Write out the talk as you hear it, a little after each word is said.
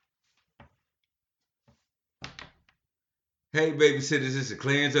Hey, babysitters, this is a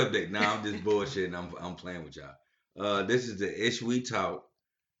clearance update. Nah, I'm just bullshitting. I'm playing with y'all. This is the Ish We Talk,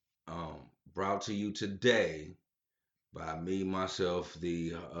 brought to you today by me, myself,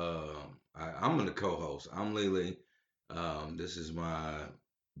 I'm the co-host. I'm Lily. This is my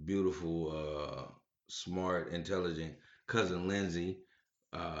beautiful, smart, intelligent cousin Lindsay.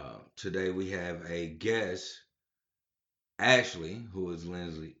 Today we have a guest, Ashley, who is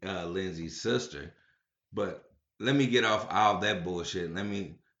Lindsay's sister. But let me get off all that bullshit. Let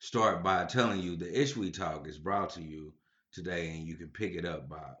me start by telling you the Ish We Talk is brought to you today, and you can pick it up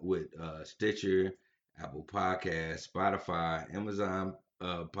with Stitcher, Apple Podcasts, Spotify, Amazon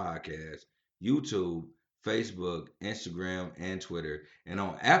Podcasts, YouTube, Facebook, Instagram, and Twitter. And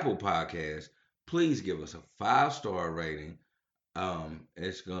on Apple Podcasts, please give us a 5-star rating.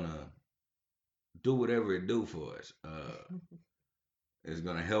 It's gonna do whatever it do for us. It's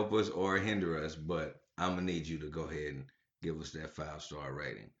gonna help us or hinder us, but I'm gonna need you to go ahead and give us that 5-star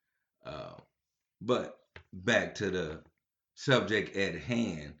rating. Uh, but back to the subject at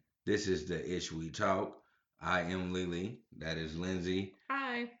hand. This is the Ish We Talk. I am Lily. That is Lindsay,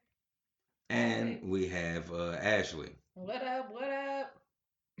 Hi. and Hey. we have Ashley. What up? What up?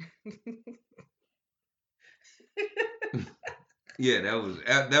 Yeah,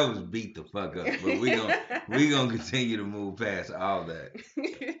 that was beat the fuck up, but we gonna continue to move past all that.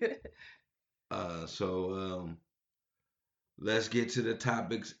 So let's get to the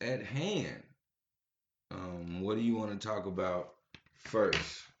topics at hand. What do you want to talk about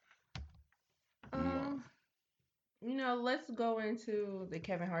first? um, let's go into the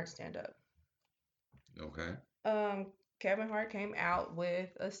Kevin Hart stand up. Okay. Um, Kevin Hart came out with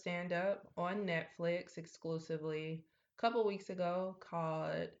a stand up on Netflix exclusively a couple weeks ago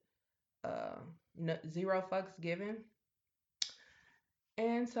called uh, Zero Fucks Given.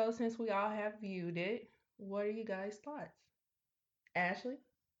 And so, since we all have viewed it, what are you guys' thoughts? Ashley?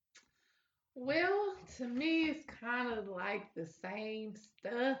 Well, to me, it's kind of like the same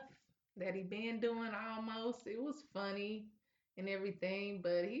stuff that he been doing almost. It was funny and everything,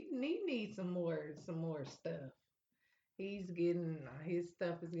 but he needs some more stuff. He's getting his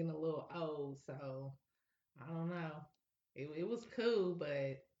stuff is getting a little old, so I don't know. It was cool,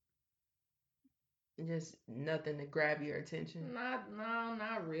 but Just nothing to grab your attention.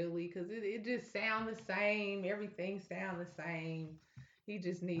 not really, cause it just sound the same. Everything sound the same. He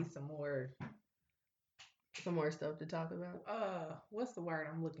just needs some more. Some more stuff to talk about. What's the word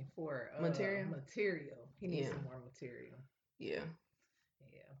I'm looking for? Material? Material. He needs Yeah. some more material. Yeah.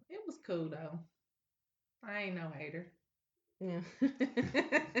 Yeah, it was cool though. I ain't no hater. Yeah.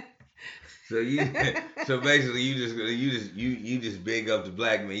 So you, so basically, you just big up the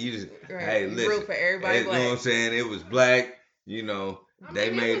black man. You just, Right. hey, You listen, root for everybody you know what I'm black. saying? It was black. You know, I they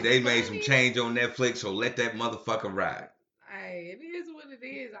mean, it made was they made some funny. change on Netflix, so let that motherfucker ride. Hey, it is what it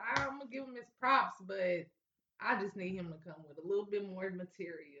is. I'm gonna give him his props, but I just need him to come with a little bit more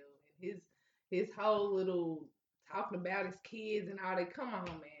material and his whole little talking about his kids and all that. Come on,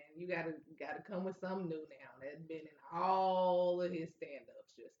 man, you gotta come with something new now. That's been in all of his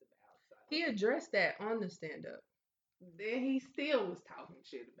stand-ups just about. So He addressed that on the stand up. then he still was talking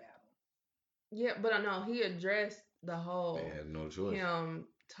shit about Yeah, but I know he addressed the They whole had no choice. him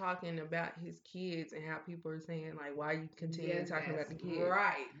talking about his kids and how people are saying like why you him. continue Yeah, talking about that's the kids.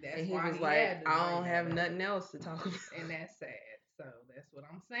 right. And That's he why was he like, had to I bring don't have that up, nothing else to talk about. and that's sad. So that's what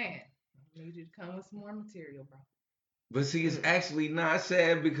I'm saying. I need you to come with some more material, bro. But see, it's Mm. actually not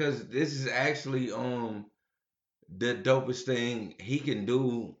sad because this is actually the dopest thing he can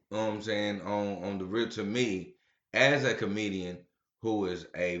do. What I'm saying on the real to me as a comedian who is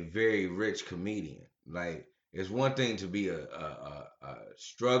a very rich comedian. Like it's one thing to be a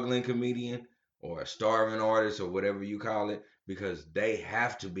struggling comedian or a starving artist or whatever you call it because they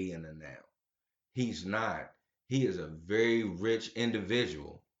have to be in the now. He's not. He is a very rich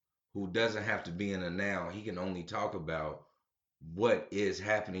individual who doesn't have to be in the now. He can only talk about what is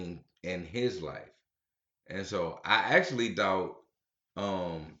happening in his life. And so I actually thought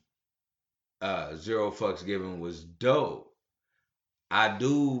um Zero Fucks Given was dope. I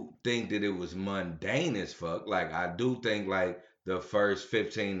do think that it was mundane as fuck. Like I do think like the first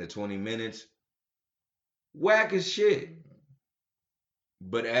 15 to 20 minutes whack as shit. Mm-hmm.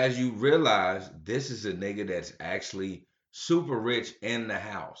 But as you realize, this is a nigga that's actually super rich in the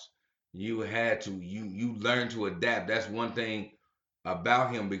house. You learn to adapt. That's one thing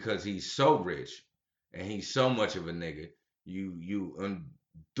about him because he's so rich and he's so much of a nigga.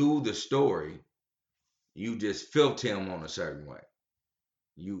 Through the story, you just felt him on a certain way.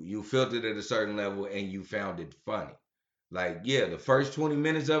 You felt it at a certain level and you found it funny. Like, yeah, the first 20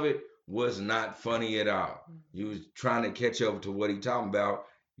 minutes of it was not funny at all. You was trying to catch up to what he talking about.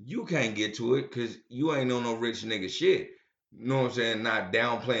 You can't get to it because you ain't on no rich nigga shit. You know what I'm saying? Not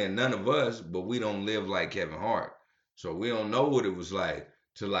downplaying none of us, but we don't live like Kevin Hart. So we don't know what it was like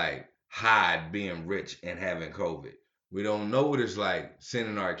to like hide being rich and having COVID. We don't know what it's like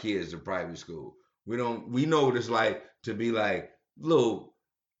sending our kids to private school. We know what it's like to be like little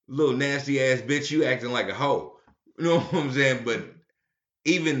nasty ass bitch, you acting like a hoe. You know what I'm saying? But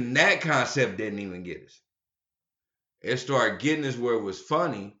even that concept didn't even get us. It started getting us where it was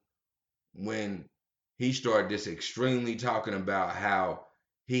funny when he started just extremely talking about how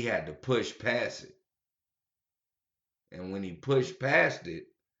he had to push past it. And when he pushed past it,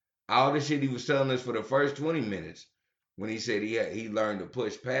 all the shit he was telling us for the first 20 minutes, when he said he learned to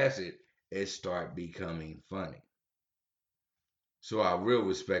push past it, it started becoming funny. So I real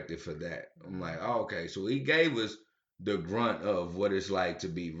respect it for that. I'm like, oh, okay. So he gave us the grunt of what it's like to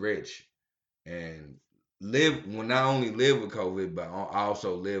be rich and not only live with COVID, but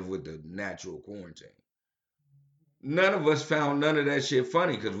also live with the natural quarantine. None of us found none of that shit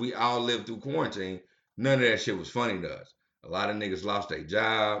funny because we all lived through quarantine. None of that shit was funny to us. A lot of niggas lost their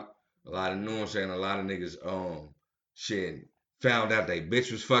job. A lot of, you know what I'm saying? A lot of niggas, shit, found out they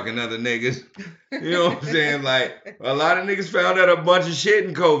bitch was fucking other niggas. You know what I'm saying? Like, a lot of niggas found out a bunch of shit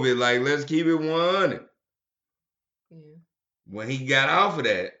in COVID. Like, let's keep it 100. Yeah. When he got off of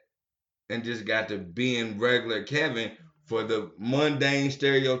that and just got to being regular Kevin for the mundane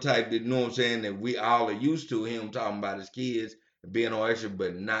stereotype that, you know what I'm saying, that we all are used to, him talking about his kids, being on extra,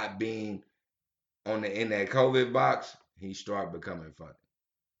 but not being in that COVID box, he started becoming funny.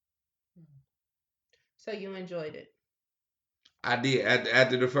 So you enjoyed it? I did.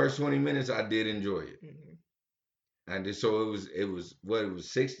 After the first 20 minutes, I did enjoy it. And so it was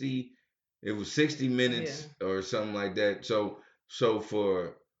 60, it was 60 minutes or something like that. So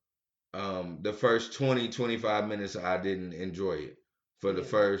for the first 20-25 minutes I didn't enjoy it. For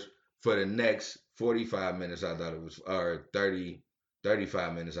the next 45 minutes I thought it was, or 30-35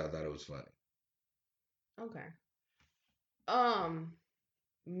 minutes I thought it was funny. Okay.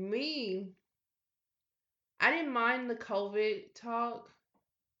 Me, I didn't mind the COVID talk.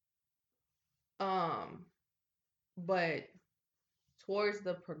 But towards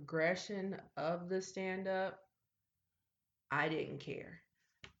the progression of the stand up, I didn't care.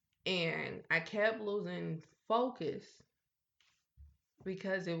 And I kept losing focus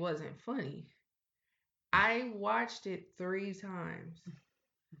because it wasn't funny. I watched it 3 times.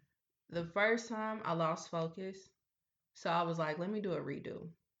 The first time I lost focus, so I was like, let me do a redo.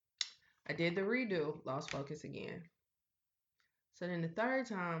 I did the redo, lost focus again. So then the third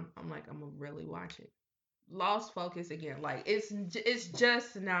time, I'm like, I'm gonna really watch it. Lost focus again. Like it's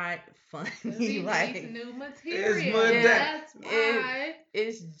just not funny. He like needs new material. Yeah, That's why.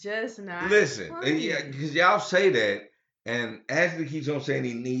 It's just not. Listen, funny. yeah, because y'all say that, and Ashley keeps on saying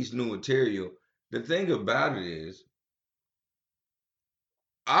he needs new material. The thing about it is,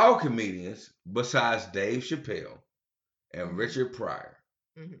 all comedians, besides Dave Chappelle and Richard Pryor,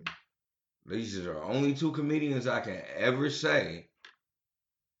 these are the only 2 comedians I can ever say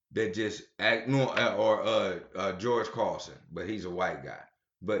that just act. No, or George Carlson, but he's a white guy.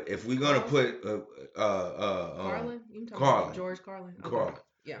 But if we're gonna put Carlin, you talking about George Carlin? Okay. Carlin,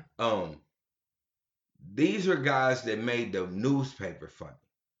 yeah. These are guys that made the newspaper funny.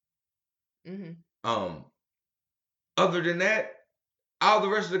 Other than that, all the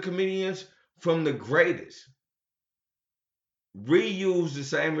rest of the comedians from the greatest reuse the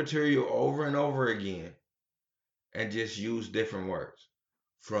same material over and over again and just use different words.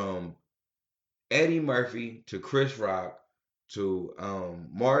 From Eddie Murphy to Chris Rock to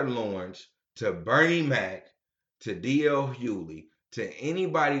Martin Lawrence to Bernie Mac to D.L. Hewley to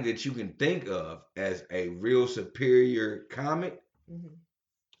anybody that you can think of as a real superior comic.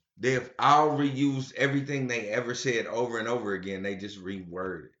 They've all reused everything they ever said over and over again. They just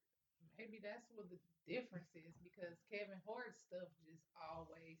reworded. Maybe that's what the difference is, because Kevin Hart's stuff just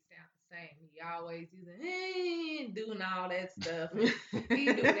always sounds the same. He always using doing all that stuff. He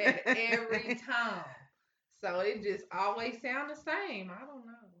do that every time. So it just always sound the same. I don't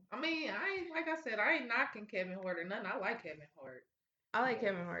know. I mean, like I said, I ain't knocking Kevin Hart or nothing. I like Kevin Hart. I like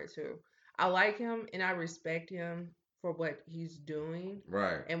Kevin Hart too. I like him and I respect him for what he's doing.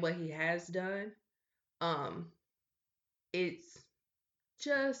 Right. And what he has done. It's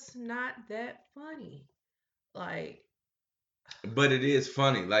just not that funny. Like, but it is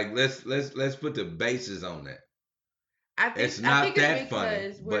funny. Like let's put the bases on that. It's not that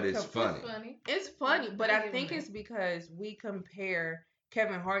funny, but it's funny. It's funny, but I think it's because we compare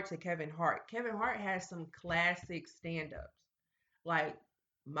Kevin Hart to Kevin Hart. Kevin Hart has some classic stand-ups. Like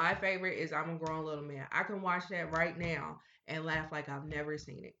My favorite is I'm a Grown Little Man. I can watch that right now and laugh like I've never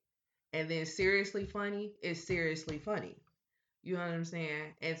seen it. And then Seriously Funny is seriously funny. You know what I'm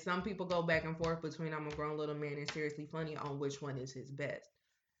saying? And some people go back and forth between I'm a Grown Little Man and Seriously Funny on which one is his best.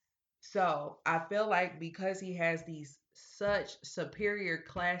 So I feel like because he has these such superior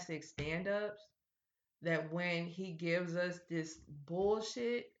classic stand ups, that when he gives us this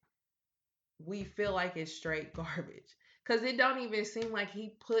bullshit, we feel like it's straight garbage. Cause it don't even seem like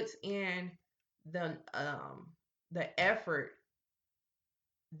he puts in the effort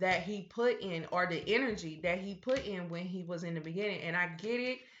that he put in or the energy that he put in when he was in the beginning. And I get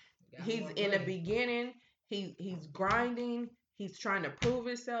it. He's in the beginning. He's grinding. He's trying to prove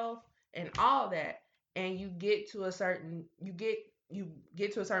himself and all that. And you get to a certain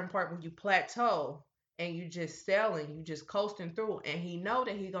part where you plateau and you just selling, you just coasting through. And he know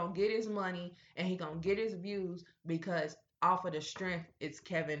that he gonna get his money and he gonna get his views because off of the strength it's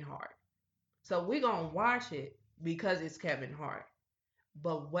Kevin Hart. So we gonna watch it because it's Kevin Hart.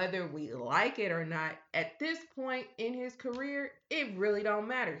 But whether we like it or not, at this point in his career, it really don't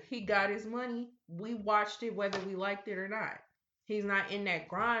matter. He got his money. We watched it whether we liked it or not. He's not in that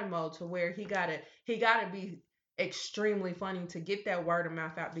grind mode to where he gotta be extremely funny to get that word of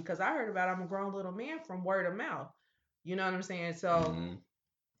mouth out. Because I heard about I'm a Grown Little Man from word of mouth. You know what I'm saying? So Hmm.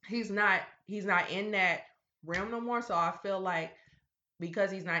 he's not in that realm no more. So I feel like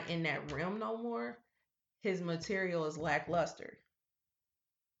because he's not in that realm no more, his material is lackluster.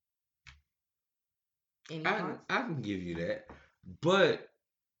 Any thoughts? I can give you that, but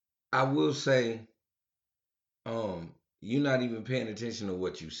I will say, you're not even paying attention to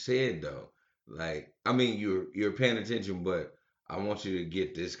what you said though. Like, I mean, you're paying attention, but I want you to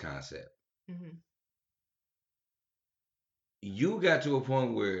get this concept. Hmm. You got to a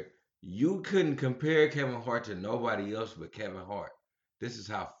point where you couldn't compare Kevin Hart to nobody else but Kevin Hart. This is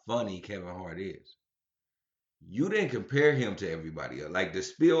how funny Kevin Hart is. You didn't compare him to everybody else. Like the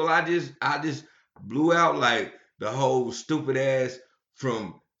spiel I just blew out like the whole stupid ass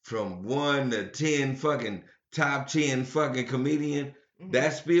from 1 to 10 fucking top 10 fucking comedian. Hmm.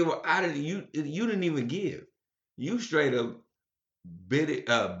 That spiel I didn't you didn't even give. You straight up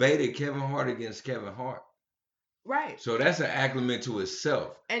baited Kevin Hart against Kevin Hart. Right. So that's an acclimate to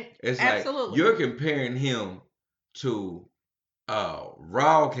itself. And It's like absolutely. you're comparing him to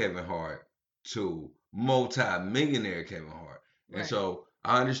raw Kevin Hart to multi-millionaire Kevin Hart. And Right. so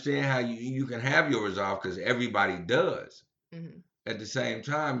I understand how you can have your resolve because everybody does. Hmm. At the same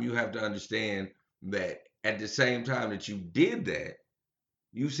time, you have to understand that at the same time that you did that,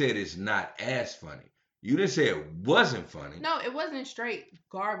 you said it's not as funny. You didn't say it wasn't funny. No, it wasn't straight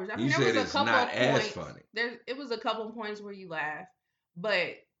garbage. I mean, You there was said a it's couple not of as points. funny. It was a couple of points where you laugh,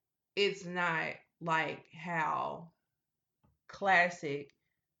 but it's not like how classic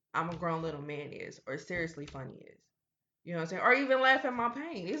I'm a Grown Little Man is or Seriously Funny is. You know what I'm saying? Or even Laugh at My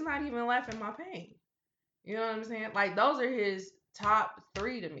Pain. It's not even Laugh at My Pain. You know what I'm saying? Like those are his top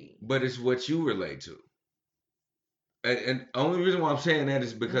three to me. But it's what you relate to. And only reason why I'm saying that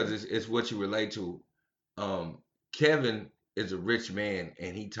is because Hmm. it's what you relate to. Um, Kevin is a rich man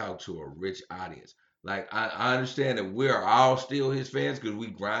and he talked to a rich audience. Like I understand that we're all still his fans because we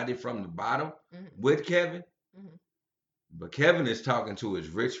grinded from the bottom Hmm. with Kevin, Hmm. but Kevin is talking to his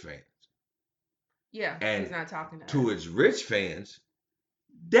rich fans. Yeah, he's And not talking to to us. his rich fans,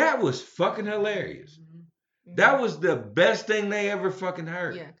 that was fucking hilarious. Hmm. Hmm. That was the best thing they ever fucking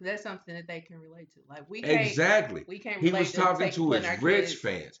heard. Yeah, 'cause that's something that they can relate to. Like Exactly. we can't He was relate to talking take to putting his our rich kids.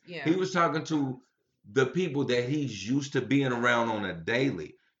 fans. He Yeah. was talking to the people that he's used to being around on a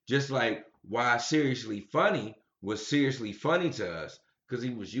daily. Just like why Seriously Funny was seriously funny to us because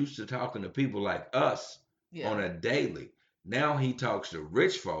he was used to talking to people like us Yeah. on a daily. Now he talks to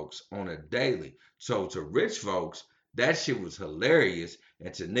rich folks on a daily. So to rich folks, that shit was hilarious.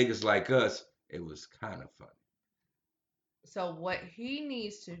 And to niggas like us, it was kind of funny. So what he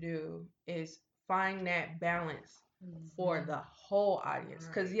needs to do is find that balance for Mm-hmm. the whole audience.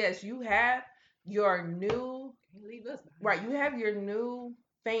 Because Right. yes, you have your new Can't leave us right, behind. you have your new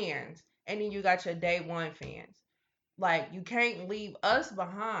fans, and then you got your day one fans. Like you can't leave us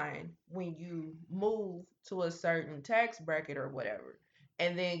behind when you move to a certain tax bracket or whatever.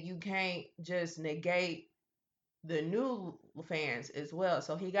 And then you can't just negate the new fans as well.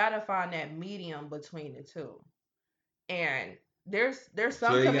 So he got to find that medium between the two. And there's So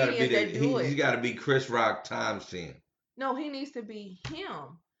some comedians that do he it. got to be Chris Rock times 10. No, he needs to be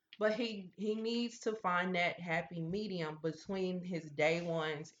him, but he needs to find that happy medium between his day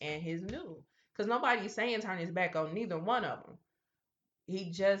ones and his new. Cause nobody's saying turn his back on neither one of them.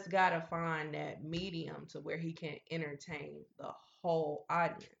 He just gotta find that medium to where he can entertain the whole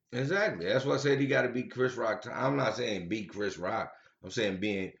audience. Exactly. That's why I said he got to beat Chris Rock. I'm not saying beat Chris Rock. I'm saying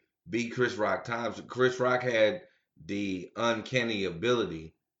beat Chris Rock times. Chris Rock had the uncanny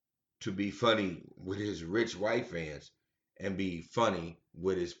ability to be funny with his rich white fans and be funny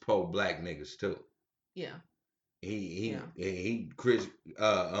with his poor black niggas too. Yeah. He Chris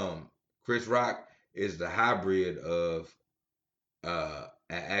Rock is the hybrid of an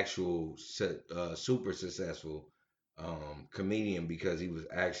actual super successful comedian because he was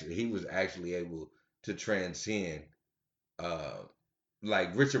actually able to transcend uh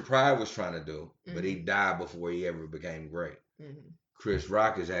like Richard Pryor was trying to do, but he died before he ever became great. Chris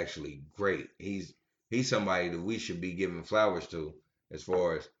Rock is actually great. He's somebody that we should be giving flowers to as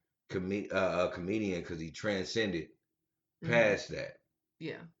far as a comedian because he transcended past that.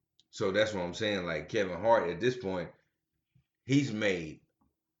 Yeah. So that's what I'm saying. Like Kevin Hart at this point, he's made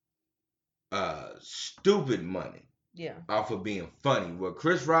stupid money. Yeah. Off of being funny. Well,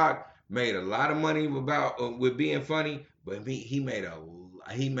 Chris Rock made a lot of money about with being funny, but he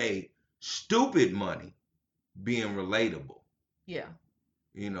made stupid money being relatable. Yeah.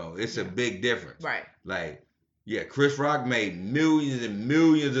 You know, it's a big difference. Right. Like, yeah, Chris Rock made millions and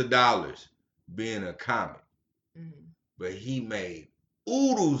millions of dollars being a comic, but he made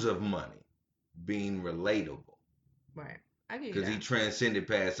oodles of money being relatable. Right. I get you. Because he transcended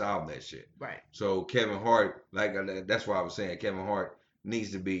past all that shit. Right. So Kevin Hart, like that's why I was saying Kevin Hart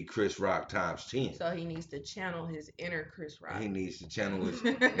needs to be Chris Rock times 10. So he needs to channel his inner Chris Rock. He needs to channel his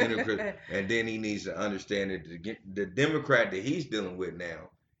inner Chris, and then he needs to understand that the Democrat that he's dealing with now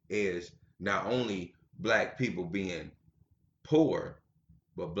is not only black people being poor,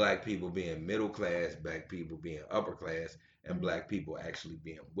 but black people being middle class, black people being upper class, and black people actually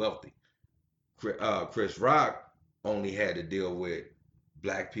being wealthy. Chris Rock only had to deal with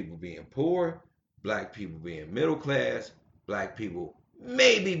black people being poor, black people being middle class, black people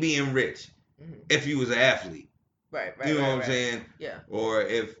maybe being rich if you was an athlete. Right. You know what I'm saying? Yeah. Or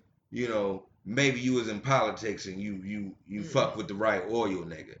if, maybe you was in politics and you fuck with the right oil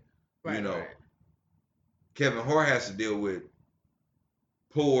nigga. Right, right. Kevin Hart has to deal with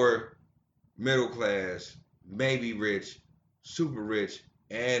poor, middle class, maybe rich, super rich,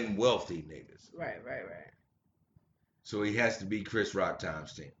 and wealthy niggas. Right. So he has to be Chris Rock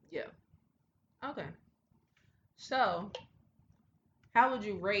times 10. Yeah. Okay. So, how would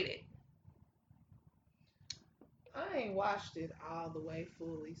you rate it? I ain't watched it all the way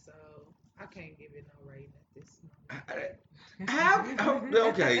fully, so I can't give it no rating at this moment.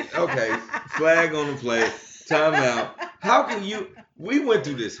 Okay. Flag on the play. Time out. How can you? We went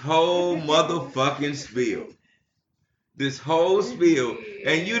through this whole motherfucking spiel. This whole spiel,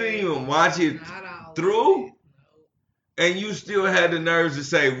 and you didn't even watch it through? No. And you still had the nerves to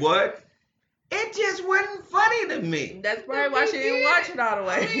say, what? It just wasn't funny to me. That's probably why she didn't watch it all the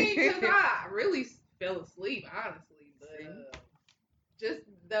way. I mean, because I really fell asleep, honestly. But just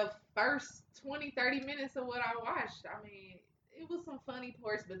the first 20-30 minutes of what I watched, I mean, it was some funny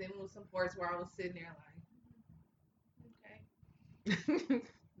parts, but then it was some parts where I was sitting there like, okay.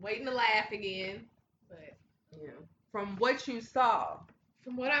 Waiting to laugh again. But yeah. From what you saw.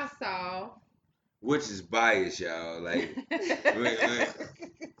 From what I saw. Which is biased, y'all. Like,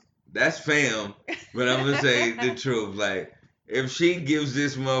 that's fam, but I'm going to say the truth. Like, if she gives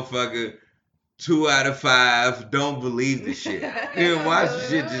this motherfucker 2 out of 5, don't believe the shit. You know, watch the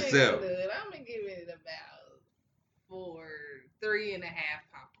shit yourself. I'm going to give it about 3.5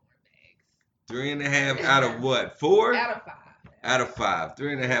 popcorn bags. 3.5 out of what? 4? Out of 5. Out of 5.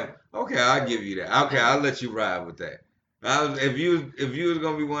 3.5. Okay, I'll give you that. Okay, I'll let you ride with that. If you was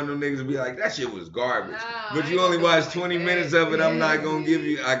gonna be one of them niggas to be like that shit was garbage, but you only watched 20 minutes of it, I'm not gonna give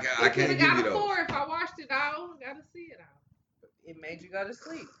you. I can't give you those. 4 if I watched it all. Gotta see it all. It made you go to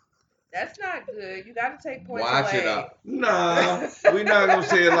sleep. That's not good. You gotta take points Watch away. it all. Nah, we're not gonna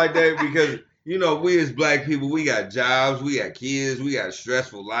say it like that because we as black people, we got jobs, we got kids, we got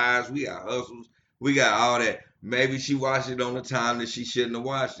stressful lives, we got hustles, we got all that. Maybe she watched it on the time that she shouldn't have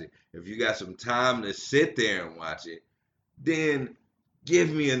watched it. If you got some time to sit there and watch it, then give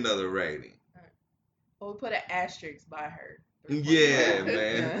me another rating. Well, we put an asterisk by her. Yeah,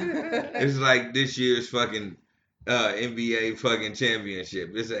 man. It's like this year's fucking NBA fucking championship.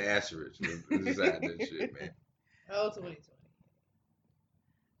 It's an asterisk beside this shit, man. Oh, 2020.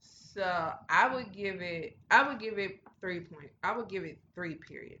 So I would give it 3 points. I would give it 3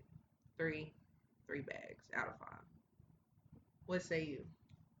 period. 3 bags out of 5. What say you?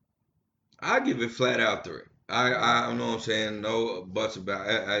 I give it flat out 3. I know what I'm saying. No buts about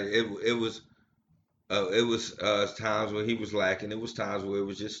it. It was times where he was lacking. It was times where it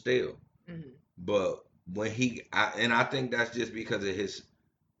was just stale. But when I think that's just because of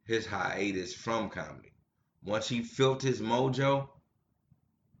his hiatus from comedy. Once he felt his mojo,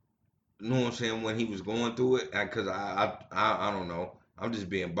 you know what I'm saying, when he was going through it, because I don't know, I'm just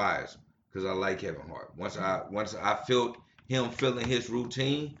being biased because I like Kevin Hart. Once I felt him feeling his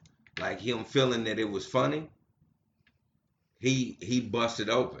routine, like him feeling that it was funny, he busted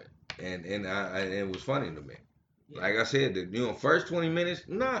open, and it was funny to me. Yeah. Like I said, first 20 minutes,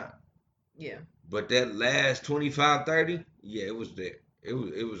 nah, Yeah. but that last 25, 30, yeah, it was there. It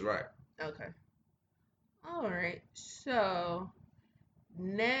was right. Okay. All right. So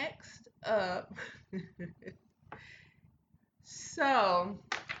next up, so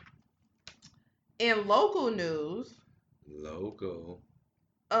in local news, Loco.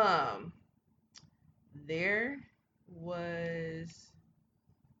 um, there was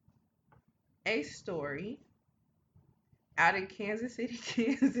a story out of Kansas City,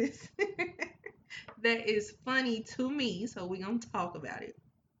 Kansas, that is funny to me. So we're gonna talk about it.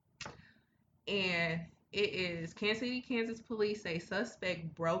 And it is Kansas City, Kansas police say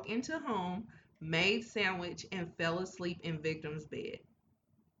suspect broke into home, made sandwich, and fell asleep in victim's bed.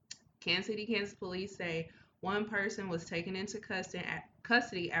 Kansas City, Kansas police say one person was taken into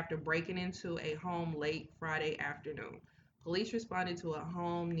custody after breaking into a home late Friday afternoon. Police responded to a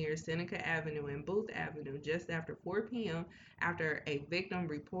home near Seneca Avenue and Booth Avenue just after 4 p.m. after a victim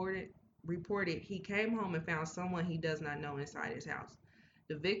reported he came home and found someone he does not know inside his house.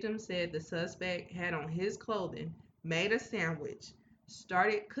 The victim said the suspect had on his clothing, made a sandwich,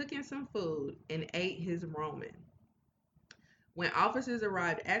 started cooking some food, and ate his Roman. When officers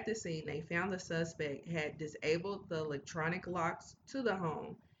arrived at the scene, they found the suspect had disabled the electronic locks to the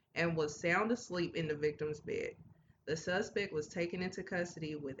home and was sound asleep in the victim's bed. The suspect was taken into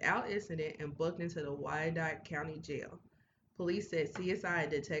custody without incident and booked into the Wyandotte County Jail. Police said CSI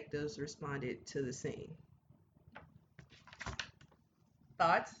detectives responded to the scene.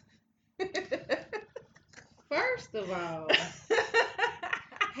 Thoughts? First of all,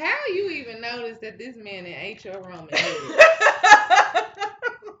 how you even noticed that this man in ate your Roman noodles?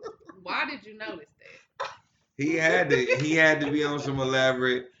 Why did you notice that? He had to be on some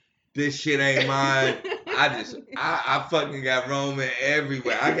elaborate. This shit ain't mine. I fucking got ramen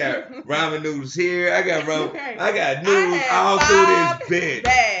everywhere. I got ramen noodles here. I got noodles all through this bitch.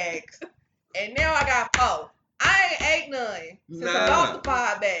 Bags, and now I got 4. I ain't ate none since I bought the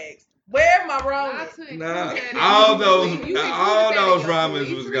 5 bags. Where my Roman? Nah, all those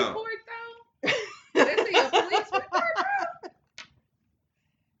ramens was gone. That's in your police report, bro.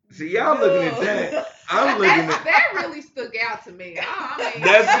 See, y'all looking at that. I'm looking at that really stuck out to me. I mean,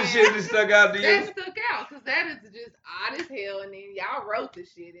 that's the shit that stuck out to you. That stuck out because that is just odd as hell, and then y'all wrote the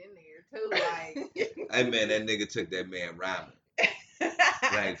shit in there too. Like, hey man, that nigga took that man ramen,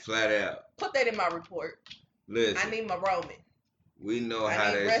 like flat out. Put that in my report. Listen, I need my Roman. We know I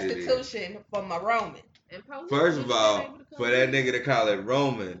how need that shit is. restitution for my Roman. First of all, for that nigga to call it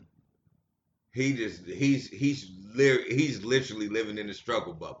Roman, he's literally living in the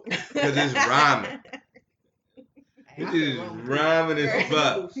struggle bubble because it's rhyming. It's just rhyming as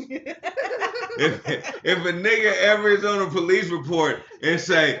fuck. If a nigga ever is on a police report and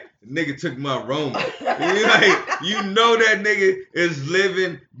say nigga took my Roman, you know that nigga is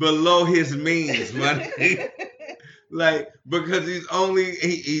living below his means, man. Like, because he's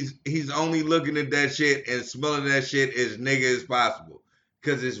only looking at that shit and smelling that shit as nigga as possible.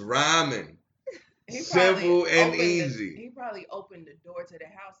 Cause it's rhyming. Simple and easy. He probably opened the door to the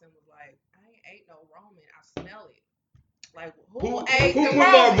house and was like, I ain't ate no Roman. I smell it. Like, who ate the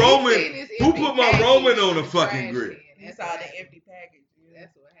Roman? Who put my Roman on a fucking grill? He saw the empty package.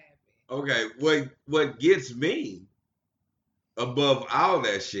 That's what happened. Okay, what gets me above all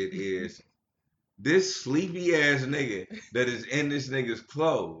that shit is this sleepy ass nigga that is in this nigga's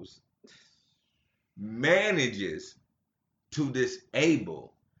clothes manages to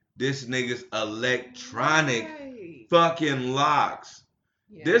disable this nigga's electronic fucking locks.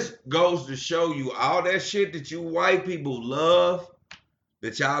 Yeah. This goes to show you all that shit that you white people love,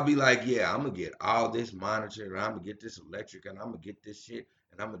 that y'all be like, yeah, I'm gonna get all this monitoring, and I'm gonna get this electric, and I'm gonna get this shit,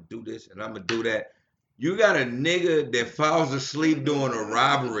 and I'm gonna do this, and I'm gonna do that. You got a nigga that falls asleep doing a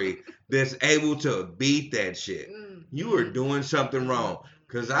robbery that's able to beat that shit. You are doing something wrong.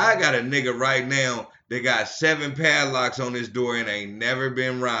 Cause I got a nigga right now that got 7 padlocks on his door and ain't never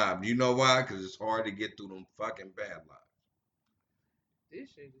been robbed. You know why? Cause it's hard to get through them fucking padlocks.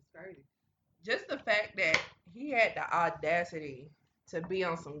 This shit is crazy. Just the fact that he had the audacity to be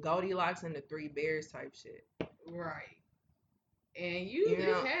on some Goldilocks and the 3 Bears type shit. Right. And you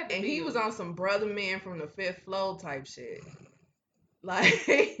just had to and be he was on some Brother Man from the 5th Floor type shit. Like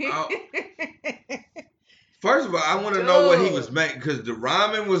First of all, I want to know what he was Dude. making because the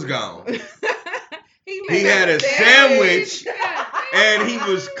ramen was gone. He He made had a sandwich God and damn.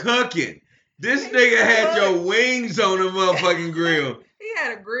 he was cooking. This He nigga had cooked. your wings on the motherfucking grill. He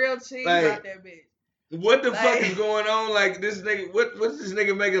had a grilled cheese Like, out that bitch. what the fuck Like- is going on? Like this nigga, what's this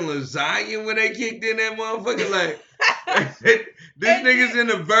nigga making lasagna when they kicked in that motherfucker? Like this And nigga's then- in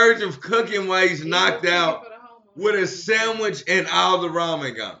the verge of cooking while he's He knocked was out cooking for the homeowner. with a sandwich and all the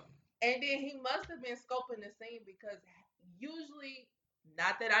ramen gone. And then he must have been scoping the scene because usually,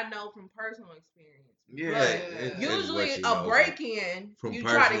 not that I know from personal experience, Yeah, but it's what usually she a knows. break-in, From you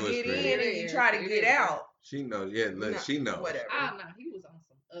try to personal get in experience. and you try to get out. She knows. Yeah, look, No, she knows. whatever. I don't know. He was on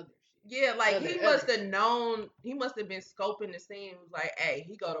some other shit. Yeah, like he Other must have shit. known. He must have been scoping the scene. Was like, hey,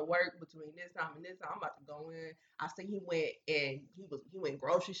 he go to work between this time and this time. I'm about to go in. I see he went and he went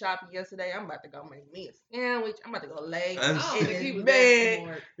grocery shopping yesterday. I'm about to go make me a sandwich. I'm about to go lay I I don't in think he his was bed. that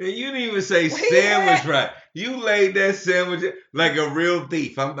smart. And you didn't even say He sandwich had- right. You laid that sandwich like a real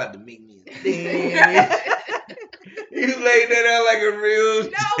thief. I'm about to make me a sandwich. You laid that out like a real, No,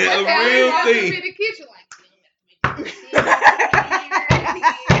 but a that He real walked up thief. in the kitchen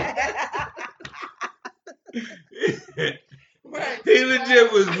Right. He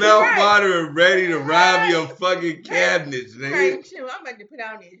legit was mouth Right. watering, ready to rob your Right. fucking cabinets, nigga. Right, shit, I'm about to put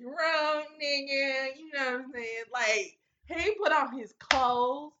on this robe, nigga. You know what I'm saying? Like, he put on his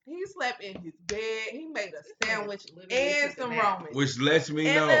clothes. He slept in his bed. He made a sandwich Literally and took a some nap. ramen. Which lets me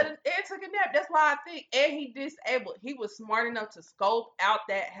And, know. and took a nap. That's why I think. And he disabled. He was smart enough to scope out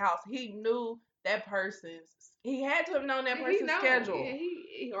that house. He knew that person's. He had to have known that He person's know. schedule. Yeah,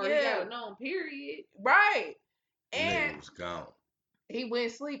 he Yeah. got a known period. Right. Nigga And was gone. he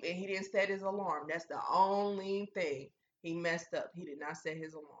went to sleep and he didn't set his alarm. That's the only thing he messed up. He did not set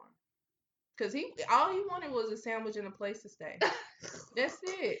his alarm. Cause all he wanted was a sandwich and a place to stay. That's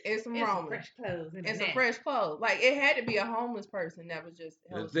it. And some And some ramen. fresh clothes And some fresh clothes. Like it had to be a homeless person that was just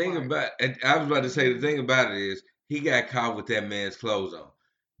The hella thing smart. about, and I was about to say, the thing about it is he got caught with that man's clothes on.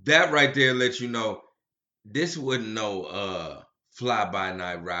 That right there lets you know this wasn't no fly by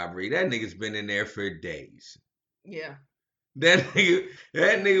night robbery. That nigga's been in there for days. Yeah. That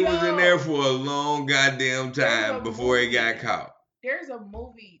nigga was in Yo. there for a long goddamn There's time a before he got movie. caught. There's a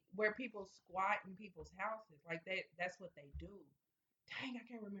movie where people squat in people's houses. Like that's what they do. Dang, I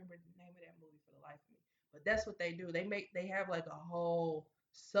can't remember the name of that movie for the life of me. But that's what they do. They have like a whole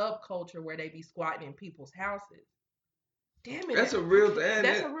subculture where they be squatting in people's houses. Damn it. That's a real thing.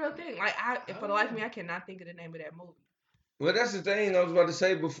 That's a real thing. Like for the life of me, I cannot think of the name of that movie. Well, that's the thing I was about to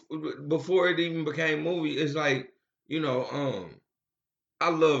say before it even became movie. It's like, I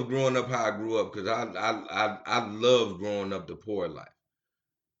love growing up how I grew up because I love growing up the poor life.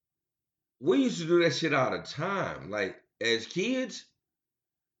 We used to do that shit all the time. Like as kids,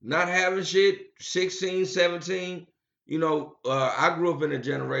 not having shit, 16, 17. I grew up in a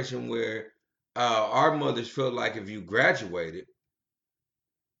generation where our mothers felt like if you graduated,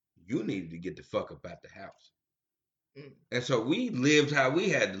 you needed to get the fuck up out the house. Mm. And so we lived how we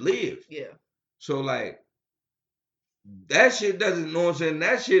had to live. Yeah. So like that shit doesn't know what I'm saying.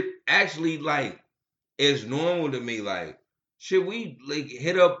 That shit actually like is normal to me. Like shit, we like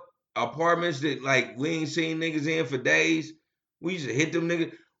hit up apartments that like we ain't seen niggas in for days. We used to hit them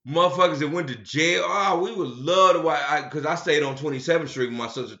niggas. Motherfuckers that went to jail. Oh, we would love to watch because I stayed on 27th Street with my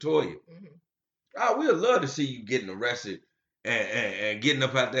sister Toya. Mm-hmm. Oh, we would love to see you getting arrested and getting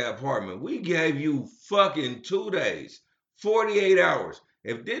up out that apartment. We gave you fucking 2 days, 48 hours.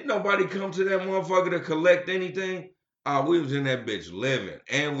 If did nobody come to that motherfucker to collect anything, we was in that bitch living.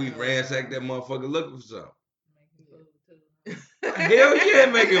 And we ransacked that motherfucker looking for something. Hell yeah,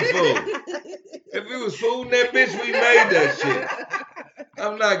 making food. If it was food in that bitch, we made that shit.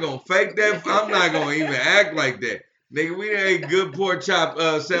 I'm not gonna fake that. I'm not gonna even act like that. Nigga, we ate good pork chop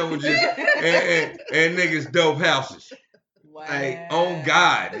sandwiches and niggas dope houses. Wow. Like, on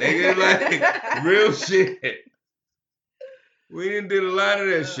God, nigga. Like, real shit. We didn't do a lot of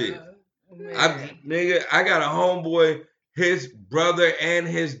that shit. I got a homeboy, his brother and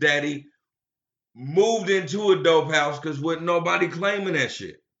his daddy moved into a dope house because wasn't nobody claiming that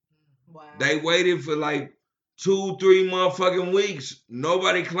shit. Wow. They waited for like 2-3 motherfucking weeks.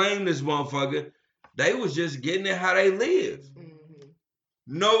 Nobody claimed this motherfucker. They was just getting it how they live. Mm-hmm.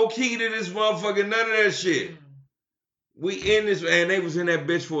 No key to this motherfucker, none of that shit. We in this, and they was in that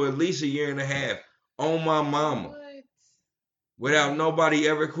bitch for at least a year and a half on my mama. What? Without nobody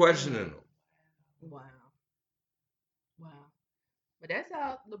ever questioning them. Wow. Wow. But that's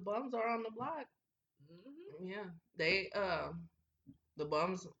how the bums are on the block. Mm-hmm. Yeah. They the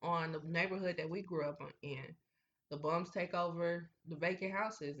bums on the neighborhood that we grew up in. The bums take over the vacant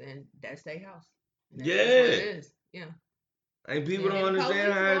houses and that's their house. That's what it Yeah. is. Yeah. Like people Yeah. don't And the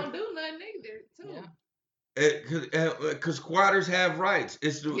understand police how won't do nothing either, Yeah. too. because squatters have rights.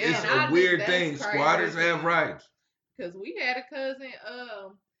 It's And Yeah. a I think weird that's thing. Squatters have crazy. rights. Cause we had a cousin,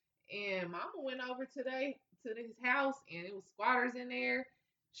 and Mama went over today to his house, and it was squatters in there.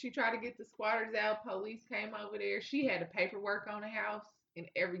 She tried to get the squatters out. Police came over there. She had the paperwork on the house and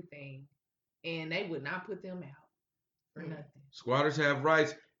everything, and they would not put them out for Mm. nothing. Squatters have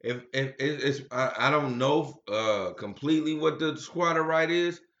rights. If it's I don't know completely what the squatter right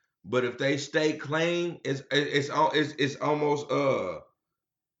is, but if they stake claim, it's almost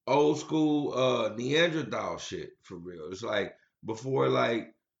old school Neanderthal shit for real. It's like before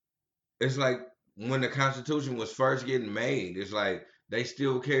it's like when the Constitution was first getting made. It's like they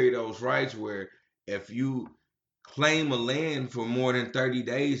still carry those rights where if you claim a land for more than 30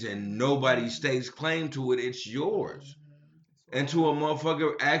 days and nobody stakes claim to it, it's yours until a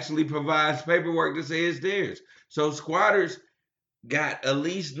motherfucker actually provides paperwork to say it's theirs. So squatters got at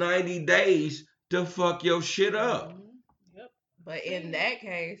least 90 days to fuck your shit up. Yep. But in that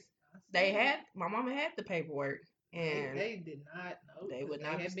case, my mama had the paperwork, and they did not know. they would They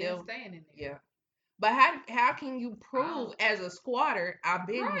not had still. been staying in there. Yeah. But how can you prove as a squatter I've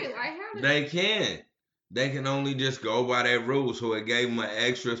been Right, here? like how did They can. They can only just go by that rule, so it gave them an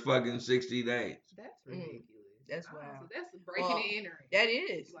extra fucking 60 days. that's Mm, ridiculous. that's Honestly, wild. that's breaking Well, and entering. That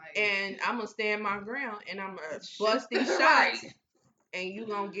is. Like- And I'm gonna stand my ground, and I'm gonna Shoot. bust these shots, Right. and you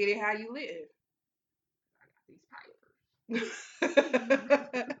gonna get it how you live. These papers.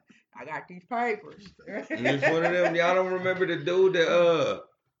 I got these papers. And it's one of them. Y'all don't remember the dude that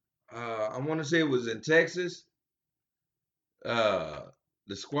I want to say it was in Texas. The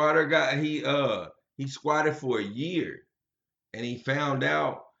squatter guy he squatted for a year, and he found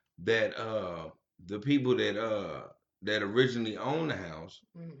out that the people that originally owned the house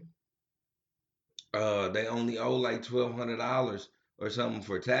Mhm. they only owe like $1,200 or something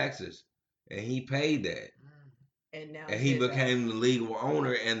for taxes, and he paid that. And now And it's he his became house. the legal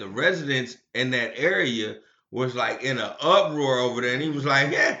owner, and the residents in that area was like in an uproar over there, and he was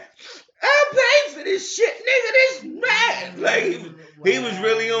like, "Yeah, I paid for this shit, nigga. This mad." Like he was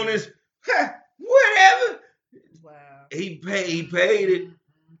really on this, whatever. Wow. He paid it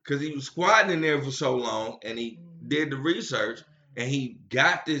because he was squatting in there for so long, and he did the research, and he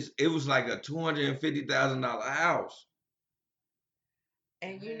got this. It was like a $250,000 house.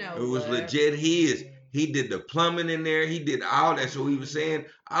 And you know It was what? legit his. He did the plumbing in there. He did all that. So he was saying,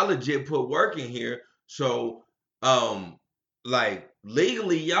 I legit put work in here. So, like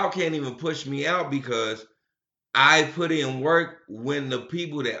legally, y'all can't even push me out because I put in work when the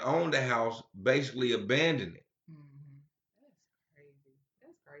people that own the house basically abandoned it. That's crazy.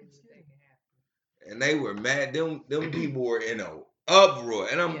 That's crazy that can happen. And they were mad. Them people were in a uproar.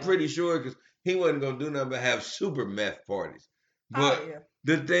 And I'm Yeah. pretty sure because he wasn't gonna do nothing but have super meth parties. But Oh yeah.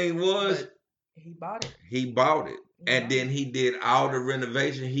 the thing was, But he bought it. he bought it. He And bought then it. he did all the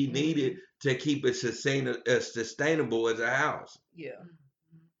renovation he Mhm. needed to keep it sustainable as a house. Yeah.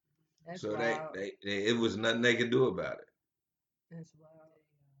 That's So wild. they it was nothing they could do about it. That's wild.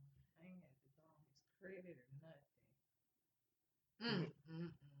 I ain't had to go on his credit or nothing.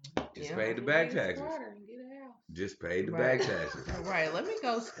 Just Yeah. paid the Go back get a taxes. squatter and get a house. Just paid the Right. back taxes. All right, let me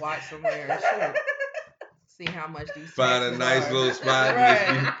go squat somewhere and shoot. See how much these Find a taxes nice are. little spot.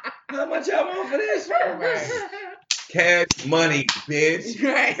 Right. How much y'all want for this? Right. Cash money, bitch.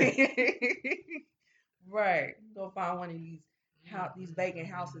 Right. Right. Go find one of these vacant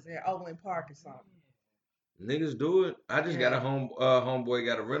houses in Overland Park or something. Niggas do it. I just got a Yeah. homeboy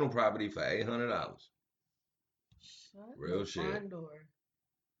got a rental property for $800. Shut Real the shit. front door.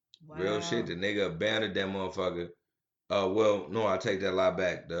 Wow. Real shit. The nigga abandoned that motherfucker. Well, no, I take that lie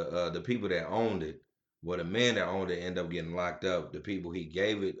back. The people that owned it, well, the man that owned it ended up getting locked up. The people he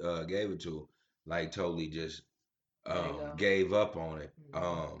gave it to, like totally just There you go. gave up on it.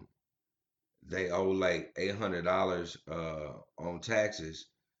 Mhm. They owe like $800 on taxes.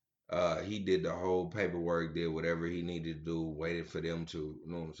 He did the whole paperwork, did whatever he needed to do, waited for them to,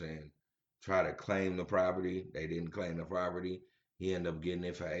 you know what I'm saying, try to claim the property. They didn't claim the property. He ended up getting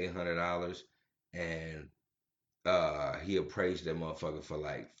it for $800, and he appraised that motherfucker for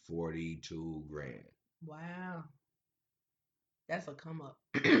like 42 grand. Wow. That's a come up.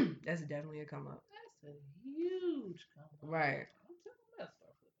 That's definitely a come up. That's a huge company. Right. I'm telling that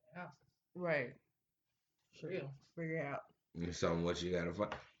stuff with the houses. Right. For real. Figure it out. And so what you gotta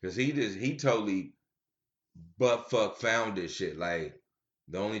find, cause he totally butt fuck found this shit. Like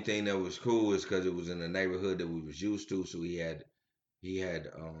the only thing that was cool is cause it was in the neighborhood that we was used to, so he had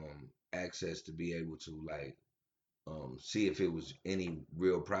access to be able to like see if it was any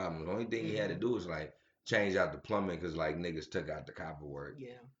real problems. The only thing he had to do was like change out the plumbing because like niggas took out the copper work.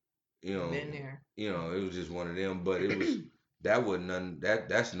 Yeah, You know, been there. it was just one of them. But it was that wasn't nothing.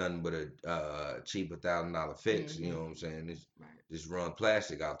 That's nothing but a cheap $1,000 fix. You Mhm. know what I'm saying? It's Right, just run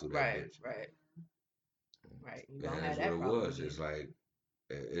plastic out through that right, bitch. right, right. You And don't have that's what that it problem was. It's again. like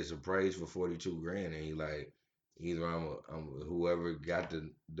it's appraised for 42 grand, and he like either I'm whoever got the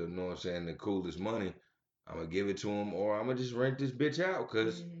know what I'm saying the coolest money, I'm gonna give it to him, or I'm gonna just rent this bitch out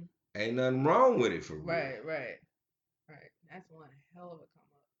because Hmm. ain't nothing wrong with it for real. Right, right, right. That's one hell of a come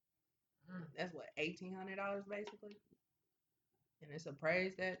up. That's what $1,800 basically, and it's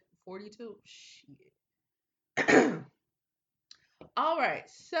appraised at 42. Shit. All right,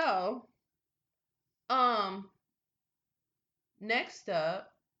 so um, next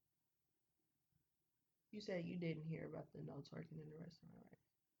up, you said you didn't hear about the no twerking in the restaurant,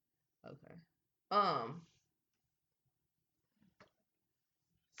 right? Okay. Um,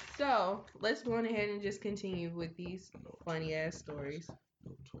 so let's go on ahead and just continue with these No funny twerking ass in the stories. restaurant.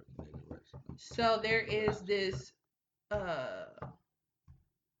 No twerking in the restaurant. So there is this uh,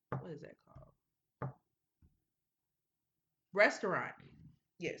 what is that called? Restaurant.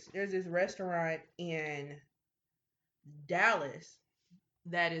 Yes, there's this restaurant in Dallas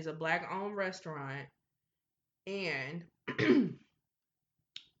that is a black owned restaurant, and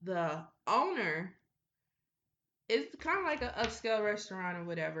the owner is kind of like an upscale restaurant or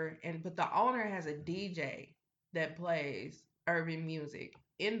whatever, and but the owner has a DJ that plays urban music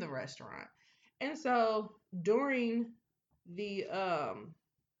in the restaurant. And so during the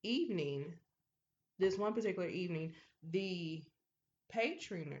evening, this one particular evening, the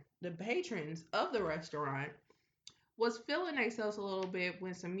patrons of the restaurant was feeling themselves a little bit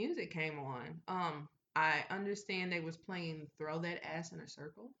when some music came on. I understand they was playing "Throw That Ass in a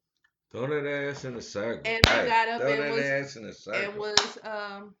Circle," Throw that ass in a circle. and they Hey, got up throw that ass in a and circle. was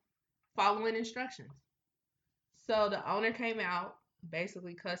following instructions. So the owner came out,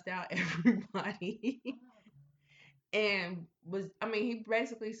 basically cussed out everybody, and he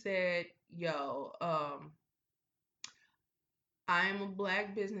basically said, "Yo, I am a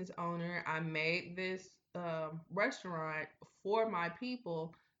black business owner. I made this restaurant for my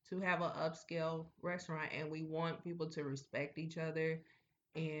people to have an upscale restaurant, and we want people to respect each other.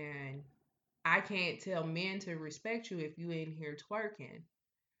 And I can't tell men to respect you if you in here twerking.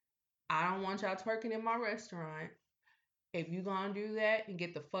 I don't want y'all twerking in my restaurant. If you gonna do that, and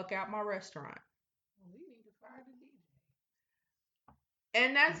get the fuck out my restaurant." We need to fire the DJ.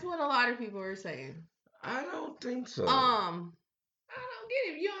 And that's what a lot of people are saying. I don't think so. Um, I don't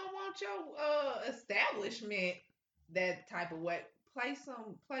get it. You don't want your establishment that type of way. Play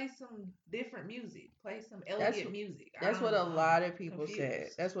some different music. Play some that's elegant music. that's what a lot of people said.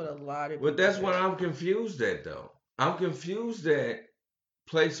 Confused. That's what a lot of But people that's what said. I'm confused at though. I'm confused that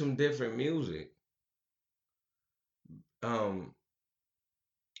play some different music. Um,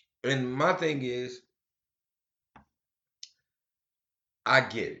 and my thing is, I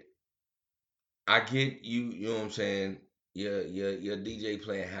get it. I get you. You know what I'm saying? Your DJ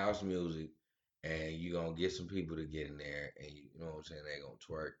playing house music, and you gonna get some people to get in there, and you know what I'm saying? They gonna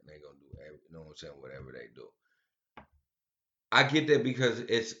twerk, and they gonna do, you know what I'm saying? Whatever they do. I get that because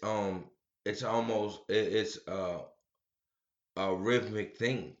it's almost it's a rhythmic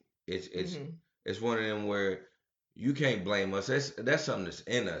thing. It's it's Hmm. it's one of them where you can't blame us. That's something that's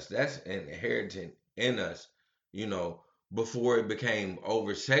in us. That's inherent in us. You know, before it became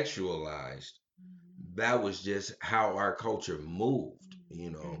over sexualized, that was just how our culture moved.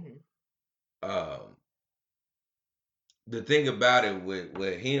 You know, Hmm. um, the thing about it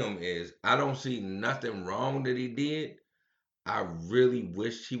with him is I don't see nothing wrong that he did. I really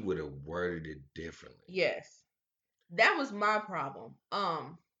wish he would have worded it differently. Yes, that was my problem.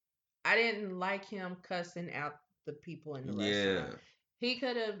 I didn't like him cussing out the people in the restaurant. Yeah. He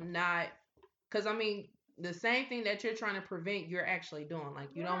could have not, because the same thing that you're trying to prevent, you're actually doing. Like,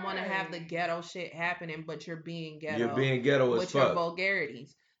 you don't want to have the Right. ghetto shit happening, but you're being You're ghetto being ghetto as with your fuck.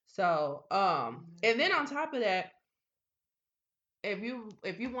 vulgarities. So, and then on top of that, if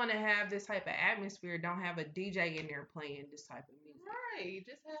you want to have this type of atmosphere, don't have a DJ in there playing this type of music. Right.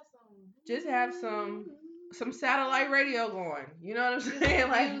 Just have some. Just have some satellite radio going. You know what I'm Just saying?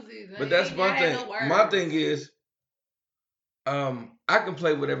 some Like, music. But They that's ain't my gotta have thing. no My thing words. is, I can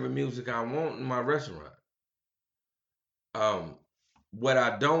play whatever music I want in my restaurant. Um, what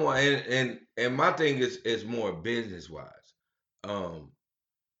I don't want, and my thing is more business wise. Um,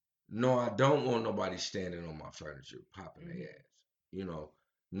 no, I don't want nobody standing on my furniture popping their hmm ass. You know,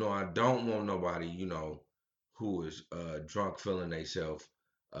 no, I don't want nobody, who is drunk feeling themselves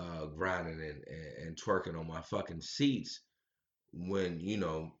grinding and twerking on my fucking seats when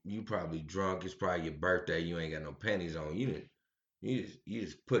you probably drunk. It's probably your birthday. You ain't got no panties on. You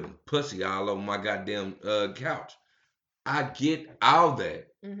just putting pussy all over my goddamn couch. I get all that.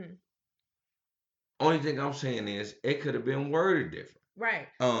 Mm-hmm. Only thing I'm saying is it could have been worded different. Right.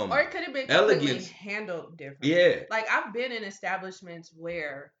 Or it could have been elegance, completely handled differently. Yeah. Like I've been in establishments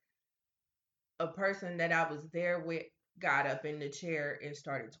where a person that I was there with got up in the chair and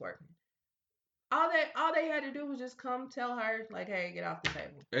started twerking. All they had to do was just come tell her, like, hey, get off the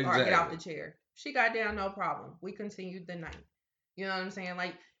table. Exactly. Or get off the chair. She got down, no problem. We continued the night. You know what I'm saying?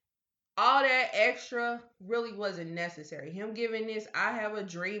 Like, all that extra really wasn't necessary. Him giving this I have a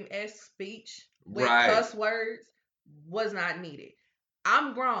dream-esque speech with cuss words was not needed.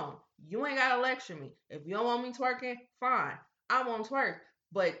 I'm grown. You ain't gotta lecture me. If you don't want me twerking, fine. I won't twerk.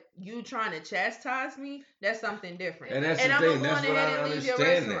 But you trying to chastise me, that's something different. And that's the thing. That's what I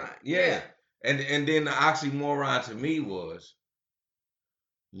understand that. Yeah. And then the oxymoron to me was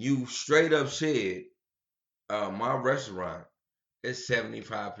you straight up said my restaurant is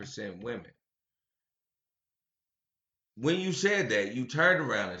 75% women. When you said that, you turned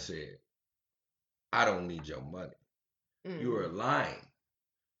around and said, I don't need your money. Mm-hmm. You are lying.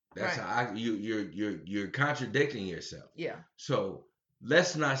 That's how you're contradicting yourself. Yeah. So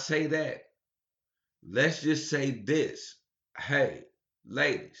let's not say that. Let's just say this. Hey,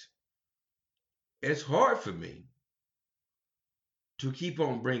 ladies, it's hard for me to keep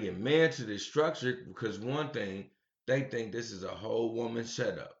on bringing men to this structure because one thing, they think this is a whole woman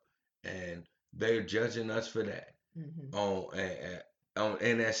setup and they're judging us for that. Mm-hmm.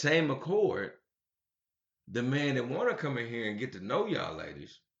 In that same accord, the men that want to come in here and get to know y'all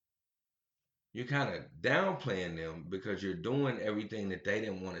ladies, you're kind of downplaying them because you're doing everything that they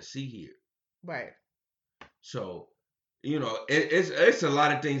didn't want to see here. Right. So, it's a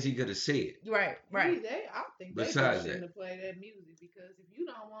lot of things he could have said. Right. I think they shouldn't have played that music because if you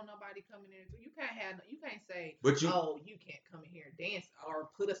don't want nobody coming in, you can't say, you can't come in here and dance or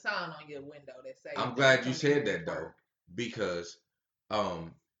put a sign on your window that say. I'm glad you said that though, because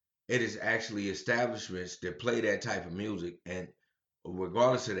it is actually establishments that play that type of music, and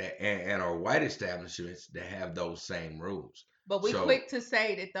regardless of that, and are white establishments that have those same rules. But we're quick to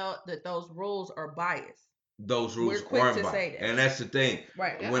say that those rules are biased. Those rules aren't biased, and that's the thing.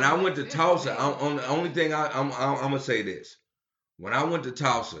 Right. When I went to Tulsa, the only thing I'm gonna say this: when I went to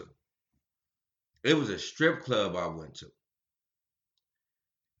Tulsa, it was a strip club I went to,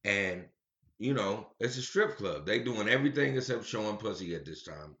 and it's a strip club. They doing everything except showing pussy at this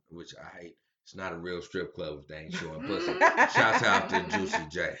time, which I hate. It's not a real strip club if they ain't showing pussy. Shouts out to Juicy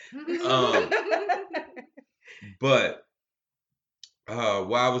J. But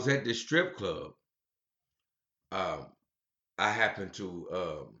while I was at this strip club, I happened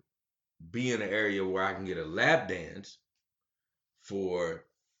to be in an area where I can get a lap dance for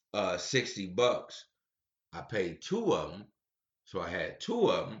 $60. I paid 2 of them, so I had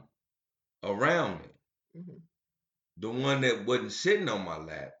 2 of them around me. Mm-hmm. The one that wasn't sitting on my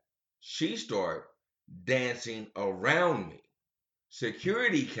lap, she started dancing around me.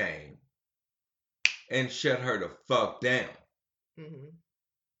 Security came and shut her the fuck down. Mm-hmm.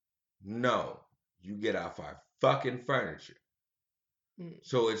 No, you get off our fucking furniture. Mm-hmm.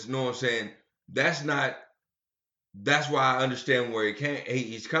 So it's what I'm saying. That's why I understand where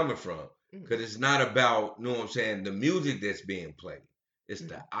he's coming from. Because it's not about, what I'm saying, the music that's being played. It's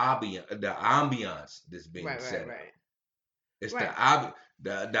the ambiance that's being set up. Right. It's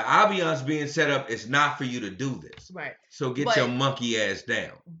the ambiance being set up is not for you to do this. Right. So get your monkey ass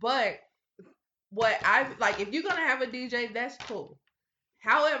down. But what if you're gonna have a DJ, that's cool.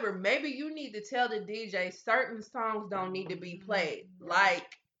 However, maybe you need to tell the DJ certain songs don't need to be played. Like,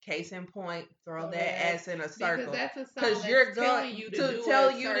 case in point, throw that ass in a circle. Because you're going to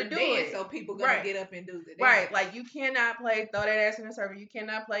tell you to do it. So people gonna get up and do the dance. Right. Like, you cannot play throw that ass in a circle. You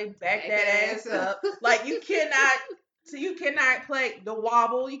cannot play back that ass up. Like, you cannot. So you cannot play the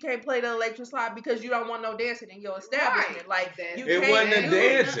wobble. You can't play the electric slide because you don't want no dancing in your establishment. Right. Like that. It wasn't a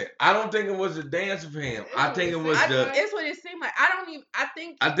dancing. I don't think it was a dancing for him. I think it was it's what it seemed like.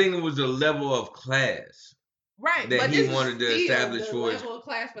 I think it was the level of class. Right. That he wanted to establish for his level of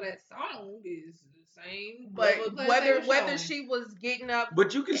class for that song is the same. But whether she was getting up,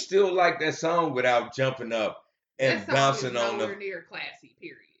 but you can still like that song without jumping up and bouncing on the. Near classy.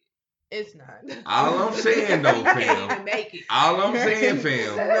 Period. It's not. All I'm saying though, fam. Can't even make it. All I'm saying,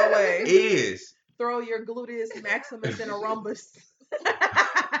 fam. No way. Is throw your gluteus maximus in a rhombus.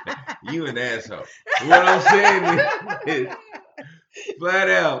 You an asshole. What I'm saying is, flat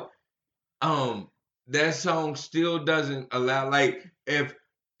out, that song still doesn't allow. Like, if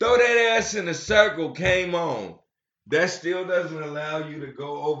Throw That Ass in a Circle came on. That still doesn't allow you to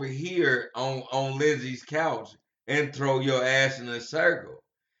go over here on Lizzie's couch and throw your ass in a circle.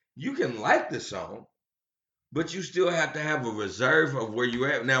 You can like the song, but you still have to have a reserve of where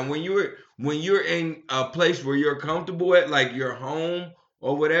you're at. Now, when you're in a place where you're comfortable at, like your home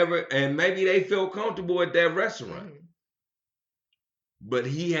or whatever, and maybe they feel comfortable at that restaurant, Mhm. but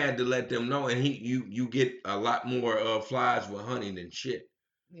he had to let them know, and you get a lot more flies with honey than shit.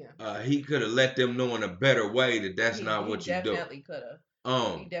 Yeah. He could have let them know in a better way that that's not He what you do. definitely could have. He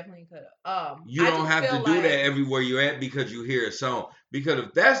Um, definitely could have. you I don't just have to feel do that like everywhere you're at because you hear a song. Because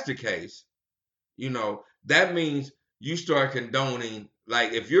if that's the case, that means you start condoning,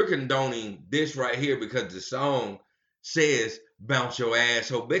 like if you're condoning this right here because the song says bounce your ass,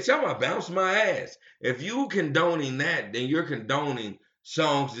 so bitch, I'm gonna bounce my ass. If you condoning that, then you're condoning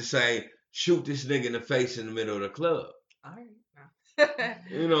songs that say shoot this nigga in the face in the middle of the club. all right.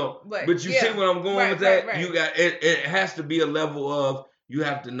 But But you see yeah, where I'm going with right, that? right. You got it has to be a level of, you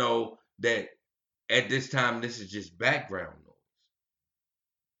have to know that at this time this is just background noise.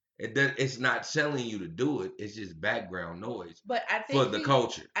 It's not telling you to do it. It's just background noise But for the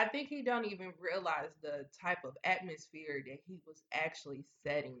culture. I think he don't even realize the type of atmosphere that he was actually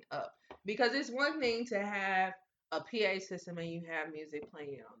setting up. Because it's one thing to have a PA system and you have music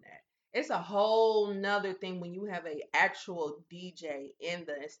playing on that. It's a whole nother thing when you have a actual DJ in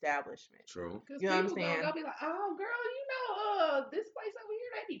the establishment. True. Because You know what I'm people gonna saying? go be like, oh girl, this place over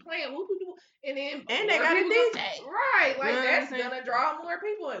here they be playing whoop whoop whoop, and then And they more got a people go, DJ. right, You like know what I'm that's saying? gonna draw more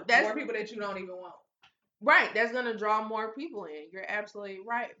people in, That's more people that you don't even want. right. That's gonna draw more people in. You're absolutely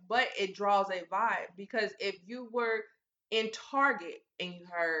right. But it draws a vibe because if you were in Target and you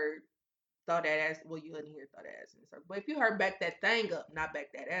heard throw that ass, well, you didn't hear throw that ass in the circle. But if you heard back that thing up, not back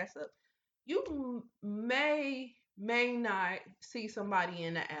that ass up, you may not see somebody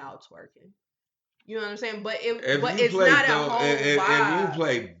in the aisle twerking. You know what I'm saying? But If you it's play not a though, whole if you vibe.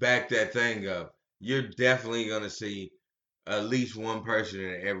 play back that thing up, you're definitely gonna see at least one person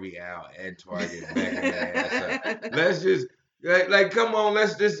in every aisle at Target backing that ass up. Let's just like come on,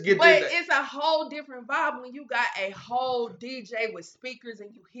 let's just get But this. it's a whole different vibe when you got a whole DJ with speakers and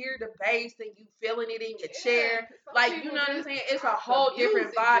you hear the bass and you feeling it in your chair. Some Like, you people know what I'm just saying? It's a off the whole different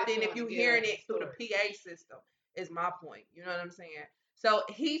music vibe just than if wanna you get hearing up it and through the twerk. PA system, is my point. You know what I'm saying? So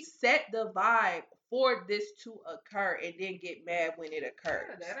he set the vibe for this to occur and then get mad when it occurs.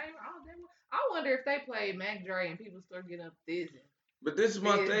 Yeah, that ain't all that. I wonder if they played Mac Dre and people start getting up this But this is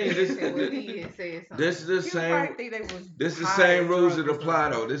my thing. what he had said something. This is the People same. probably think they was This is the high same and rules drunk that or apply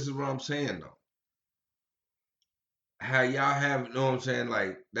something. though. This is what I'm saying though. How y'all have, you know what I'm saying?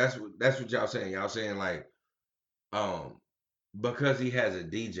 Like that's what y'all saying. Y'all saying like, um, because he has a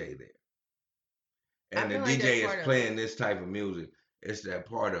DJ there, I and the feel like that's DJ is part of it. playing this type of music, it's that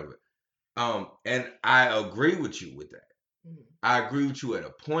part of it. And I agree with you with that. Mhm. I agree with you at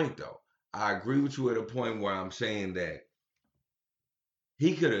a point though. I agree with you at a point where I'm saying that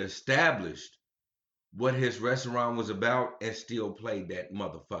he could have established what his restaurant was about and still played that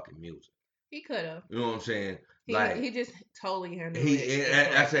motherfucking music. He could have. You know what I'm saying? He Like just totally handled he, it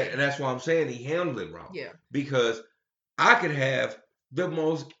I said, incorrectly. and that's why I'm saying he handled it wrong. Yeah. Because I could have the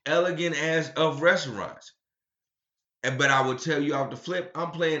most elegant ass of restaurants, but I would tell you off the flip,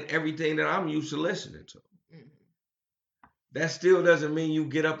 I'm playing everything that I'm used to listening to. Mhm. That still doesn't mean you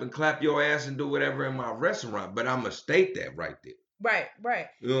get up and clap your ass and do whatever in my restaurant, but I'm gonna state that right there. Right.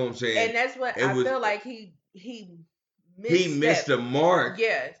 You know what I'm saying? And that's what It I was feel like he he missed misstepped. the mark.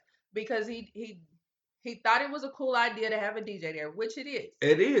 Yes, because he thought it was a cool idea to have a DJ there, which it is.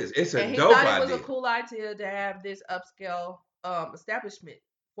 It is. It's a And he dope thought it was a idea. cool idea to have this upscale establishment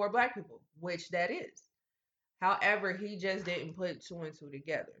for black people, which that is. However, he just didn't put two and two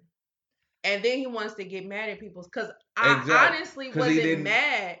together. And then he wants to get mad at people because I Exactly. honestly 'Cause he wasn't didn't.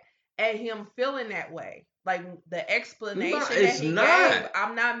 mad at him feeling that way. Like the No, explanation it's that he not. gave,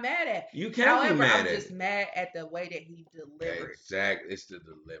 I'm not mad at. You can't be However, mad I'm at just it. mad at the way that he delivered. Exactly. It's the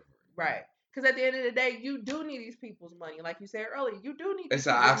delivery. Right. Because at the end of the day, you do need these people's money. Like you said earlier, you do need these It's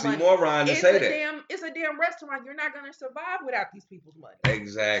an people's money. oxymoron to say that. It's a damn restaurant. You're not gonna survive without these people's money.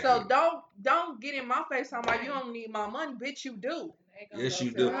 Exactly. So don't get in my face talking about you don't need my money, bitch. You do. Yes,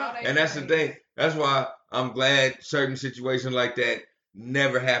 you do. And that's the thing. That's why I'm glad certain situations like that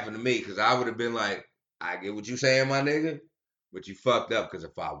never happened to me, because I would have been like, I get what you saying, my nigga, but you fucked up, because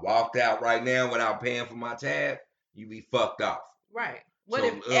if I walked out right now without paying for my tab, you be fucked off. Right. What So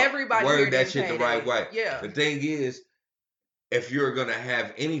if everybody here word that didn't shit pay the right way. Yeah. The thing is, if you're gonna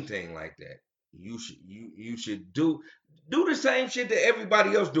have anything like that, you should do the same shit that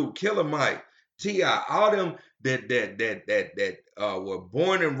everybody else do. Killer Mike, T.I., all them that were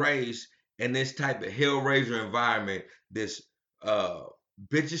born and raised in this type of hellraiser environment, this uh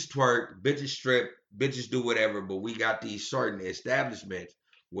bitches twerk, bitches strip, bitches do whatever, but we got these certain establishments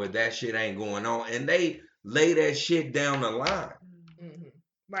where that shit ain't going on, and they lay that shit down the line. Mm-hmm.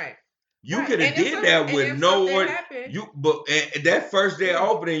 Right. You Right. could have And if did some, that and with if no something order. happened, And that first day of Yeah.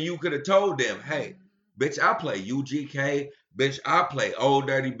 opening, you could have told them, "Hey, bitch, I play UGK. Bitch, I play Old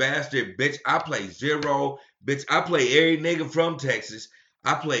Dirty Bastard. Bitch, I play Zero. Bitch, I play every nigga from Texas.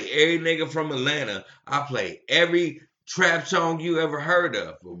 I play every nigga from Atlanta. I play every trap song you ever heard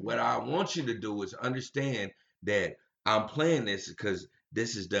of." But what I want you to do is understand that I'm playing this because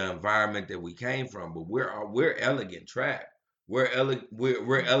this is the environment that we came from. But we're elegant trap. We're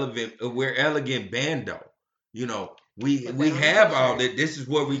elegant bando. You know, we put we that on a have all t-shirt. that. This is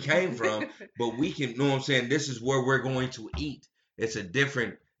where we came from, but we can, you know what I'm saying, this is where we're going to eat. It's a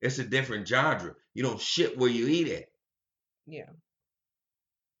different genre. You don't shit where you eat at. Yeah.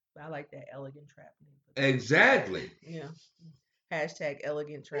 I like that elegant trap. Exactly. Yeah. Hashtag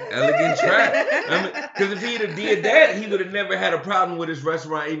elegant trap. Elegant trap. I mean, because if he'd have did that, he would have never had a problem with his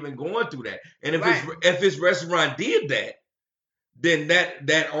restaurant even going through that. And Right. if his restaurant did that, then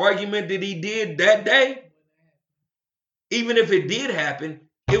that argument that he did that day, even if it did happen,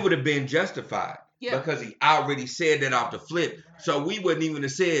 it would have been justified. Yeah. Because he already said that off the flip. So we wouldn't even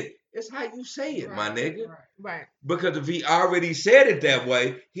have said, it's how you say it, my nigga. Right. Because if he already said it that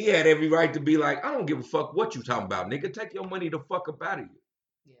way, he had every right to be like, I don't give a fuck what you talking about, nigga. Take your money the fuck up out of you.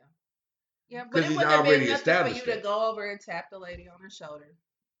 Yeah. Yeah, but 'Cause it he's wouldn't have been already nothing for established you to that. go over and tap the lady on her shoulder.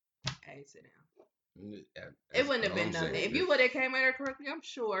 Hey, sit down. It wouldn't have been nothing. If you would have came at her correctly, I'm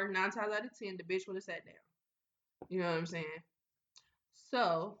sure 9 times out of 10 the bitch would have sat down. You know what I'm saying?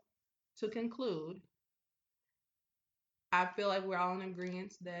 So, to conclude, I feel like we're all in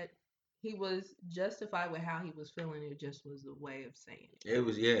agreement that he was justified with how he was feeling. It just was a way of saying it. It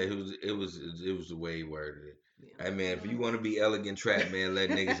was the way he worded it. Yeah. Hey man, if you want to be elegant trap, man,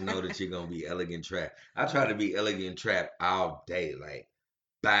 let niggas know that you're gonna be elegant trap. I try to be elegant trap all day, like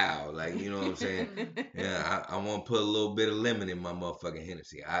bow, like you know what I'm saying. Yeah, I want to put a little bit of lemon in my motherfucking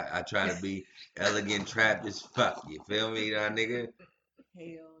Hennessy. I try to be elegant trap as fuck. You feel me, nigga?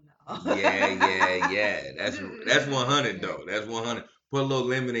 Hell no. Yeah. That's 100 though. That's 100. Put a little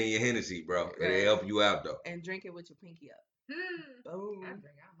lemon in your Hennessy, bro. It'll Right. help you out though. And drink it with your pinky up. Boom. I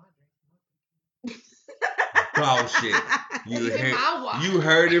drink out my drink. Bullshit. Even my water. You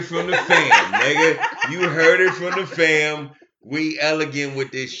heard it from the fam, nigga. You heard it from the fam. We elegant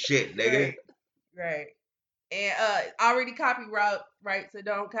with this shit, nigga. Right. And already copyright, right? So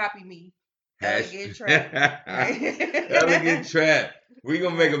don't copy me. Elegant trap. Right? Elegant trap. We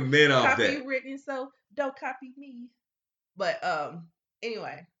gonna make a mint off that. Copywritten, so don't copy me. But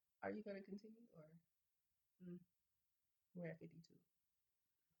anyway, are you gonna continue or we're at 52?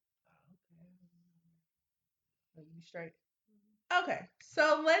 Are you straight? Okay,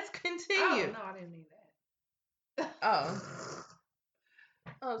 so let's continue. Oh no, I didn't mean that.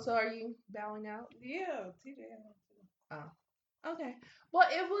 Oh, so are you bowing out? Yeah, TJ. Oh, okay. Well,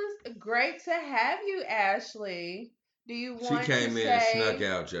 it was great to have you, Ashley. Do you She want came to in and snuck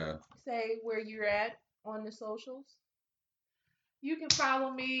out, y'all. say where you're at on the socials? You can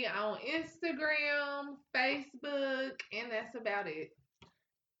follow me on Instagram, Facebook, and that's about it.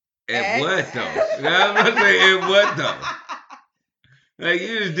 And what though? I'm gonna say and what though? Like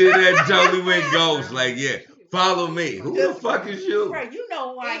you just did that and totally went ghost. Like yeah, follow me. Who the fuck is you? Right, you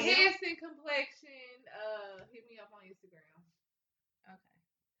know who I am. Enhancing complexion. Hit me up on Instagram. Okay.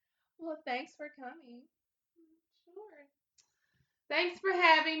 Well, thanks for coming. Sure. Thanks for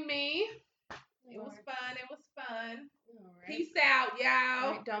having me. It was fun. All right. Peace out, y'all.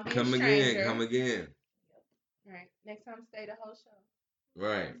 All right, don't be Come a stranger. again. All right. Next time, stay the whole show.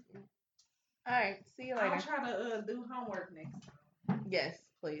 Right. All right. See you later. I'll try to do homework next time. Yes,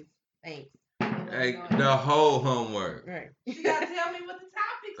 please. Thanks. Hey, the whole homework. Right. You gotta tell me what the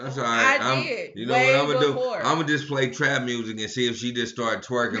topics That's are. all right. I did. You know way what I'm gonna before. do? I'm gonna just play trap music and see if she just start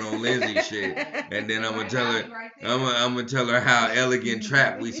twerking on Lindsay shit, and then I'm gonna tell her. I'm gonna tell her how elegant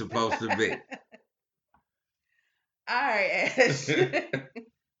trap we supposed to be. All right, Ash.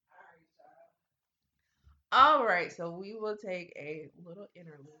 All right, so we will take a little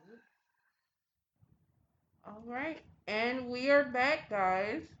interlude. All right, and we are back,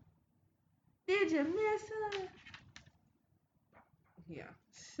 guys. Did you miss us? Yeah.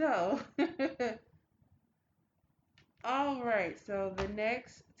 So, all right. So the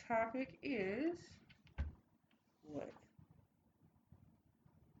next topic is what?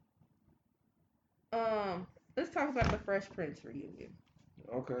 Let's talk about the Fresh Prince reunion.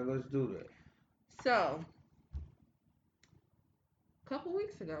 Okay, let's do that. So, a couple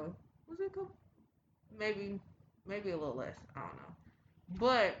weeks ago, was it a couple? Maybe, maybe a little less. I don't know.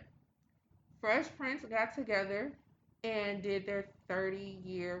 But Fresh Prince got together and did their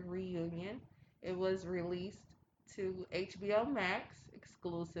 30-year reunion. It was released to HBO Max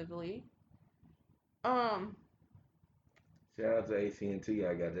exclusively. Um, Shout out to AT&T.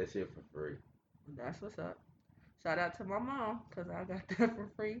 I got that shit for free. that's what's up. Shout out to my mom because I got that for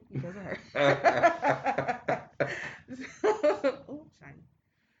free because of I her. Ooh, shiny.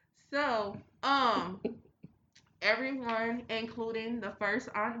 So, everyone, including the first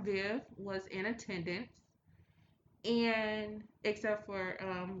Aunt Viv, was in attendance, and except for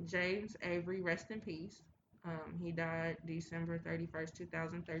James Avery, rest in peace. He died December 31st,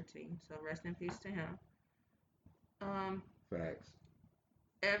 2013. So rest in peace to him. Um, Facts.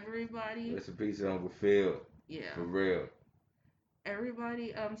 everybody, Rest in peace, Uncle Phil. yeah, For real.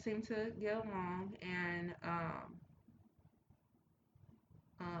 everybody seemed to get along, and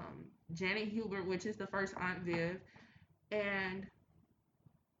Janet Hubert, which is the first Aunt Viv, and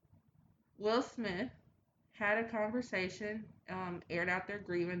Will Smith had a conversation, aired out their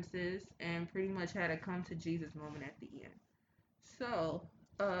grievances, and pretty much had a come to Jesus moment at the end. So,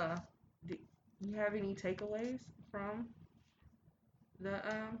 uh, do you have any takeaways from the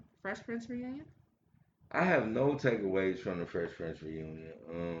Fresh Prince reunion? I have no takeaways from the Fresh Prince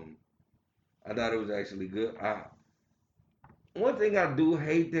reunion. I thought it was actually good. One thing I do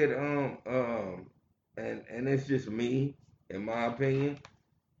hate that and it's just me, in my opinion,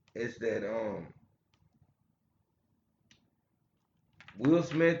 is that Will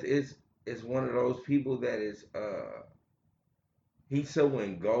Smith is one of those people that is he's so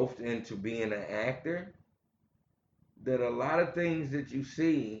engulfed into being an actor that a lot of things that you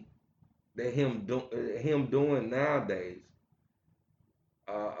see that him doing nowadays,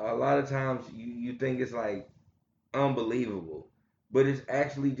 a lot of times you think it's like unbelievable, but it's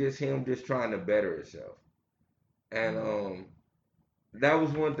actually just him just trying to better himself. And Mm-hmm. that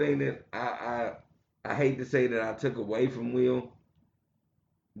was one thing that I hate to say that I took away from Will,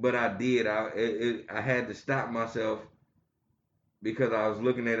 but I did. I had to stop myself because I was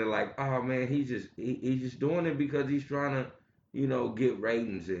looking at it like, oh man, he's just doing it because he's trying to, get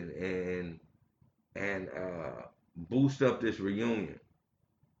ratings and boost up this reunion.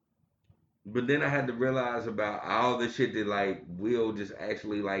 But then I had to realize about all the shit that like Will just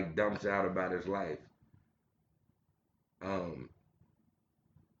actually like dumps out about his life. Um,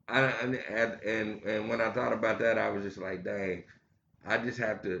 and when I thought about that, I was just like, dang, I just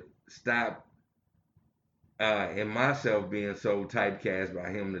have to stop in myself being so typecast by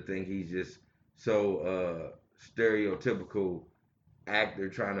him to think he's just so stereotypical actor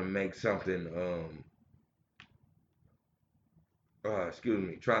trying to make something excuse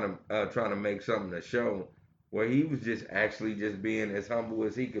me, trying to make something to show where he was just actually just being as humble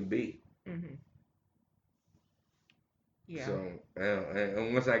as he could be. Mm-hmm. Yeah. So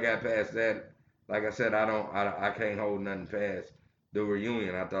and once I got past that, like I said, I can't hold nothing past the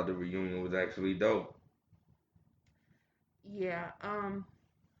reunion. I thought the reunion was actually dope. Yeah.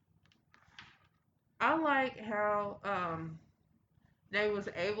 I like how they was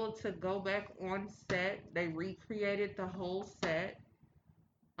able to go back on set. They recreated the whole set.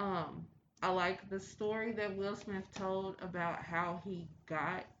 Um, I like the story that Will Smith told about how he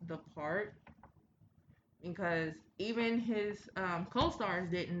got the part because even his co-stars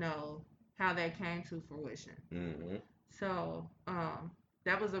didn't know how that came to fruition. Hmm. So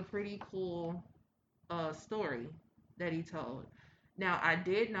that was a pretty cool story that he told. Now I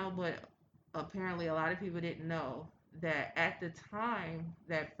did know, but apparently a lot of people didn't know that at the time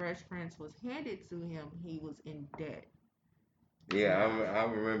that Fresh Prince was handed to him, he was in debt. Yeah, Yeah, I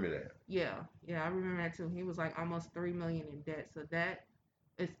remember that. yeah, I remember that too. He was like almost 3 million in debt. So that,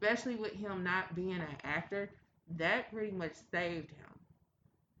 especially with him not being an actor, that pretty much saved him.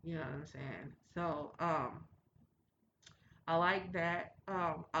 You know what I'm saying? So I like that.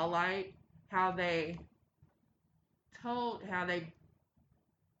 I like how they told how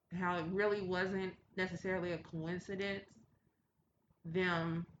it really wasn't necessarily a coincidence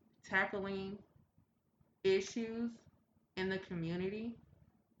them tackling issues in the community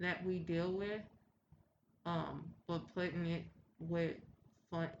that we deal with, but with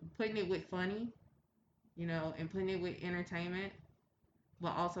fun, putting it with funny, and putting it with entertainment,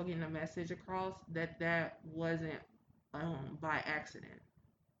 but also getting a message across that wasn't by accident,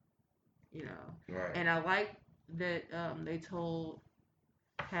 you know. Right. And I like that they told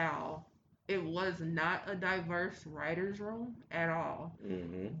how it was not a diverse writers room at all,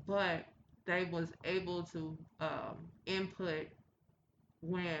 Hmm. but they was able to input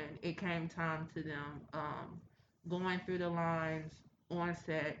when it came time to them going through the lines on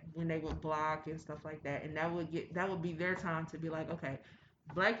set when they would block and stuff like that, and that would be their time to be like, okay,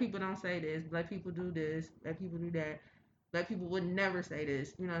 black people don't say this, black people do this, black people do that, black people would never say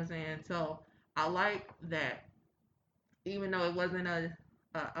this. You know what I'm saying? So I like that even though it wasn't a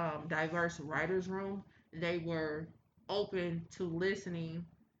diverse writers room, they were open to listening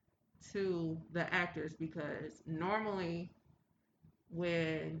to the actors because normally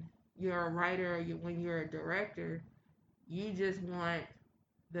when you're a writer or when you're a director, you just want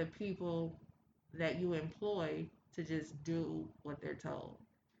the people that you employ to just do what they're told.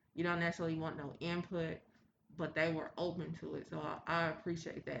 You don't necessarily want no input, but they were open to it. So I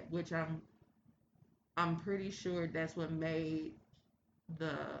appreciate that, which I'm pretty sure that's what made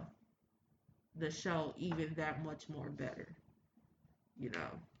the the show even that much more better, you know.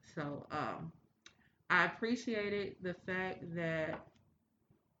 So I appreciated the fact that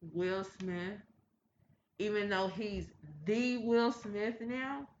Will Smith, even though he's the Will Smith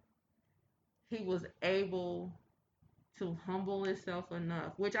now, he was able to humble himself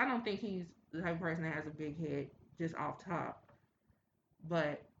enough, which I don't think he's the type of person that has a big head just off top,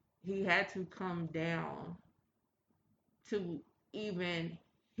 but he had to come down to even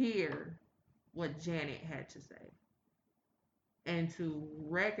hear what Janet had to say and to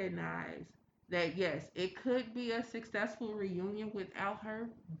recognize that yes, it could be a successful reunion without her,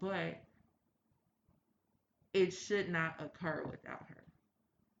 but it should not occur without her.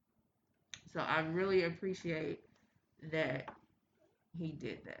 So I really appreciate that he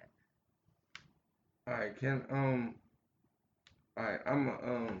did that. All right, all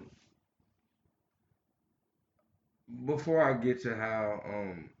right, before I get to how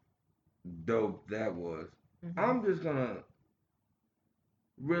dope that was, Hmm. I'm just gonna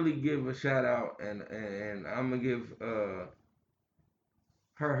really give a shout out and I'm gonna give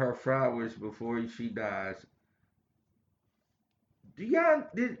her flowers before she dies. Do y'all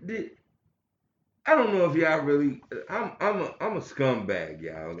did I don't know if y'all really. I'm a scumbag,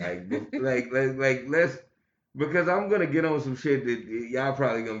 y'all. Like let's because I'm gonna get on some shit that y'all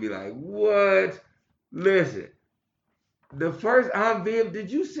probably gonna be like, what? Listen, the first Aunt Viv,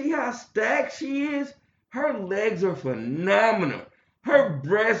 did you see how stacked she is? Her legs are phenomenal. Her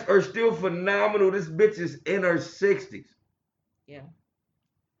breasts are still phenomenal. This bitch is in her 60s. Yeah,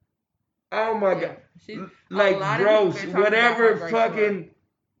 Oh my yeah. god. She's a Like, lot of people bro, been talking about how great she was.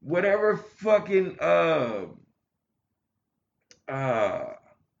 whatever fucking uh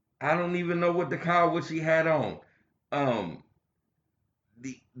I don't even know what to call what she had on. Um,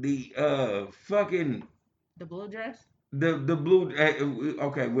 the fucking The blue dress. the blue.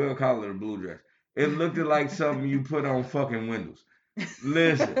 Okay, we'll call it a blue dress. It looked like something you put on fucking windows.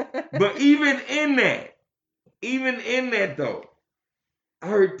 Listen, but even in that though,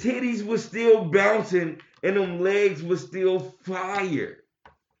 her titties was still bouncing and them legs was still fire.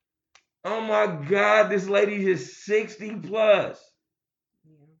 Oh my god, this lady is 60 plus.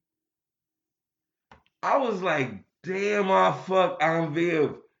 Yeah. I was like, damn, I fucked Aunt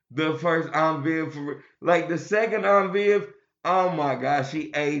Viv. The first Aunt Viv for like the second Aunt Viv. Oh my god,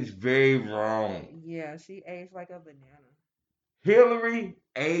 she aged very wrong. Yeah, she aged like a banana. Hillary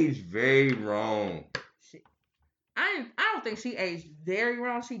aged very wrong. She, I don't think she aged very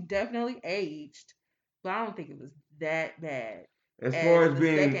wrong. She definitely aged, but I don't think it was that bad As far as as the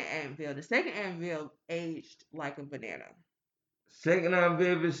second being Anvil. The second Anvil aged like a banana. second Aunt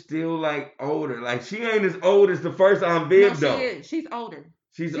Viv is still like older. Like she ain't as old as the first Aunt No, Viv she though. is. She's older.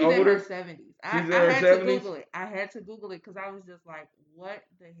 She's She's in her older. 70s. She's in I her had to 70s. Google it. I had to Google it because I was just like, what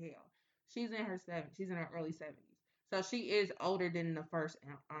the hell? She's in her 70s. She's in her early 70s. So she is older than the first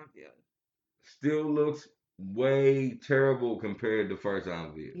Anvil. Still looks way terrible compared to first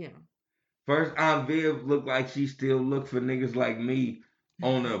Aunt Viv. Yeah. First Aunt Viv looked like she still looked for niggas like me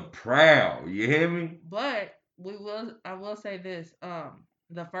on a prowl. You hear me? But I will say this.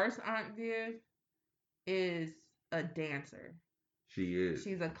 The first Aunt Viv is a dancer. She is.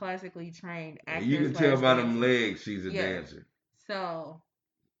 She's a classically trained And you actor can tell slash by them dancer. legs she's a Yeah. dancer. So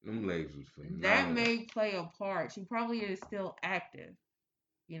Them legs was that phenomenal. may play a part. She probably is still active,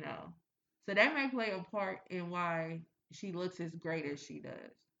 you know. So that may play a part in why she looks as great as she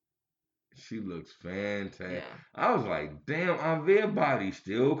does. She looks fantastic. Yeah. I was like, damn, Aunt Viv body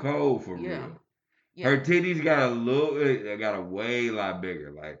still cold for Yeah. real. Her Yeah. titties got a little, got a way lot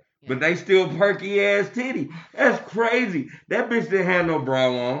bigger, like, Yeah. but they still perky ass titty. That's crazy. That bitch didn't have no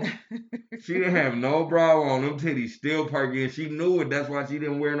bra on. She didn't have no bra on. Them titties still perky, and she knew it. That's why she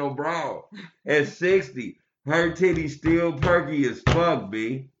didn't wear no bra. At 60, her titties still perky as fuck,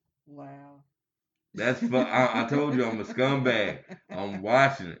 B. Wow. That's I told you I'm a scumbag. I'm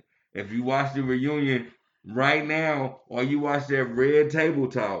watching it. If you watch the reunion right now, or you watch that Red Table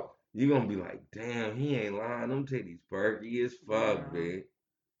Talk, you're gonna be like, damn, he ain't lying. Them titties perky as fuck, Wow. man.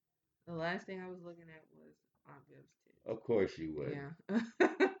 The last thing I was looking at was Aunt Viv's tits. Of course you would.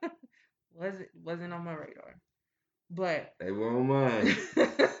 Yeah. wasn't on my radar. But They won't mind.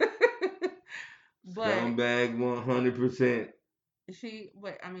 but Scumbag 100%.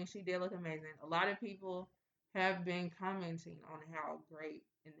 but I mean she did look amazing. A lot of people have been commenting on how great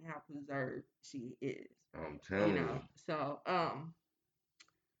and how preserved she is. I'm You telling know. you. So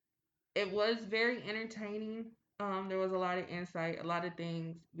it was very entertaining. There was a lot of insight, a lot of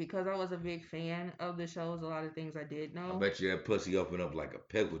things because I was a big fan of the shows. A lot of things I did I know. bet you that pussy open up like a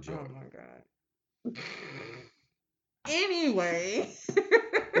pickle jar. Oh my god. Anyway.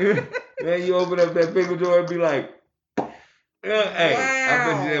 Man, you open up that pickle jar and be like, hey, I bet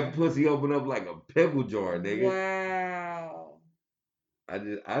you Wow. that pussy open up like a pickle jar, nigga. Wow. I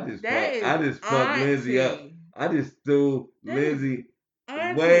just That is fucked Lindsay up. auntie. I just threw That is Lindsay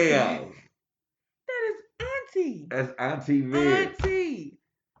auntie. way out. That is auntie. That's Auntie Viv. Auntie.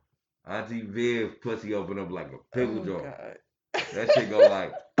 Auntie Viv pussy open up like a pickle Oh jar. God. That shit go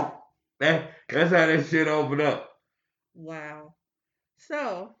like that's how that shit open up. Wow.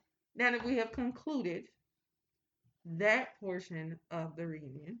 So now that we have concluded that portion of the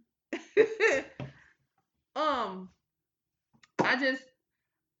reunion, um, I'm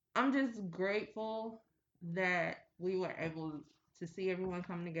just grateful that we were able to see everyone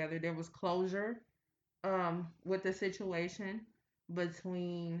come together. There was closure with the situation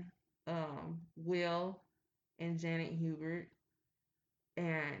between Will and Janet Hubert,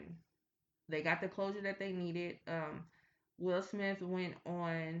 and they got the closure that they needed. Will Smith went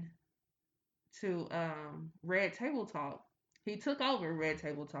on to Red Table Talk. He took over Red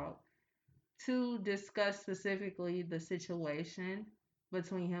Table Talk to discuss specifically the situation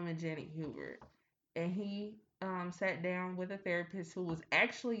between him and Janet Hubert. And he sat down with a therapist who was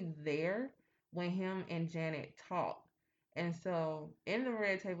actually there when him and Janet talked. And so in the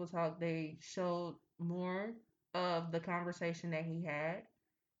Red Table Talk, they showed more of the conversation that he had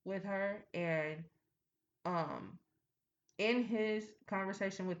with her. And um, in his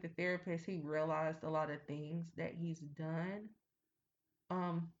conversation with the therapist, he realized a lot of things that he's done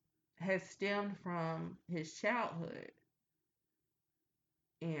um, has stemmed from his childhood.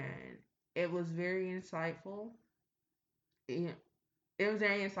 And it was very insightful. It, it was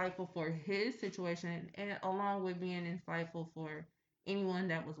very insightful for his situation and along with being insightful for anyone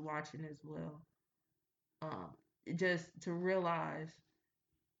that was watching as well. Um, just to realize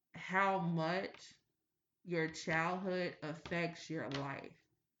how much your childhood affects your life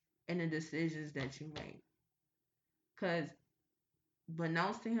and the decisions that you make. Because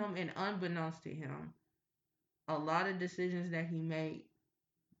beknownst to him and unbeknownst to him, a lot of decisions that he made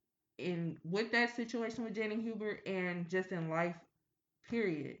in with that situation with Jenny Hubert and just in life,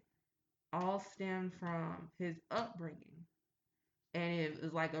 period, all stemmed from his upbringing. And it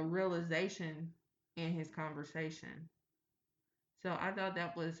was like a realization in his conversation. So I thought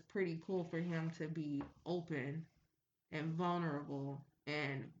that was pretty cool for him to be open and vulnerable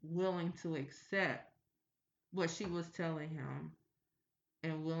and willing to accept what she was telling him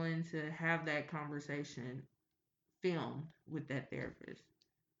and willing to have that conversation filmed with that therapist.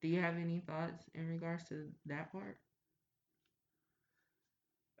 Do you have any thoughts in regards to that part?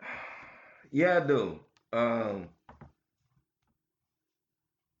 Yeah, I do. Um,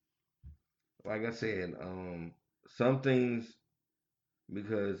 like I said, some things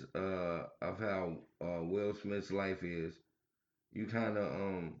because of how Will Smith's life is, you kind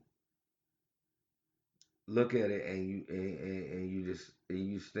of look at it and you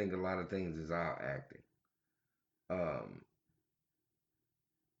just think a lot of things is all acting. Um,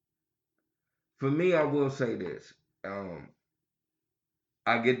 for me, I will say this. Um,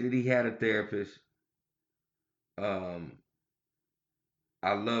 I get that he had a therapist. Um,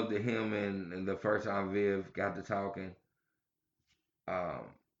 I love that him and the first Aunt Viv got to talking. Um,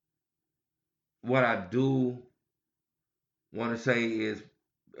 what I do want to say is,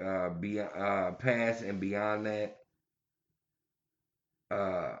 be past and beyond that.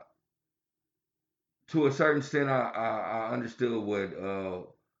 Uh, to a certain extent, I understood what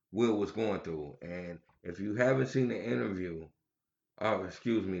Will was going through, and if you haven't seen the interview,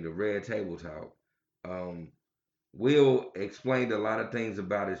 excuse me, the Red Table Talk, um, Will explained a lot of things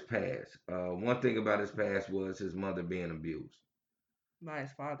about his past. One thing about his past was his mother being abused By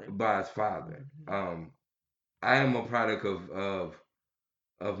his father. by his father. Mhm. I am a product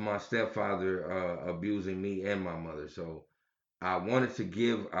of my stepfather abusing me and my mother, so I wanted to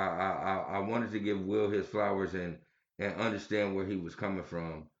give Will his flowers and understand where he was coming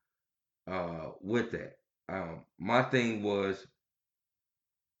from with that. My thing was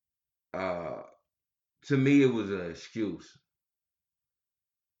uh to me it was an excuse.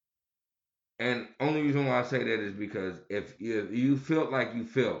 And only reason why I say that is because if you felt like you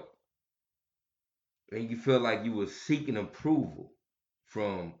felt and you felt like you were seeking approval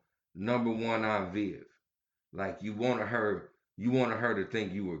from number one Aunt Viv, like you wanted her to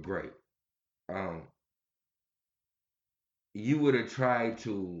think you were great. Um, you would have tried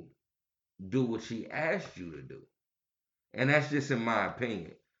to do what she asked you to do. And that's just in my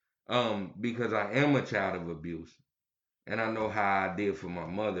opinion. Because I am a child of abuse and I know how I did for my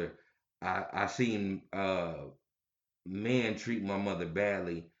mother. I seen men treat my mother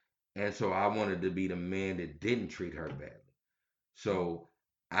badly, and so I wanted to be the man that didn't treat her badly. So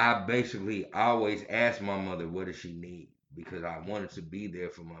I basically always asked my mother, what does she need? Because I wanted to be there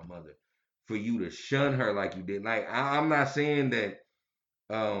for my mother. For you to shun her like you did, like I'm not saying that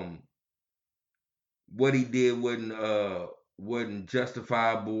um what he did wasn't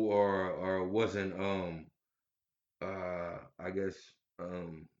justifiable or wasn't I guess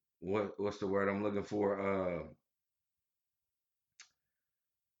what's the word I'm looking for?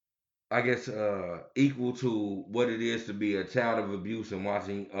 I guess equal to what it is to be a child of abuse and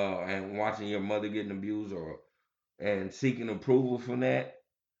watching your mother getting abused or and seeking approval from that.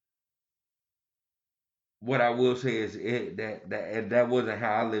 What I will say is that wasn't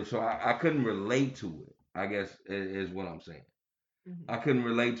how I lived, so I couldn't relate to it. I guess is what I'm saying. I Mm-hmm. couldn't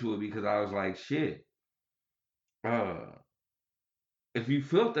relate to it because I was like, shit. Uh, if you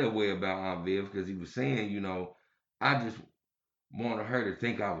felt that way about Aunt Viv, because he was saying, I just wanted her to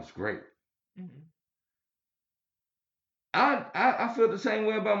think I was great. Mm-hmm. I felt the same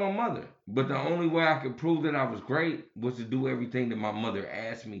way about my mother, but the Mm-hmm. only way I could prove that I was great was to do everything that my mother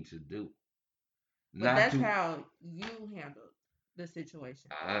asked me to do, But not that's to. how you handled the situation.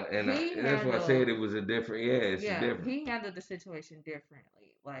 And He that's why I said handled, it was a different. Yeah, it's yeah, different. he handled the situation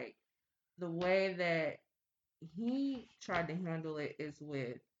differently. Like the way that he tried to handle it is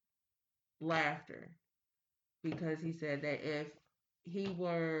with laughter, because he said that if he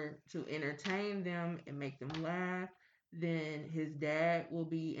were to entertain them and make them laugh, then his dad will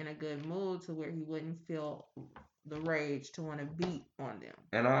be in a good mood to where he wouldn't feel the rage to want to beat on them.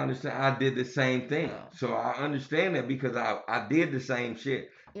 And I understand. I did the same thing, So, so I understand that because I did the same shit.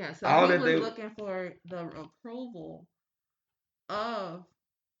 yeah, so All he that was they. looking for the approval of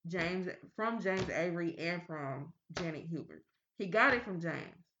James, from James Avery and from Janet Hubert. He got it from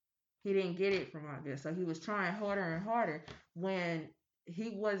James. He didn't get it from Aunt Viv. So he was trying harder and harder. When he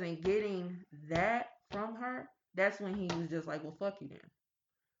wasn't getting that from her, that's when he was just like, well, fuck you then.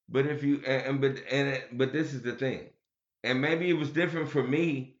 But if you but this is the thing, and maybe it was different for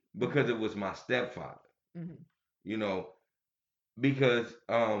me because Mm-hmm. it was my stepfather. Mm-hmm. You know, because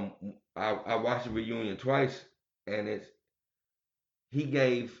I watched the reunion twice, and he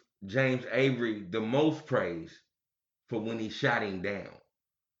gave James Avery the most praise for when he shot him down,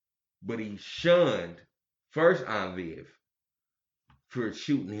 but he shunned first Aunt Viv for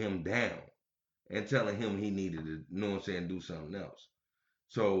shooting him down and telling him he needed to, you know what I'm saying, do something else.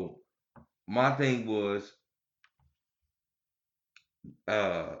 So my thing was,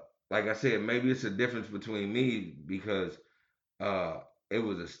 uh, like I said, maybe it's a difference between me because uh, it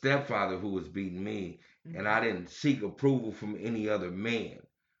was a stepfather who was beating me, and Mm-hmm. I didn't seek approval from any other man.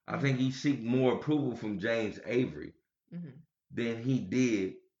 I think Mm-hmm. he seeked more approval from James Avery Mm-hmm. than he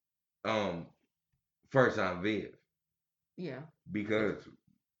did um, first on Viv. Yeah. Cause Because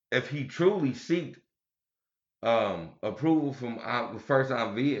if he truly seeked approval from first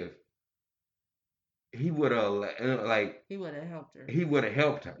on Viv, he would have like he would have helped her. he would have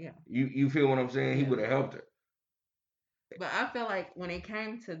helped her. Yeah. You feel what I'm saying? He Yeah. would have helped her. But I feel like when it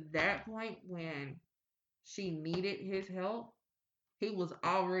came to that point, when she needed his help, he was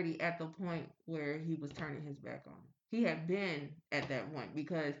already at the point where he was turning his back on her. He had been at that point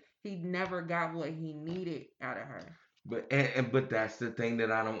because he never got what he needed out of her. But that's the thing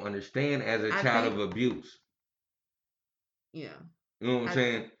that I don't understand as a I child think, of abuse. yeah, You know what I'm I,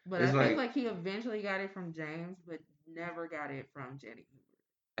 saying? but It's I think like like he eventually got it from James, but never got it from Jenny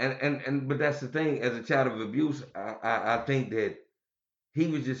and but that's the thing. As a child of abuse, I think that he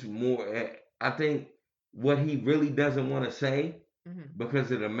was just more. I think what he really doesn't want to say Hubert. Mm-hmm.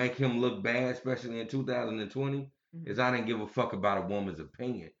 because it'll make him look bad, especially in 2020, is Mm-hmm. I didn't give a fuck about a woman's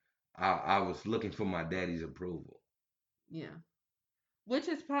opinion. I was looking for my daddy's approval. Yeah, which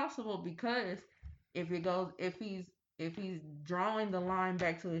is possible because if he's drawing the line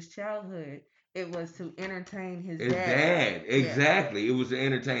back to his childhood, It was to entertain his His dad. dad, Yeah. exactly. It was to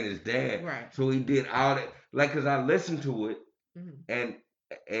entertain his dad. Right. So he did all that. Like, cause I listened to it, Mhm. and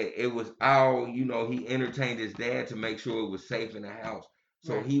it was all, he entertained his dad to make sure it was safe in the house.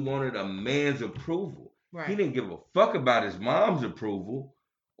 So Right. he wanted a man's approval. He Right. didn't give a fuck about his mom's approval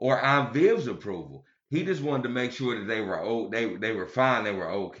or Aunt Viv's approval. He Yeah. just wanted to make sure that they were they were fine, they were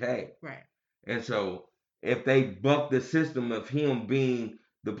okay. Right. And so if they buck the system of him being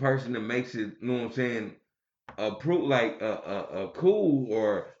the person that makes it, you know what I'm saying, approve like cool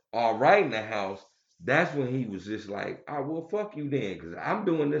or all right in the house, that's when he was just like, oh well, fuck you then, because I'm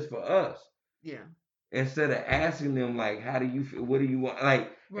doing this for us. Yeah. Instead of asking them like, how do you feel? What do you want? Like,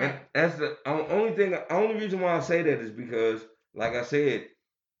 and Right. that's the only thing. Only reason why I say that is because, like I said,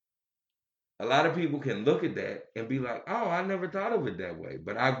 a lot of people can look at that and be like, oh, I never thought of it that way.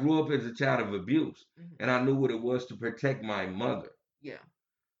 But I grew up as a child of abuse, Mhm. and I knew what it was to protect my mother. Yeah.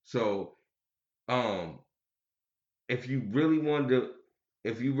 So, if you really wanted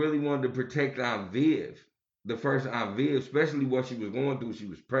to, protect Aunt Viv, the first Aunt Viv, especially what she was going through, she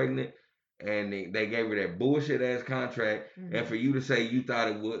was pregnant, and they gave her that bullshit ass contract. Mhm. And for you to say you thought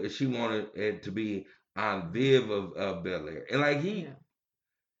it would, she wanted it to be Aunt Viv of Bel Air, and like he Yeah.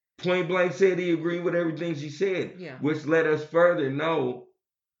 point blank said he agreed with everything she said, Yeah. which let us further know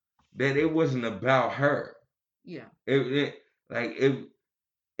that it wasn't about her. Yeah.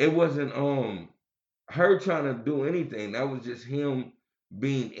 It wasn't her trying to do anything. That was just him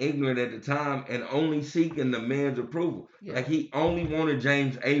being ignorant at the time and only seeking the man's approval. Yeah. Like he only wanted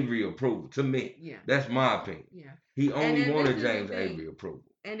James Avery approval. To me, Yeah. that's my opinion. Yeah. He And only then wanted this is the James thing. Avery approval.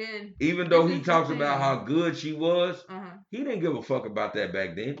 And then Even this though he is the talks about thing. how good she was, Uh-huh. he didn't give a fuck about that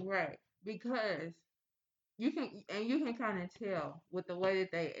back then. Right. Because you can kind of tell with the way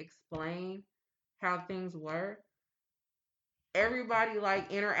that they explain how things were. Everybody like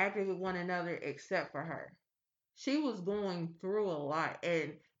interacted with one another except for her. She was going through a lot,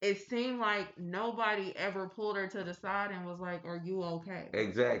 and it seemed like nobody ever pulled her to the side and was like, "Are you okay?"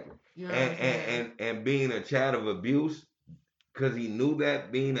 Exactly. You know what And I'm saying? and being a child of abuse, because he knew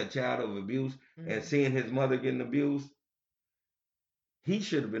that being a child of abuse and Mhm. seeing his mother getting abused, he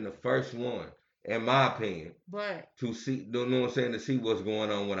should have been the first one, in my opinion, But to see, don't know what I'm saying, to see what's going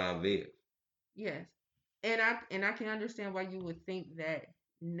on with Aunt Viv. yes, and I can understand why you would think that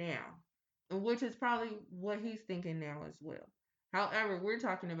now, and which is probably what he's thinking now as well. However, we're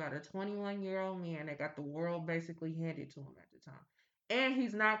talking about a 21-year-old man that got the world basically handed to him at the time. And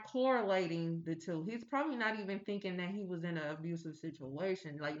he's not correlating the two. He's probably not even thinking that he was in an abusive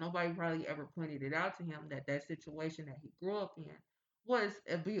situation. Like nobody probably ever pointed it out to him that that situation that he grew up in was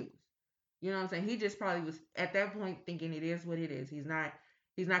abuse. You know what I'm saying? He just probably was at that point thinking it is what it is. He's not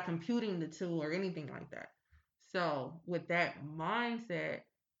computing the two or anything like that. So with that mindset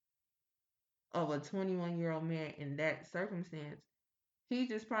of a 21-year-old man in that circumstance, he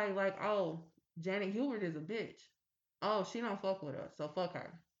just probably like, oh, Janet Hubert is a bitch. Oh, she don't fuck with us, so fuck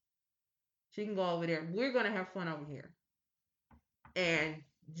her. She can go over there. We're gonna have fun over here. And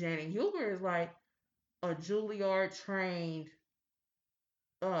Janet Hubert is like a Juilliard trained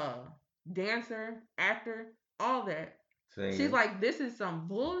uh dancer, actor, all that. She's Singing. like, this is some She's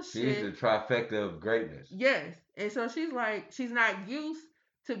the bullshit. trifecta of greatness. Yes. And so she's like, she's not used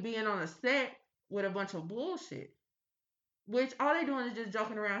to being on a set with a bunch of bullshit. Which all they doing is just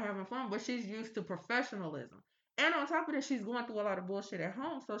joking around having fun, but she's used to professionalism. And on top of that, she's going through a lot of bullshit at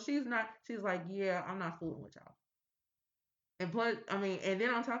home. So she's like, yeah, I'm not fooling with y'all. And plus, I mean, and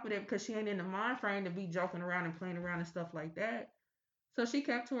then on top of that, because she ain't in the mind frame to be joking around and playing around and stuff like that. So she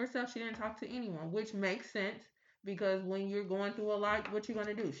kept to herself. She didn't talk to anyone, which makes sense because when you're going through a lot, what you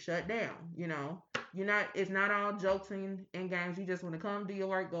gonna do? Shut down. You know, you're not. It's not all jokes and games. You just want to come do your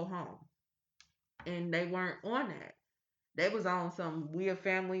work, go home. And they weren't on that. They was on some weird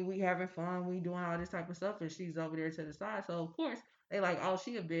family. We having fun. We doing all this type of stuff, and she's over there to the side. So of course they like, oh,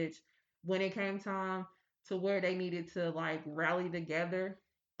 she a bitch. When it came time to where they needed to like rally together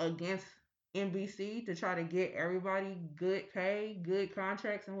against NBC to try to get everybody good pay, good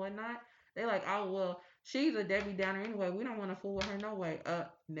contracts and whatnot, they like, oh well, she's a Debbie Downer anyway. We don't want to fool with her no way.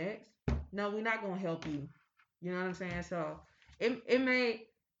 Next, no, we're not gonna help you. You know what I'm saying? So it made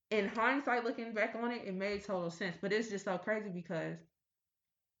in hindsight, looking back on it, it made total sense. But it's just so crazy because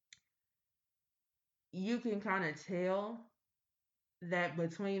you can kind of tell that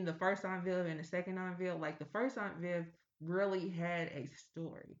between the first Aunt Viv and the second Aunt Viv, like the first Aunt Viv really had a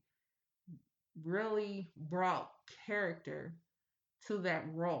story, really brought character to that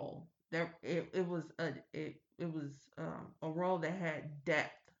role. That it was a role that had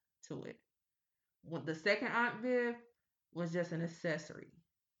depth to it. What the second Aunt Viv was just an accessory.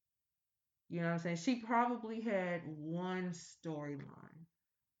 You know what I'm saying? She probably had one storyline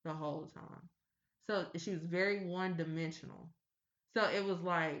the whole time. So she was very one dimensional. So it was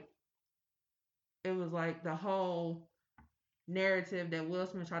like the whole narrative that Will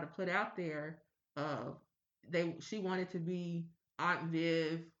Smith tried to put out there of she wanted to be Aunt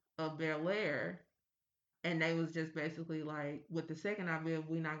Viv of Bel Air, and they was just basically like, with the second Aunt Viv,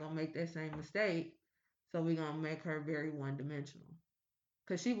 we're not gonna make that same mistake, so we're gonna make her very one dimensional.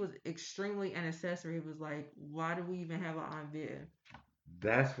 Cause she was extremely an accessory. It was like, why do we even have an Aunt Viv?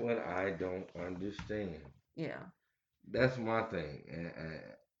 That's what I don't understand. Yeah. That's my thing.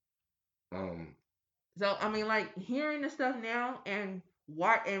 Um, So I mean, like hearing the stuff now and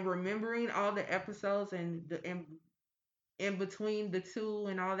what and remembering all the episodes and the in between the two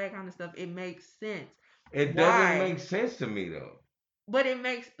and all that kind of stuff, it makes sense. it doesn't Why? make sense to me though. But it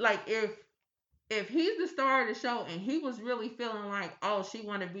makes like if he's the star of the show and he was really feeling like, oh, she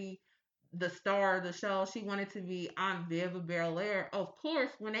want to be the star of the show, she wanted to be Aunt Viv of Bel Air. Of course,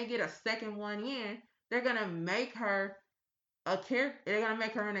 when they get a second one in, they're gonna make her a character. They're gonna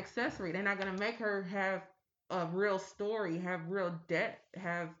make her an accessory. They're not gonna make her have a real story, have real depth,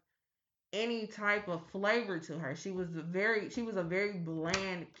 have any type of flavor to her. She was a very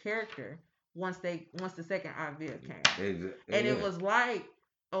bland character once the second idea came. And it Yeah. was like,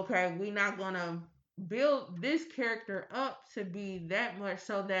 okay, we're not gonna build this character up to be that much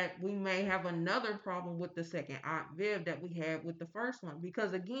so that we may have another problem with the second Aunt Viv that we had with the first one.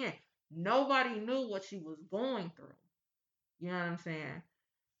 Because again, nobody knew what she was going through. You know what I'm saying?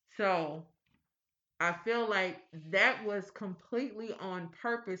 So I feel like that was completely on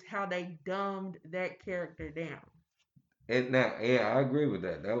purpose how they dumbed that character down. And now, yeah, I agree with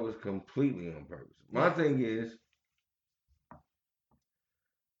that. That was completely on purpose. My Yeah. thing is,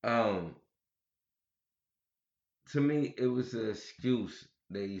 um, to me, it was an excuse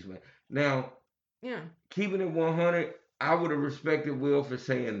that he's made. Now, Yeah. keeping it 100, I would have respected Will for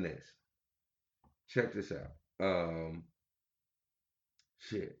saying this. Check this out.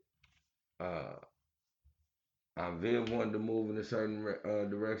 Shit. Uh, Viv wanted to move in a certain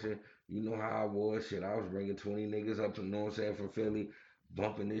direction. You know how I was. Shit, I was bringing 20 niggas up to, you know what I'm saying, from Philly,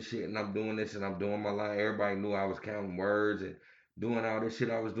 bumping this shit, and I'm doing this, and I'm doing my line. Everybody knew I was counting words and doing all this shit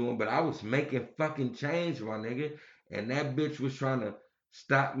I was doing, but I was making fucking change, my nigga. And that bitch was trying to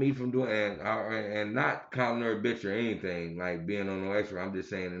stop me from doing, and not calling her a bitch or anything, like being on no extra. I'm just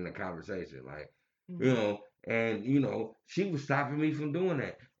saying in the conversation, like, you Mm-hmm. know, and, you know, she was stopping me from doing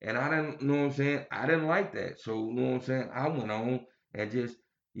that. And I didn't, you know what I'm saying? I didn't like that. So, you know what I'm saying? I went on and just,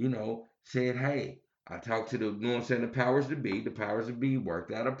 you know, said, hey, I talked to the, you know what I'm saying, the powers to be. The powers to be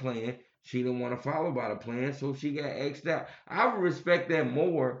worked out a plan. She didn't want to follow by the plan, so she got X'd out. I would respect that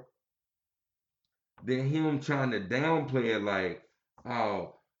more than him trying to downplay it like,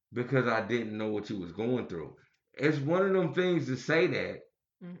 oh, because I didn't know what you was going through. It's one of them things to say that,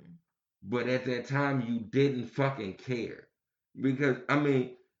 Mm-hmm. but at that time you didn't fucking care. Because, I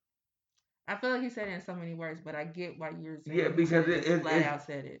mean, I feel like he said it in so many words, but I get why you're yeah, saying he should because have just flat out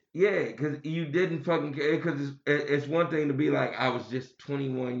said it. yeah, because you didn't fucking care. Because it's one thing to be like, I was just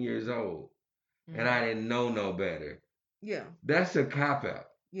 21 years old and Mm-hmm. I didn't know no better. Yeah. That's a cop out.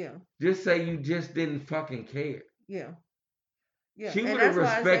 Yeah. Just say you just didn't fucking care. Yeah. Yeah. She And would have that's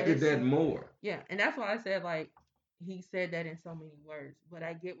why I said respected that that she. more. Yeah. And that's why I said like he said that in so many words. But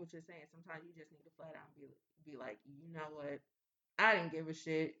I get what you're saying. Sometimes you just need to flat out be like, you know what? I didn't give a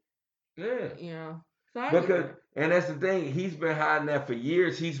shit. Yeah. You know. So I get Because, that. and that's the thing, he's been hiding that for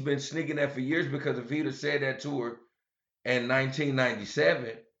years. He's been sneaking that for years because if he'd have said that to her in 1997,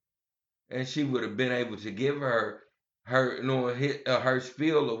 and she would have been able to give her you know her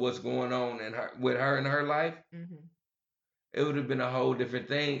spiel of what's going on in her with her in her life, Mm-hmm. it would have been a whole different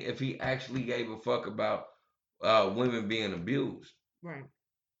thing if he actually gave a fuck about women being abused. Right.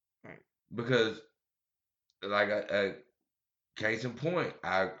 Right. Because, like a case in point,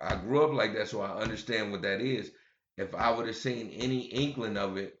 I grew up like that, so I understand what that is. If I would have seen any inkling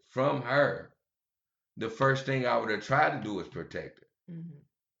of it from her, the first thing I would have tried to do is protect her. Mm-hmm.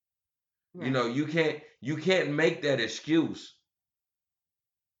 You Right. know, you can't make that excuse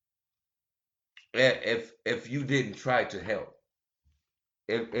if you didn't try to help.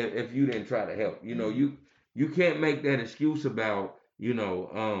 If you didn't try to help, you know, Mm-hmm. you can't make that excuse about, you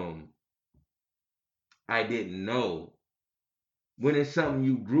know, I didn't know when it's something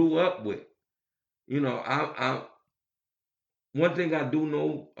you grew up with. You know, I one thing I do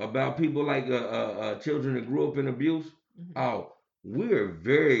know about people like children that grew up in abuse. Mm-hmm. Oh, we're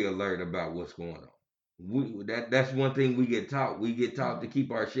very alert about what's going on. That's one thing we get taught. We get taught to Mm-hmm.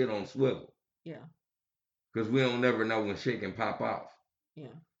 keep our shit on swivel Yeah. because we don't never know when shit can pop off. Yeah.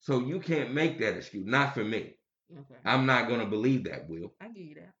 So you can't make that excuse. Not for me. Okay. I'm not gonna believe that, Will. I give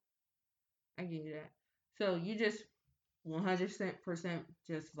you that. I give you that. So you just 100%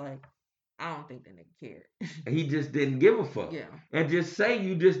 just like I don't think that nigga cared. He just didn't give a fuck. Yeah. And just say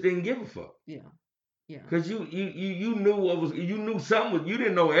you just didn't give a fuck. Yeah. Yeah. Cause you knew what was you knew something was you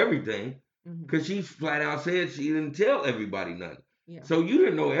didn't know everything. Mhm. Cause she flat out said she didn't tell everybody nothing. Yeah. So you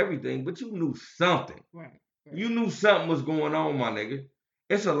didn't know everything, but you knew something. Right. You knew something was going on, my nigga.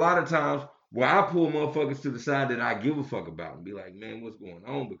 It's a lot of times where I pull motherfuckers to the side that I give a fuck about and be like, man, what's going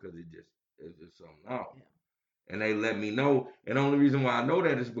on? Because it's just something off. Yeah. And they let me know. And the only reason why I know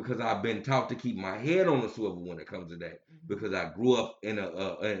that is because I've been taught to keep my head on the swivel when it comes to that. Mhm. Because I grew up in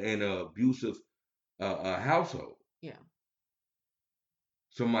an abusive household. Yeah.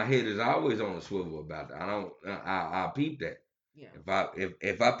 So my head is always on the swivel about that. I peep that. Yeah.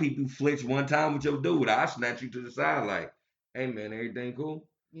 If I peep you flinch one time with your dude, I snatch you to the side like, hey man, everything cool?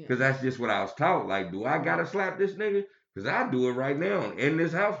 Yeah. Because that's just what I was taught. Like, do I gotta slap this nigga? Because I do it right now in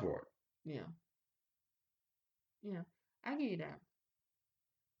this house party. Yeah. Yeah. I get you that.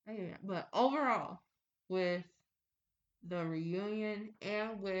 I get you that. But overall, with the reunion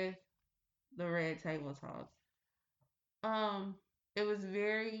and with the Red Table Talks, um, it was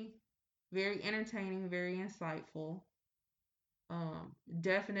very, very entertaining, very insightful.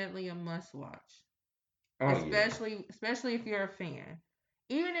 Definitely a must watch. Oh yeah. Especially if you're a fan.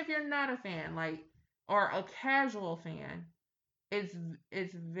 Even if you're not a fan, like or a casual fan, it's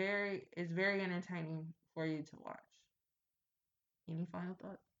it's very entertaining for you to watch. Any final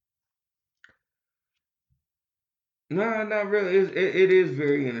thoughts? No, not really. It is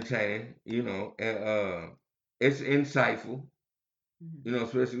very entertaining, you know, and it's insightful, Mm-hmm. you know,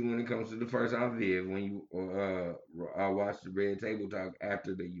 especially when it comes to the first time vid when you watch the Red Table Talk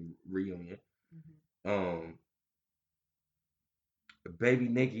after the reunion. Mm-hmm. Um, baby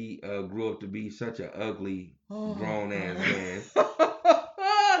Nikki grew up to be such an ugly Oh. grown ass man.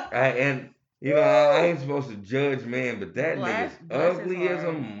 And you know, I ain't supposed to judge man, but that nigga's Bless his ugly as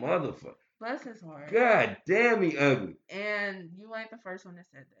a heart. motherfucker. Bless his heart. God damn, he ugly. And you ain't the first one that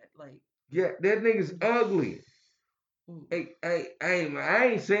said that. Like, Yeah, that nigga's ugly. ooh. Hey, I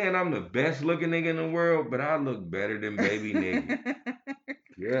ain't saying I'm the best looking nigga in the world, but I look better than baby nigga.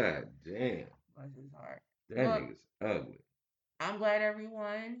 God damn. Bless his heart. That Well, nigga's ugly. I'm glad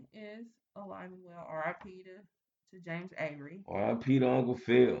everyone is alive and well. R.I.P. to James Avery. R.I.P. to Uncle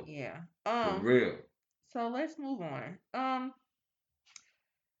Phil. Yeah. For real. So let's move on.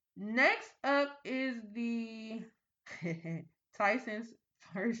 Next up is the Tyson's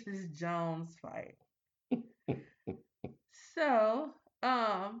versus Jones fight. So,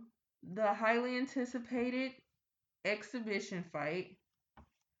 the highly anticipated exhibition fight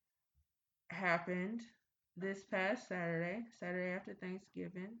happened this past Saturday, Saturday after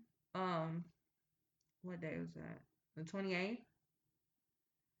Thanksgiving. Um, what day was that? The 28th,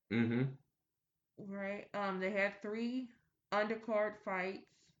 Mm-hmm. right? They had three undercard fights,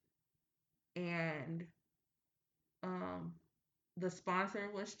 and um, the sponsor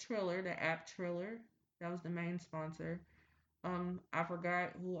was Triller, the app Triller. That was the main sponsor. I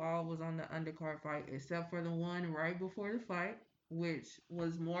forgot who all was on the undercard fight except for the one right before the fight, which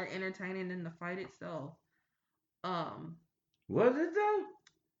was more entertaining than the fight itself. Um, Was it though?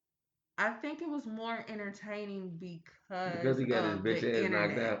 I think it was more entertaining Because because he got his of bitch the ass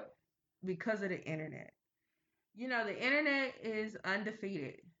knocked internet. out. Because of the internet. You know, the internet is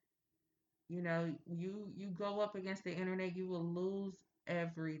undefeated. You know, you go up against the internet, you will lose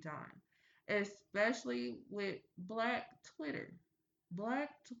every time. Especially with Black Twitter.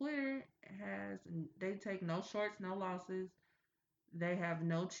 Black Twitter has they take no shorts, no losses. They have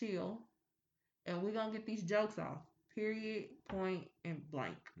no chill. And we're gonna get these jokes off. Period, point, and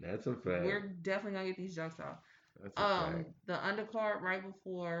blank. That's a fact. We're definitely gonna get these jokes off. That's a fact. The undercard right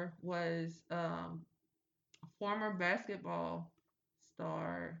before was former basketball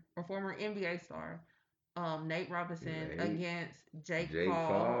star or former NBA star, Nate Robinson against Jake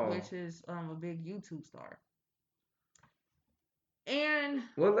Paul, which is a big YouTube star. And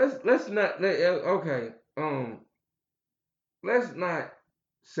well, let's not okay. Let's not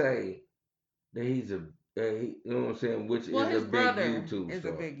say that he's a you know what I'm saying, which well, is his a big brother YouTube is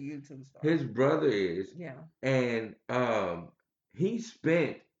star. a big YouTube star. His brother is, Yeah. and he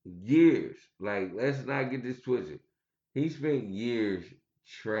spent years. Like, let's not get this twisted. He spent years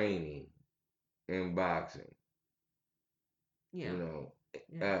training in boxing. Yeah. You know,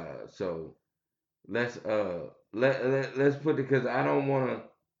 Yeah. so let's let's put it because I don't want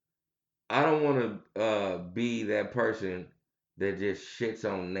to be that person that just shits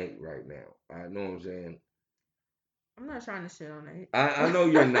on Nate right now. I know what I'm saying. I'm not trying to shit on it. I know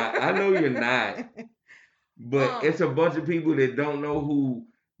you're not. I know you're not. But it's a bunch of people that don't know who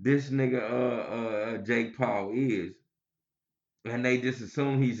this nigga Jake Paul is, and they just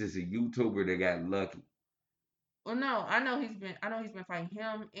assume he's just a YouTuber that got lucky. Well, no, I know he's been fighting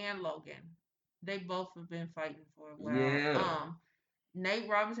him and Logan. They both have been fighting for a while. Yeah, Nate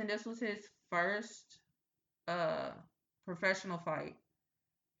Robinson, this was his first uh professional fight.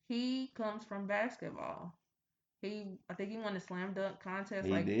 He comes from basketball. I think he won the slam dunk contest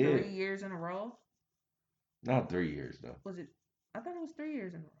he like 3 did. years in a row. Not 3 years though. Was it? I thought it was 3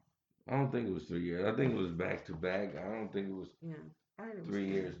 years in a row. I don't think it was 3 years. I think it was back to back. I don't think it was Yeah, I heard it was 3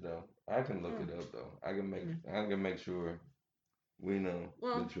 years 3. though. I can look Mm, it up though. I can make mm. I can make sure we know the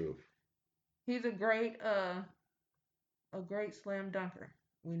Well, truth. he's a great slam dunker.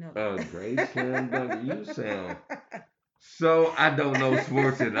 We know A that. great slam dunk. You sound so I don't know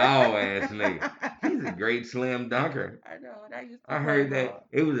sports at all, ass nigga. He's a great slam dunker. I know, and I used to I play heard that ball.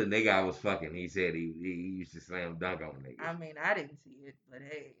 it was a nigga I was fucking. He said he used to slam dunk on niggas. I mean, I didn't see it, but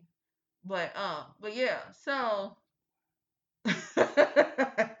hey. But yeah, so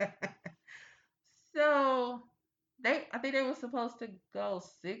so I think they were supposed to go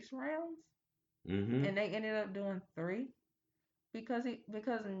 6 rounds Mm-hmm. and they ended up doing 3 because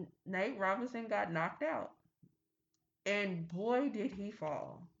Nate Robinson got knocked out. And boy did he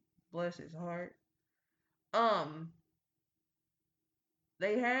fall. Bless his heart. Um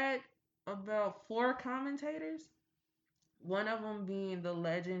they had about 4 commentators, one of them being the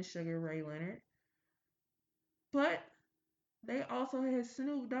legend Sugar Ray Leonard, but they also had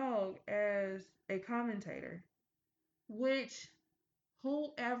Snoop Dogg as a commentator, which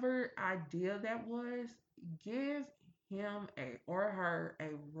whoever idea that was, give him a or her a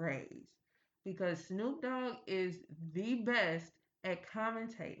raise because Snoop Dogg is the best at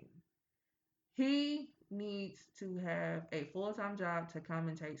commentating. He needs to have a full-time job to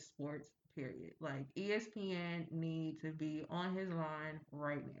commentate sports, period. Like ESPN need to be on his line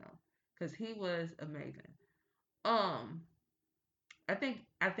right now cuz he was amazing. Um I think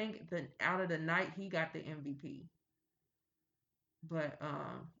the out of the night he got the MVP. But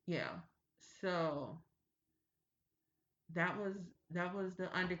yeah. So that was that was the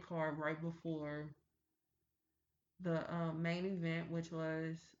undercard right before the main event, which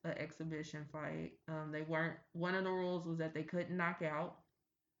was an exhibition fight. They weren't. One of the rules was that they couldn't knock out,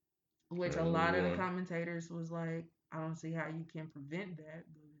 which a And we lot of the won. commentators was like, I don't see how you can prevent that.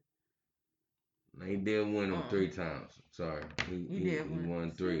 He did win But them 3 times. Sorry, he you he, did he win.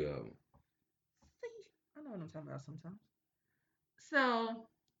 won See, 3 of them. I know what I'm talking about sometimes. So,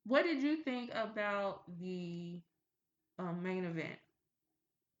 what did you think about the main event,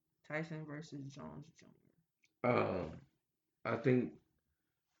 Tyson versus Jones Jr.? Um, I think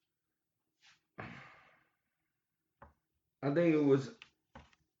it was.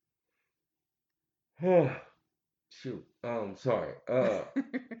 Shoot. Sorry.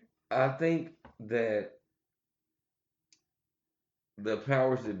 I think that the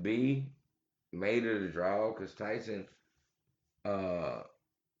powers that be made it a draw because Tyson, uh,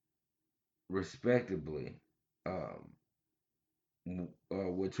 respectably, um,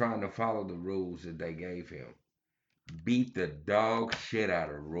 were trying to follow the rules that they gave him. Beat the dog shit out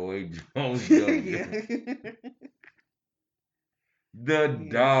of Roy Jones Jr. Yeah. The Yeah.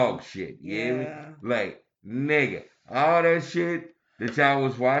 dog shit. You hear me? Yeah. Like, nigga, all that shit that y'all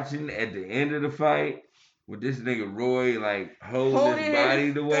was watching at the end of the fight with this nigga Roy like holding his Holding his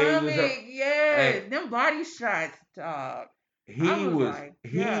body the way he was up. stomach. Yes. Hey, Them body shots, dog. I he was was like,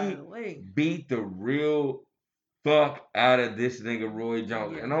 he golly. beat the real fuck out of this nigga Roy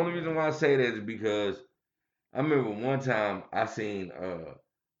Jones. Yeah, And the only yeah. reason why I say that is because I remember one time I seen a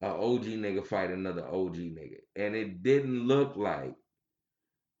OG nigga fight another OG nigga, and it didn't look like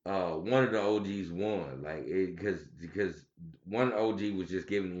one of the OGs won, like it because one OG was just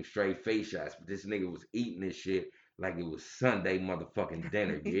giving him straight face shots, but this nigga was eating this shit like it was Sunday motherfucking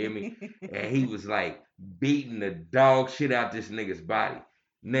dinner. You hear me? And he was like beating the dog shit out this nigga's body.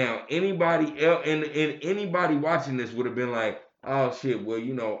 Now anybody else and anybody watching this would have been like, oh shit, well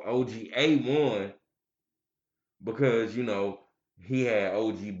OGA won because he had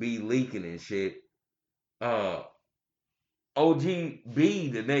OGB leaking and shit. Uh,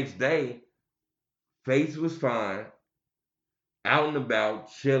 OGB the next day face was fine, out and about,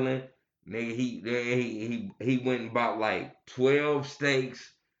 chilling. Nigga, he went and bought like 12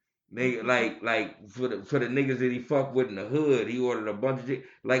 steaks. Nigga, like for the niggas that he fucked with in the hood, he ordered a bunch of shit.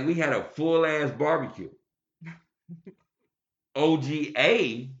 Like we had a full ass barbecue.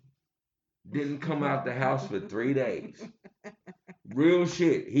 OGA didn't come out the house for 3 days. Real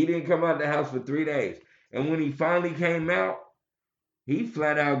shit. He didn't come out the house for 3 days. And when he finally came out, he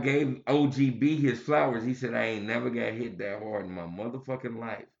flat out gave OGB his flowers. He said, I ain't never got hit that hard in my motherfucking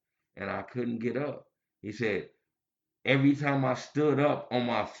life. And I couldn't get up. He said, every time I stood up on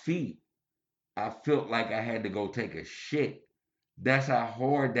my feet, I felt like I had to go take a shit. That's how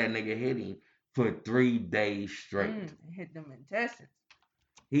hard that nigga hit him for 3 days straight. Hit them intestines.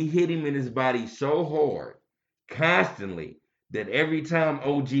 He hit him in his body so hard, constantly, that every time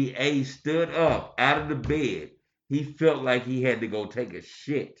OGA stood up out of the bed, he felt like he had to go take a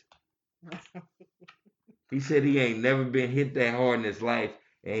shit. He said he ain't never been hit that hard in his life,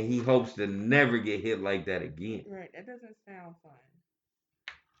 and he hopes to never get hit like that again. Right, that doesn't sound fun.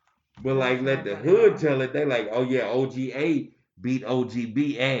 But like, let the hood tell it. They like, oh yeah, OGA beat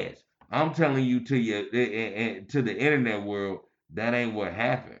OGB ass. I'm telling you to to the internet world, that ain't what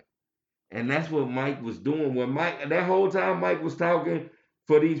happened. And that's what Mike was doing. When Mike, that whole time Mike was talking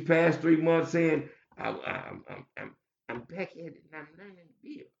for these past 3 months, saying, I'm backheaded and I'm learning to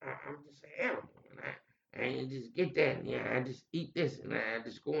be. I'm just an animal, and I just get that. And yeah, I just eat this, and I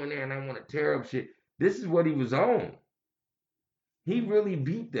just go in there and I want to tear up shit. This is what he was on. He really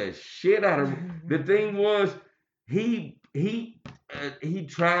beat the shit out of him. The thing was, he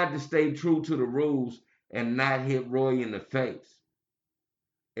tried to stay true to the rules and not hit Roy in the face.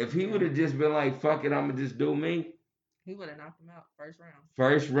 If he would have just been like, fuck it, I'm going to just do me. He would have knocked him out first round.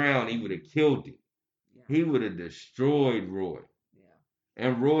 First round, he would have killed him. Yeah. He would have destroyed Roy. Yeah.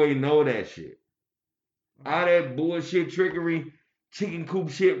 And Roy know that shit. All that bullshit trickery, chicken coop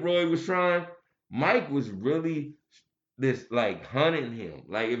shit Roy was trying, Mike was really this like hunting him.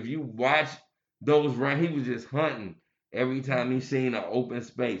 Like if you watch those rounds, he was just hunting every time he seen an open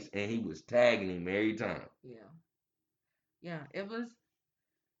space, and he was tagging him every time. Yeah. Yeah, it was.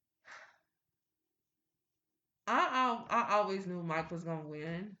 I always knew Mike was gonna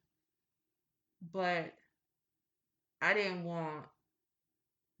win, but I didn't want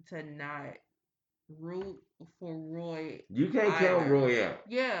to not root for Roy. You can't count Roy out.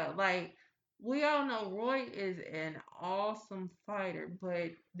 Yeah, like we all know Roy is an awesome fighter,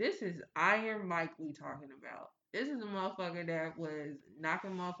 but this is Iron Mike we talking about. This is a motherfucker that was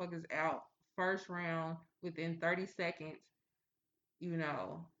knocking motherfuckers out first round within 30 seconds. You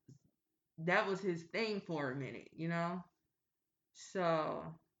know, that was his thing for a minute, you know? So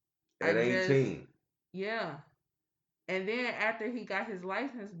at 18. Yeah. And then after he got his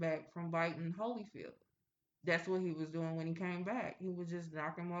license back from fighting Holyfield, that's what he was doing when he came back. He was just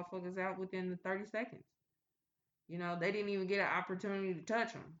knocking motherfuckers out within the 30 seconds. You know, they didn't even get an opportunity to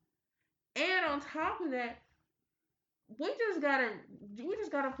touch him. And on top of that, we just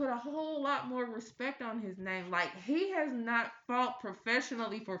gotta put a whole lot more respect on his name. Like, he has not fought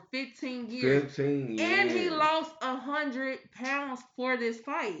professionally for 15 years. 15 years. And he lost 100 pounds for this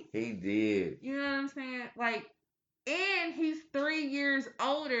fight. He did. You know what I'm saying? Like, and he's 3 years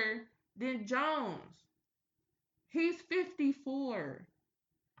older than Jones. He's 54.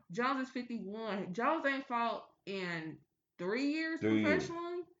 Jones is 51. Jones ain't fought in 3 years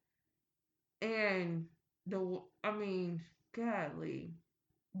professionally. And godly.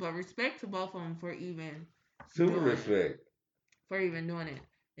 But respect to both of them for even respect. For even doing it.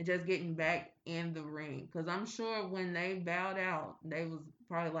 And just getting back in the ring. Because I'm sure when they bowed out, they was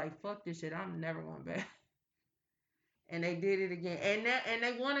probably like, fuck this shit, I'm never going back. And they did it again. And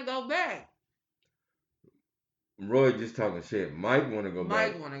they want to go back. Roy just talking shit. Mike want to go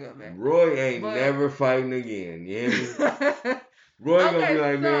back. Mike want to go back. Roy ain't never fighting again. You hear me? Roy gonna be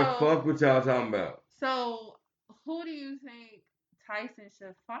like, man, fuck what y'all talking about. So, who do you think Tyson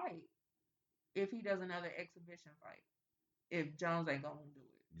should fight if he does another exhibition fight? If Jones ain't gonna do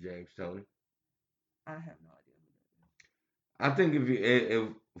it? James Toney. I have no idea who that is. I think if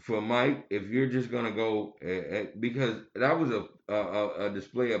for Mike, if you're just gonna go, because that was a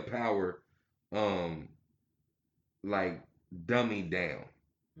display of power, like dummy down.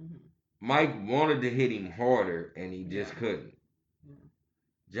 Mm-hmm. Mike wanted to hit him harder, and he just couldn't. Mm-hmm.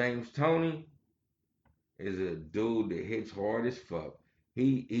 James Toney is a dude that hits hard as fuck.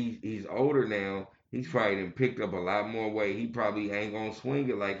 He's older now. He's fighting, picked up a lot more weight. He probably ain't gonna swing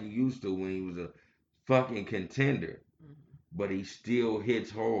it like he used to when he was a fucking contender. Mm-hmm. But he still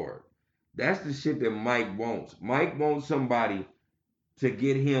hits hard. That's the shit that Mike wants. Mike wants somebody to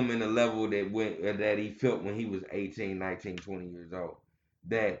get him in a level that he felt when he was 18, 19, 20 years old.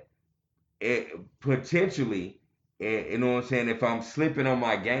 That potentially, you know what I'm saying, if I'm slipping on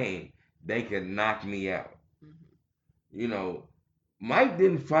my game, they could knock me out. Mm-hmm. You know, Mike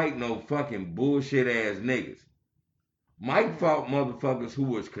didn't fight no fucking bullshit ass niggas. Mike fought motherfuckers who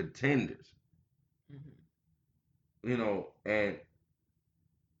was contenders. Mm-hmm. You know, and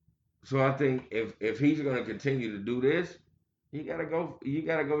So I think if he's gonna continue to do this, he gotta go. You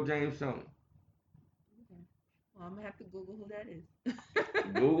gotta go, James Tony. Okay. Well, I'm gonna have to Google who that is.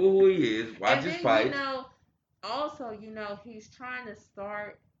 Google who he is. Watch And his then fights. also he's trying to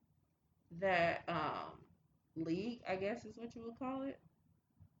start that league, I guess is what you would call it,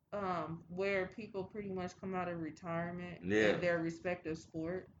 where people pretty much come out of retirement Yeah. in their respective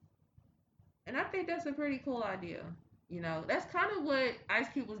sport. And I think that's a pretty cool idea. That's kind of what Ice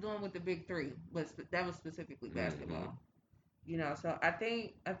Cube was doing with the Big Three, but that was specifically Mm-hmm. basketball. So I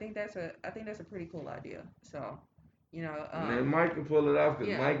think that's a pretty cool idea. So, you know, And then um, Mike can pull it off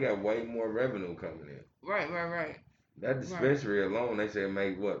because yeah, Mike got way more revenue coming in. right, right, right, That right. dispensary alone, they say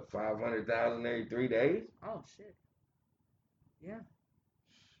make what 500,000 every 3 days. Oh shit, yeah,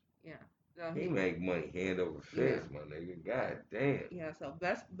 yeah. So He make money hand over yeah, fist, my nigga. God damn. yeah. So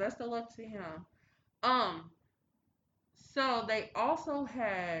best of luck to him. Um, so they also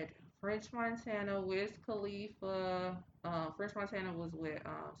had French Montana, Wiz Khalifa. French Montana was with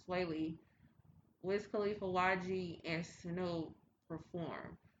Sway Lee, Wiz Khalifa, YG, and Snoop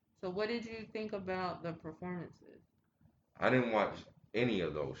perform. So what did you think about the performances? I didn't watch any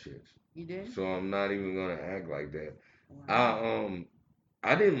of those shits, You did? so I'm not even gonna act like that. Wow.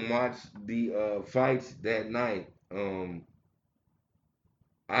 I didn't watch the fights that night.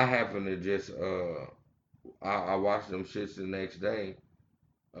 I happened to just I watched them shits the next day.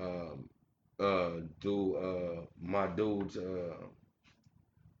 Um, through my dude's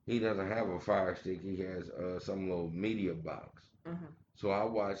he doesn't have a fire stick. He has some little media box. Uh-huh. So I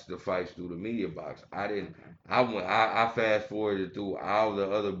watched the fights through the media box. I didn't. Okay. I fast forwarded through all the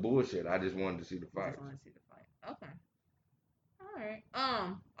other bullshit. I just wanted to see the You just fights. want to see the fight. Okay. All right.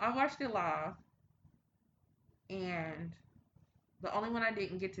 I watched it live, and the only one I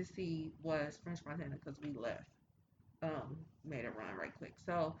didn't get to see was French Montana because we left. Made it run right quick.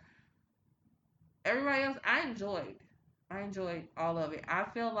 So everybody else, I enjoyed all of it. I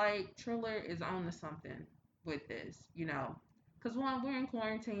feel like Triller is on to something with this. Because one, we're in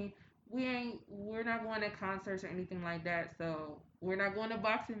quarantine. We're not going to concerts or anything like that. So we're not going to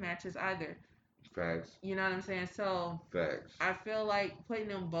boxing matches either. Facts. You know what I'm saying? So Facts. I feel like putting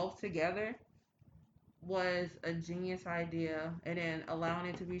them both together was a genius idea, and then allowing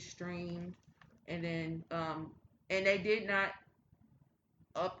it to be streamed, and then and they did not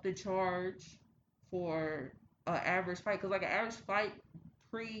up the charge for an average fight because like an average fight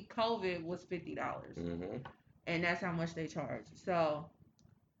pre-COVID was $50, Mm-hmm. and that's how much they charge. So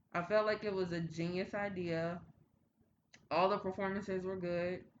I felt like it was a genius idea. All the performances were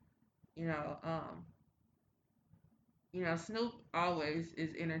good. You know, um, Snoop always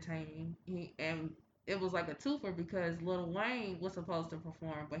is entertaining. And it was like a twofer because Lil Wayne was supposed to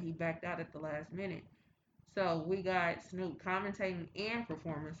perform, but he backed out at the last minute. So we got Snoop commentating and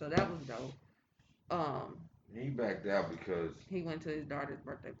performing, so that was dope. Um, He backed out because he went to his daughter's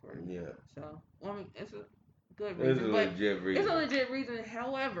birthday party. yeah, So, well, I mean, it's a good it's a reason, but legit it's a reason. legit reason.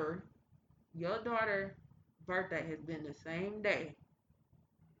 However, your daughter's birthday has been the same day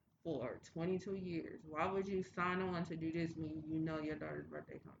for 22 years. Why would you sign on to do this when you know your daughter's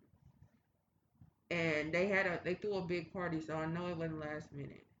birthday coming? And they threw a big party, so I know it wasn't last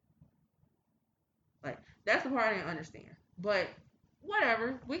minute. Like that's the part I didn't understand. But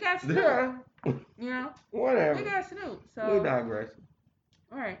whatever, we got Snoop. Yeah, You know, we whatever. got Snoop. We So digress.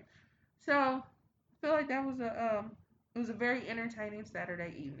 all right. So I feel like that was it was a very entertaining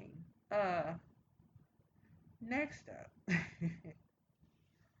Saturday evening. Next up.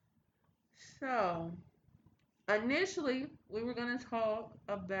 So initially we were gonna talk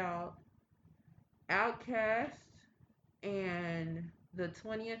about Outkast and the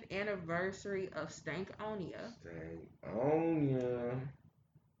 20th anniversary of Stankonia. Stay on ya.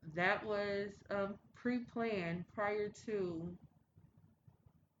 That was pre-planned prior to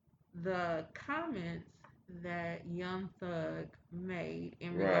the comments that Young Thug made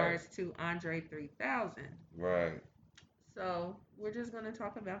in Right, regards to Andre 3000. right. So we're just gonna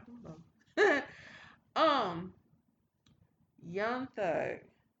talk about them both. um, Young Thug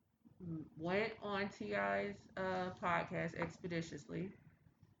went on Ti's podcast expeditiously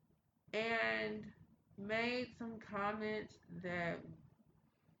and made some comments that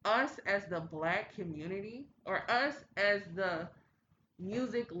us as the black community or us as the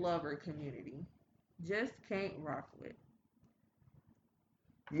music lover community just can't rock with.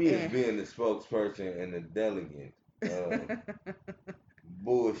 Me as And being the spokesperson and the delegate of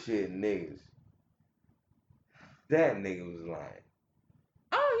bullshit niggas. That nigga was lying.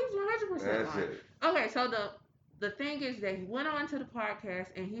 oh, he's 100% That's lying. it. Okay, so the thing is that he went on to the podcast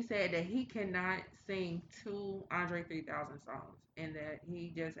and he said that he cannot sing two Andre 3000 songs and that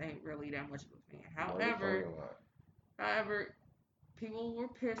he just ain't really that much of a fan. Motherfucking lie. However, people were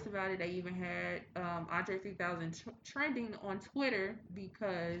pissed about it. They even had Andre 3000 trending on Twitter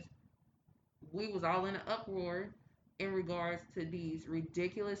because we was all in an uproar in regards to these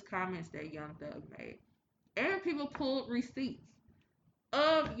ridiculous comments that Young Thug made. And people pulled receipts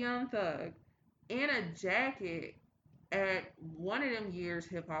of Young Thug in a jacket at one of them years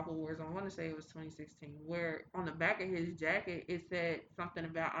Hip Hop Awards. I want to say it was 2016, where on the back of his jacket it said something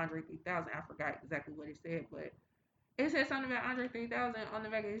about Andre 3000. I forgot exactly what it said, but it said something about Andre 3000 on the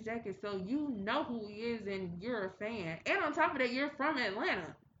back of his jacket. So you know who he is and you're a fan. And on top of that, you're from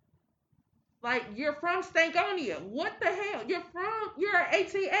Atlanta. Like you're from Stankonia. What the hell? You're an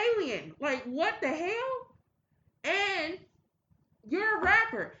AT alien. Like what the hell? And you're a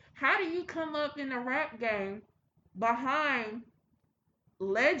rapper. How do you come up in the rap game behind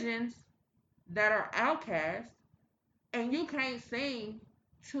legends that are outcasts and you can't sing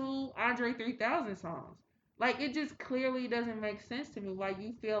two Andre 3000 songs? Like it just clearly doesn't make sense to me why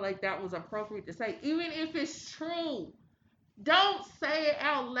you feel like that was appropriate to say. Even if it's true, don't say it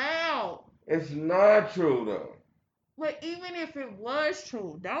out loud. It's not true though. But even if it was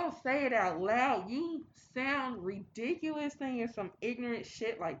true, don't say it out loud. You sound ridiculous saying some ignorant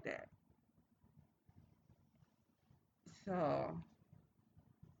shit like that. So,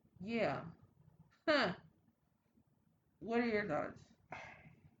 yeah. Huh. What are your thoughts?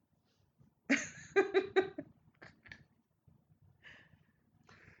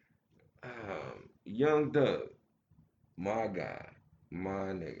 Young Thug, my guy,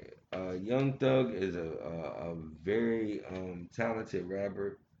 my nigga. Young Thug is a very talented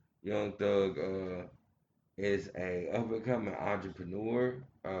rapper. Young Thug is a up and coming entrepreneur.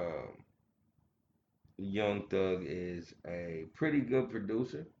 Young Thug is a pretty good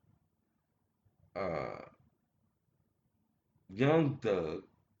producer. Uh, Young Thug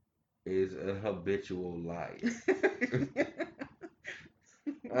is a habitual liar.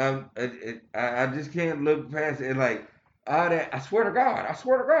 I just can't look past it. Like, all that, I swear to God, I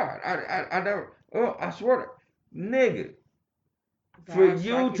swear to God, I never, oh, I swear to, nigga, for God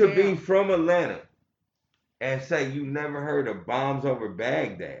you strike you to be down. from Atlanta and say you never heard of Bombs Over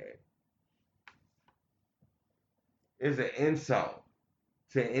Baghdad is an insult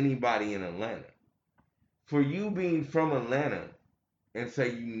to anybody in Atlanta. For you being from Atlanta and say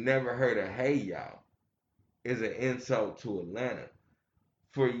you never heard of Hey Y'all is an insult to Atlanta.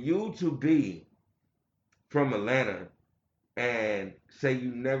 For you to be from Atlanta and say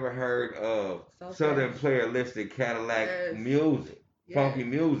you never heard of So Southern fresh. Playalistic Cadillac Yes. music, funky Yes.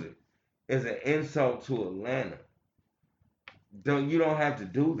 music, is an insult to Atlanta. You don't have to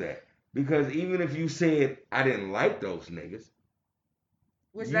do that because even if you said I didn't like those niggas,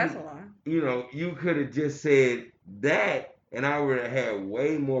 Which that's you a lie. you could have just said that, and I would have had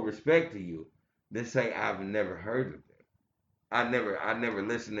way more respect to you than say I've never heard of them. I never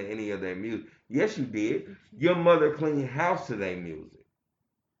listened to any of their music. Yes, you did. Your mother cleaned house to their music.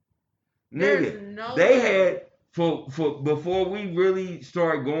 There's Nigga, no they way. had for before we really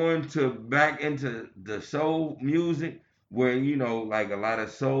start going to back into the soul music, where like a lot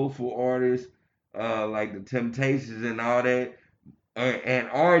of soulful artists, like the Temptations and all that, and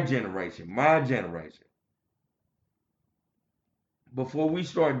our generation, my generation. Before we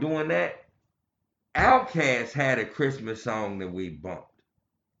start doing that, Outkast had a Christmas song that we bumped.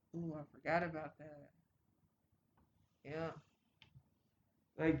 Ooh, I forgot about that. Yeah.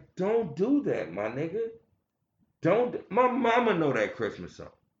 Like, don't do that, my nigga. Don't. My mama know that Christmas song.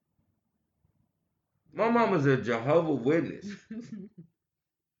 My Yeah. mama's a Jehovah Witness.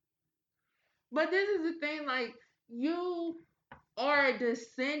 But this is the thing, like, you are a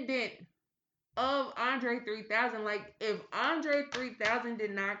descendant of Andre 3000. Like, if Andre 3000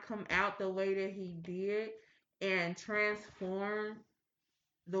 did not come out the way that he did and transform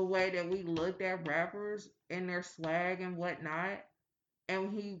the way that we looked at rappers and their swag and whatnot,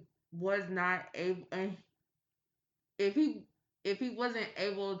 and he was not able, and if he wasn't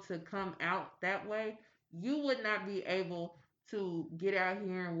able to come out that way, you would not be able to get out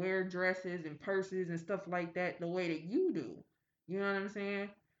here and wear dresses and purses and stuff like that the way that you do. You know what I'm saying?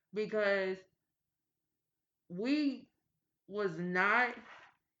 Because we was not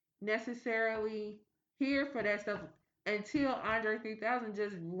necessarily here for that stuff until Andre 3000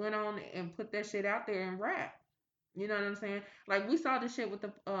 just went on and put that shit out there and rap. You know what I'm saying? Like we saw the shit with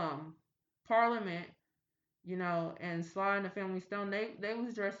the Parliament, and Sly and the Family Stone. They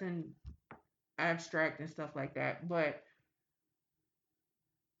was dressing abstract and stuff like that. But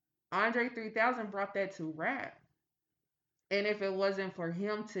Andre 3000 brought that to rap. And if it wasn't for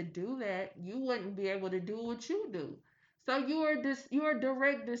him to do that, you wouldn't be able to do what you do. So you're a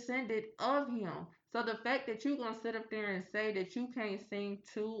direct descendant of him. So the fact that you're gonna sit up there and say that you can't sing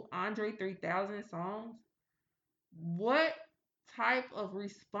two Andre 3000 songs, what type of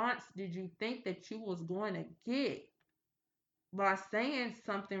response did you think that you was going to get by saying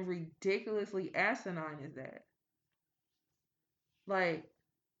something ridiculously asinine as that? Like,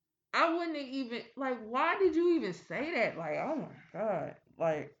 I wouldn't have even like. Why did you even say that? Like, oh my god.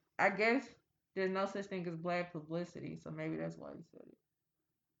 Like, I guess there's no such thing as bad publicity, so maybe that's why he said it.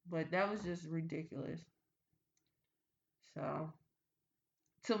 But that was just ridiculous. So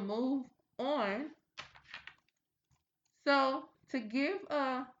to move on, so to give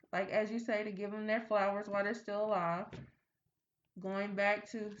like as you say, to give them their flowers while they're still alive. Going back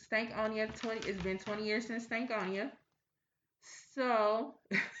to Stankonia 20, it's been 20 years since Stankonia. So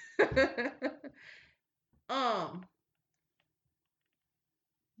um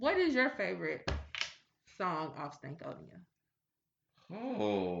what is your favorite song off Stankonia?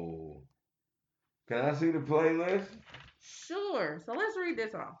 Oh, can I see the playlist? Sure. So let's read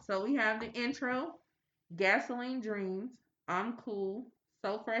this off. So we have the intro, Gasoline Dreams, I'm Cool,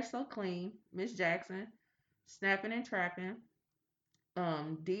 So Fresh, So Clean, Miss Jackson, Snapping and Trapping,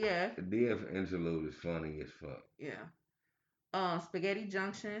 DF, The DF interlude is funny as fuck. yeah, Spaghetti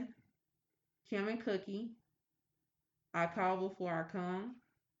Junction, Kim and Cookie, I Call Before I Come,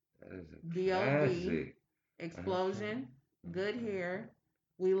 That is a DOB, classic. Explosion, Good Hair,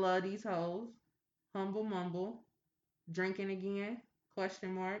 We Love These Hoes, Humble Mumble, Drinking Again,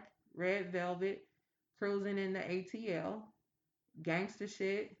 question mark, Red Velvet, Cruising in the ATL, Gangster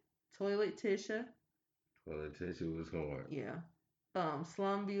Shit, Toilet Tisha, Well, the tissue was hard. yeah,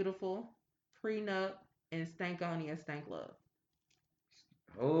 Slum Beautiful, Prenup, and Stankonia Stank Love.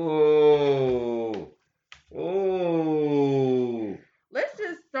 Oh, oh. Let's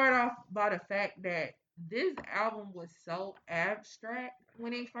just start off by the fact that this album was so abstract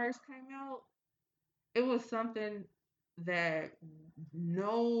when it first came out. It was something that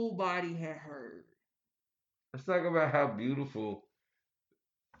nobody had heard. Let's talk about how beautiful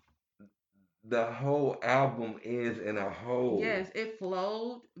the whole album is in a whole. Yes, it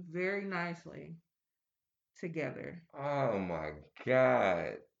flowed very nicely together. Oh my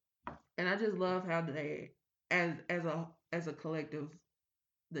God. And I just love how they as a collective,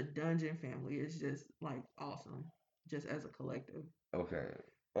 the Dungeon family is just like awesome just as a collective. Okay.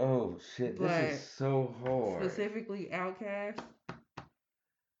 Oh shit, this is But so hard. specifically Outcast,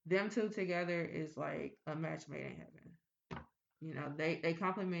 them two together is like a match made in heaven. You know, they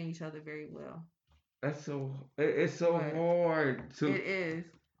complement each other very well. It's so But hard it to. is.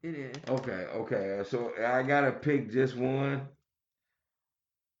 It is. Okay, okay. So I gotta pick just one.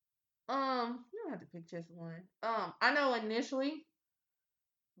 You don't have to pick just one. I know initially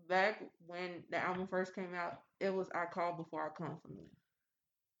back when the album first came out, it was I Call Before I Come for me.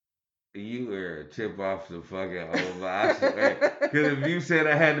 You were a chip off the fucking over. I swear. Because if you said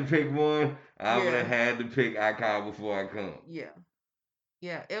I had to pick one, I would have Yeah, had to pick I Call Before I Come. yeah,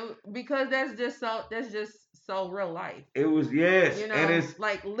 yeah. Because that's just so real life. It was, yes, You and know,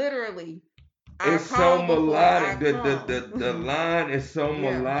 like literally, I it's so call before I melodic. The come. line is so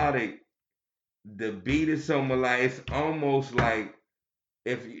Yeah. melodic. The beat is so melodic. It's almost like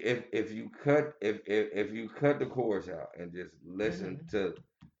if you cut the chorus out and just listen Hmm. to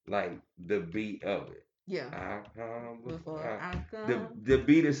like the beat of it. Yeah. I come Before before I the come. the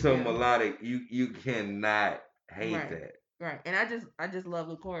beat is so Yeah. melodic. You cannot hate Right. that. Right. And I just love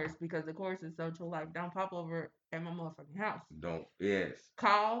the chorus because the chorus is so true. Like, don't pop over at my motherfucking house. Don't, yes.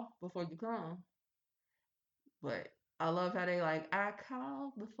 Call before you come. But I love how they like, I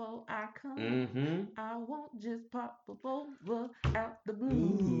call before I come. Mm-hmm. I won't just pop over out the blue.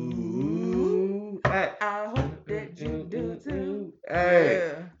 Ooh, hey. I hope that you do too. Hey,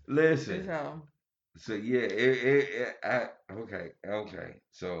 Yeah. listen. So So yeah, okay.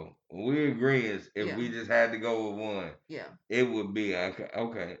 So we agree is if yeah, we just had to go with one, yeah. it would be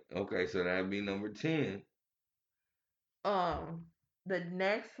okay. So that'd be number 10. Um, the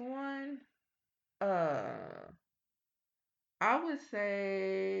next one, uh, I would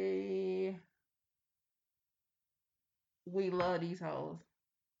say we love these hoes.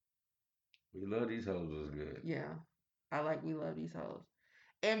 We love these hoes was good. Yeah, I like we love these hoes,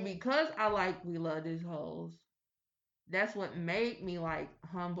 and because I like we love these hoes, that's what made me like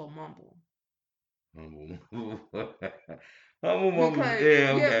humble mumble. Humble, humble mumbles. Because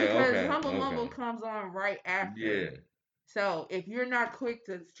Yeah, yeah, because humble okay. mumble comes on right Yeah, after. So if you're not quick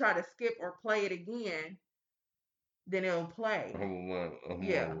to try to skip or play it again, then it'll play. humble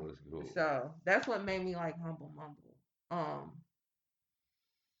Yeah. mumble was cool. So that's what made me like Humble Mumble. Um,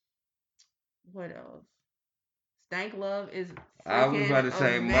 what else? Stank Love is I was about freaking to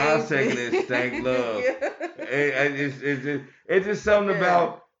say my second amazing. is Stank Love. Yeah. It's just something Yeah.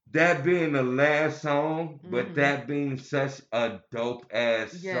 about that being the last song, but Hmm. that being such a dope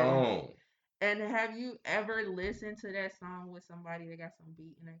ass Yes. song. And have you ever listened to that song with somebody that got some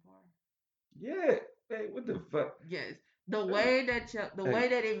beat in their car? Yeah. Hey, what the fuck? Yes. The Hey, way that the hey, way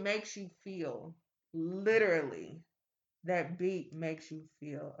that it makes you feel, literally, that beat makes you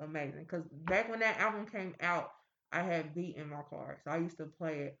feel amazing. Cause back when that album came out, I had beat in my car, so I used to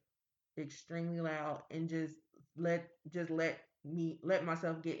play it extremely loud and just let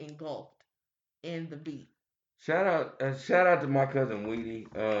myself get engulfed in the beat. shout out to my cousin Weedy.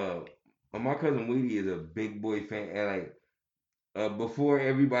 My cousin Weedy is a big boy fan, and like before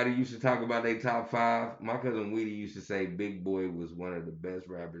everybody used to talk about their top five, my cousin Weedy used to say Big Boy was one of the best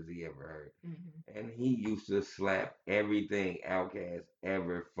rappers he ever heard. Hmm. And he used to slap everything Outkast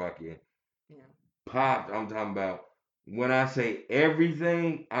ever fucking Yeah. popped. I'm talking about when I say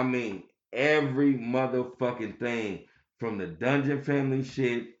everything, I mean every motherfucking thing. From the Dungeon Family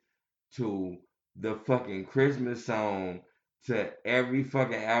shit to the fucking Christmas song to every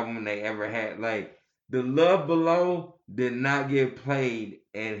fucking album they ever had. Like the Love Below did not get played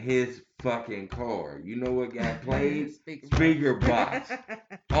in his fucking car. You know what got played? Speaker Speaker box. box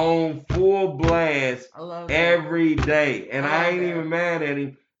on full blast I love that. every day. And I I love ain't even that. mad at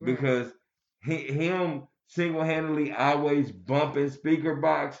him Right. because him single handedly always bumping speaker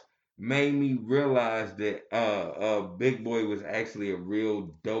box made me realize that Big Boy was actually a real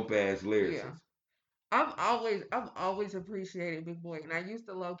dope ass Yeah. lyricist. I've always appreciated Big Boy, and I used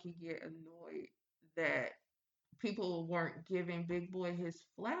to low key get annoyed that people weren't giving Big Boy his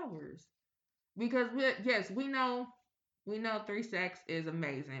flowers because yes, we know 3 Sacks is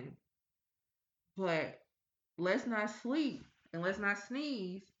amazing, but let's not sleep and let's not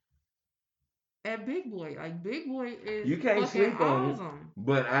sneeze at Big Boy. Like Big Boy is You can't fucking sleep on him, awesome.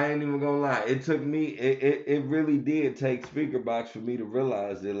 but I ain't even gonna lie. It took me. It really did take speaker box for me to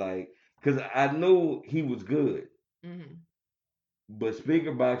realize that, like, cause I knew he was good, Hmm. but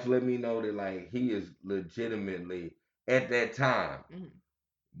speaker box let me know that like he is legitimately at that time Hmm.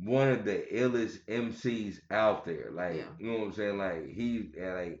 one of the illest MCs out there. Like, Yeah. you know what I'm saying? Like he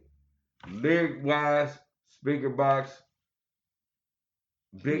like lyric wise, speaker box,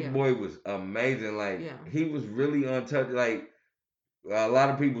 Big Yeah. Boy was amazing. Like Yeah. he was really untouched. Like a lot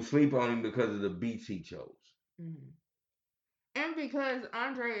of people sleep on him because of the beats he chose. Hmm. And because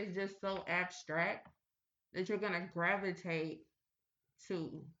Andre is just so abstract that you're gonna gravitate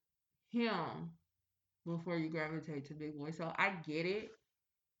to him before you gravitate to Big Boy. So I get it,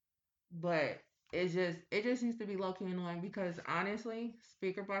 but it just used to be low key annoying because honestly,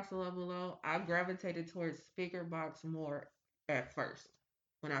 Speaker Box Love Below, I gravitated towards Speaker Box more at first.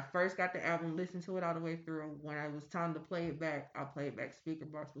 When I first got the album, listened to it all the way through. When it was time to play it back, I played back Speaker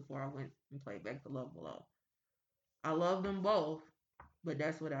Box before I went and played back the Love Below. I love them both, but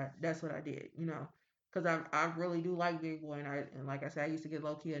that's what I did. Because I really do like Big Boy, and like I said, I used to get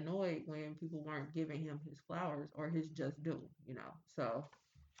low key annoyed when people weren't giving him his flowers or his just due. So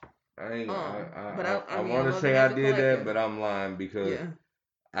I ain't. I but I, I I mean I want to love them say as I a did that, collective. but I'm lying because Yeah.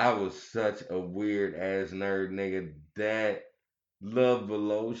 I was such a weird ass nerd nigga that Love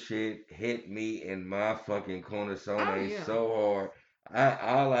Below shit hit me in my fucking Oh cornerstone yeah. so hard.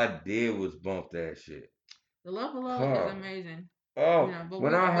 All I did was bump that shit. The Love Below is Huh. amazing. Oh, But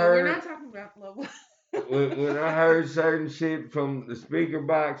when we I but we're heard not talking about Love Below. when I heard certain shit from the speaker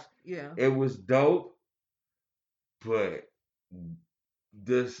box, Yeah. it was dope, but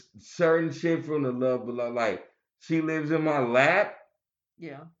this certain shit from the Love Below, like She Lives in My Lap.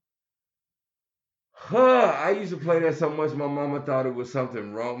 Yeah. Huh, I used to play that so much my mama thought it was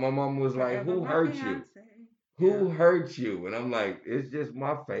something wrong. My mama was like, Forever "Who my hurt you? fiance. Yeah. Who hurt you?" And I'm like, "It's just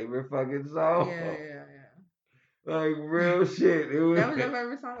my favorite fucking Yeah, song." yeah, Like yeah. real shit. It was That was your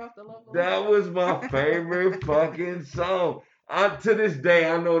favorite song off the Love Below? that was my favorite fucking song. To this day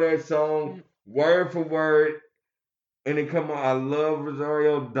I know that song Mm, word for word. And then come on, I love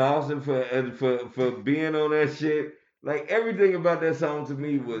Rosario Dawson for being on that shit. Like everything about that song to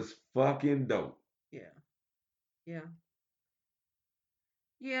me mhm. was fucking dope. Yeah. Yeah.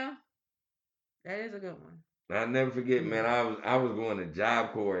 Yeah. That is a good one. I never forget, Yeah. man. I was going to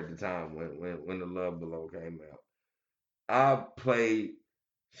Job Corps at the time when the Love Below came out. I played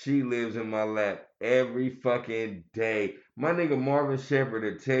She Lives in My Lap every fucking day. My nigga Marvin Shepard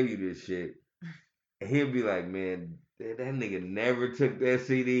will tell you this shit. And he'll be like, man, that nigga never took that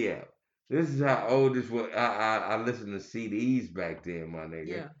CD out. This is how Yeah. old this was. I listened to CDs back then, my nigga.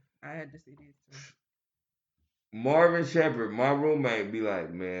 Yeah. I had the CDs too. Marvin Shepard, my roommate, be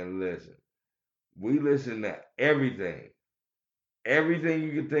like, man, listen, we listen to everything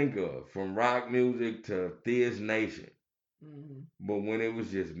you can think of, from rock music to Thiz Nation. Hmm. But when it was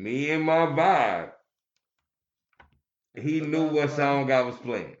just me and my vibe, he The knew love what below. song I was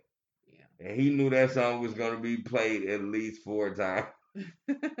playing. Yeah. And he knew that song was going to be played at least 4 times.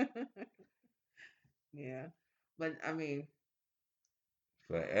 Yeah. But I mean,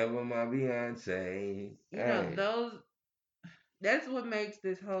 Forever my Beyonce. you know, Hey, that's what makes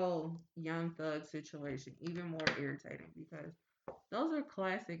this whole Young Thug situation even more irritating because those are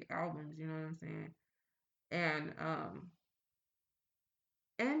classic albums, you know what I'm saying? And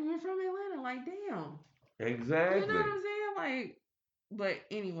and you're from Atlanta, like damn. You know what exactly. I'm saying? Like, but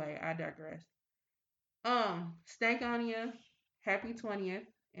anyway, I digress. Stankonia, happy 20th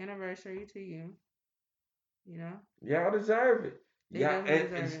anniversary to you. You know, Y'all deserve it. they Yeah,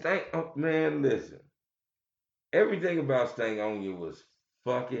 definitely and deserve it. Stank, oh, man, listen. Everything about Stank on You was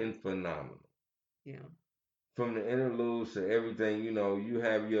fucking phenomenal. Yeah, From the interludes to everything, you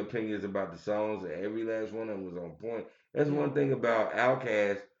have your opinions about the songs, and every last one of them was on point. That's yeah, one thing about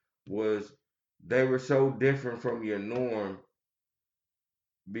Outkast was they were so different from your norm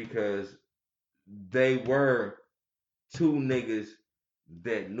because they were two niggas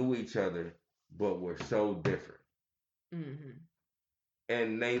that knew each other but were so different, mhm,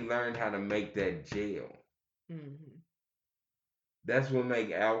 and they learned how to make that gel. mhm, That's what make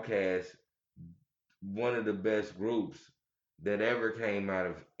Outkast one of the best groups that ever came out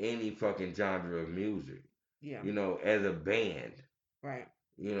of any fucking genre of music. yeah, As a band. right,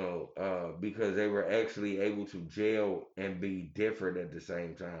 Because they were actually able to gel and be different at the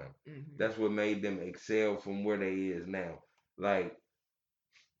same time. mhm, That's what made them excel from where they is now. Like,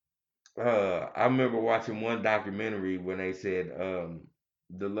 I remember watching one documentary when they said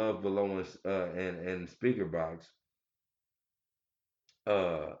the Love Below and Speaker Box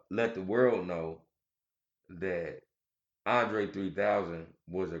let the world know that Andre 3000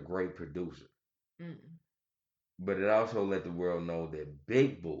 was a great producer, mhm, but it also let the world know that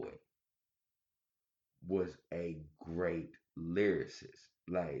Big Boy was a great lyricist.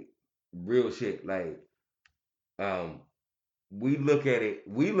 Like, real shit. Like, um we look at it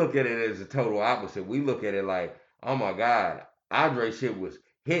as a total opposite. We look at it like, oh my God, Andre shit was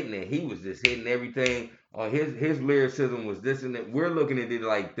hitting it. He was just hitting everything. His lyricism was this and that. We're looking at it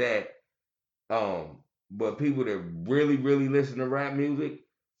like that. But people that really, really listen to rap music,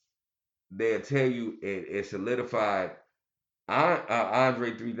 they'll tell you it solidified.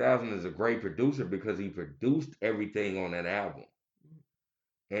 Andre 3000 is a great producer because he produced everything on that album,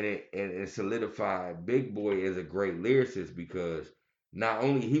 and it solidified Big Boy as a great lyricist because not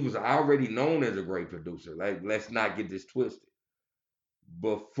only he was already known as a great producer. Like, let's not get this twisted.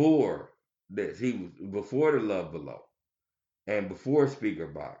 Before this, he was before the Love Below and before Speaker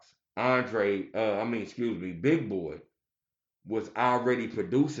Box. Big Boy was already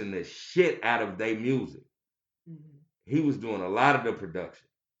producing the shit out of their music. mhm, He was doing a lot of the production.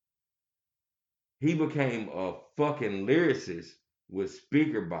 He became a fucking lyricist with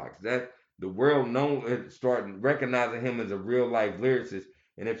Speaker Box. That the world started recognizing him as a real life lyricist.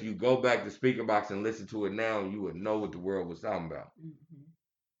 And if you go back to Speaker Box and listen to it now, you would know what the world was talking about. mhm,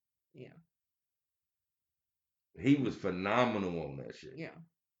 yeah, He was phenomenal on that shit. yeah,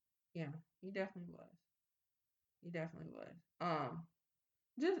 yeah. He definitely was. He definitely was.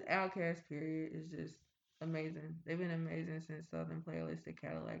 Just Outkast period is just amazing. They've been amazing since Southern Playlist to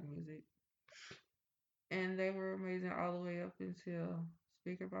Cadillac Music, and they were amazing all the way up until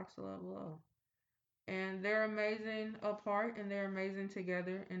Speaker Box of Love Below. And they're amazing apart, and they're amazing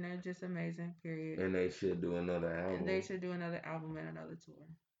together, and they're just amazing. Period. And they should do another And they album. should do another album and another tour,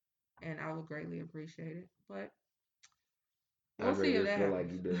 and I would greatly appreciate it. But we'll Andre see if just that feel like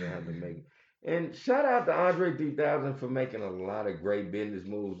happens. he doesn't have to make it. And shout out to Andre 3000 for making a lot of great business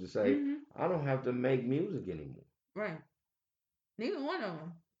moves to say, Hmm. I don't have to make music anymore. Right. Neither one of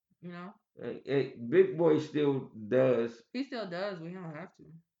them. You know, Big Boy still does. he still does. We don't have to.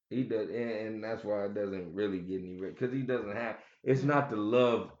 He does, and that's why it doesn't really get any because he doesn't have. It's Yeah. not the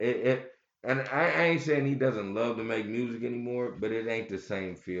love. And I ain't saying he doesn't love to make music anymore, but it ain't the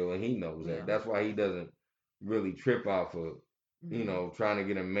same feel, and he knows that. Yeah. That's why he doesn't really trip off of, Hmm. trying to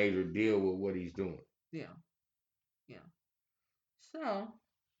get a major deal with what he's doing. Yeah. Yeah. So,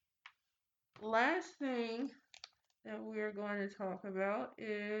 last thing that we're going to talk about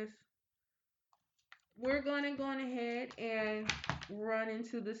is we're going to go on ahead and run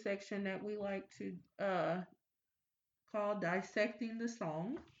into the section that we like to call dissecting the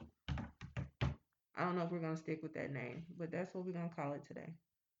song. I don't know if we're going to stick with that name, but that's what we're going to call it today.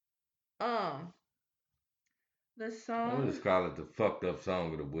 Um, The I'm gonna just song, call it the fucked up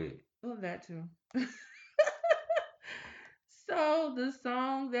song of the week. well, that too. So, the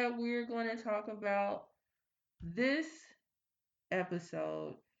song that we're going to talk about this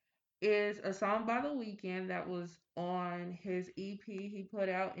episode is a song by The Weeknd that was on his EP he put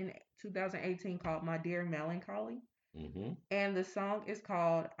out in 2018 called My Dear Melancholy. Mm-hmm. And the song is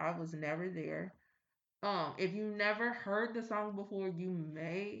called I Was Never There. If you never heard the song before, you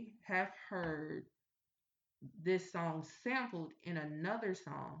may have heard this song sampled in another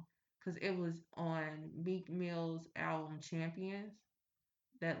song because it was on Meek Mill's album Champions.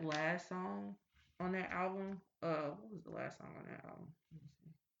 That last song on that album. What was the last song on that album? Let me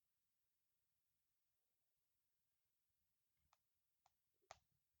see.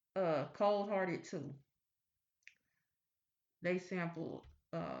 Cold Hearted 2. They sampled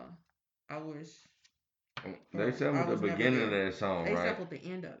I wish They or I sampled the was never beginning of there. that song, They right? sampled the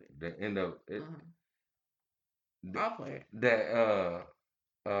end of it. The end of it. Uh-huh. th- I'll play it. That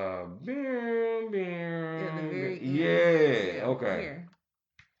At the very end. yeah. Yeah. Okay. Here.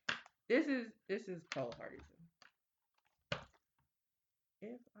 This is Cold Hearted 2.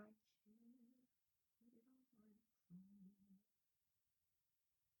 If I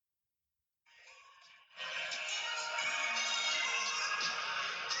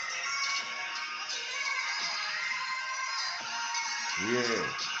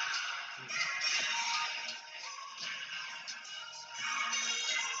Yeah.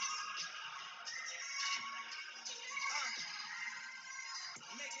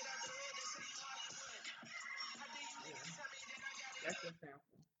 that's the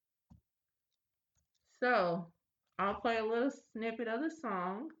sample. So I'll play a little snippet of the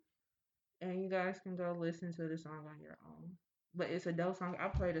song and you guys can go listen to the song on your own. But it's a dope song. I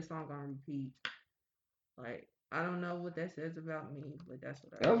play the song on repeat. Like I don't know what that says about me, but that's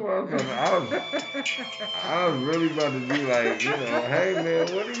what That's what I was talking. I I was really about to be like, hey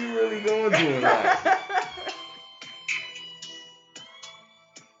man, what are you really going through in life? do.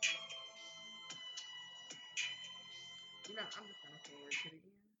 I'm just gonna forward to the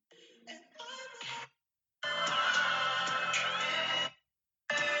end.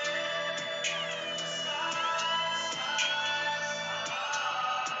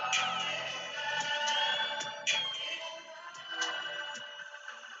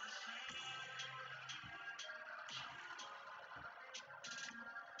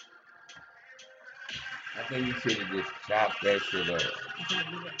 I think he should have just chopped that shit up. It's not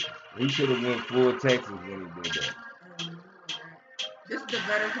good. He should have went full Texas when he did that. I know that. This is the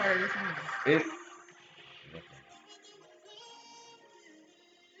better part of the song. It.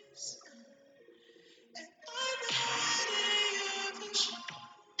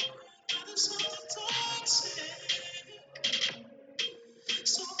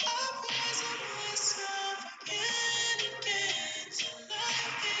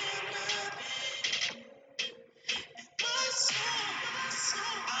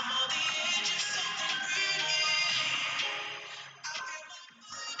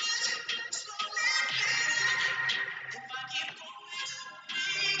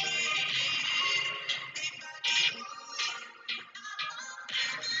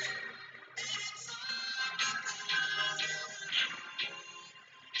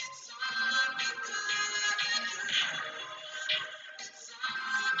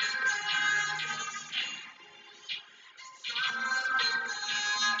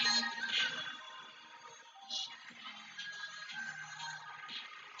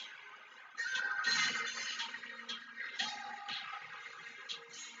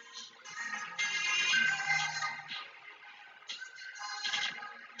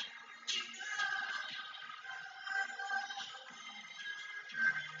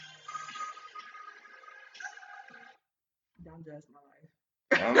 Don't judge my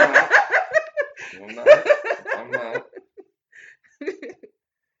I'm not. I'm not. I'm not. life.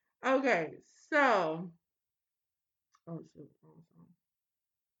 Okay, so oh shoot, wrong song.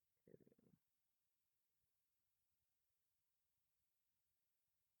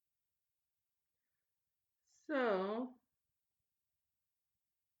 So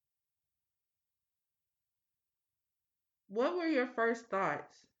what were your first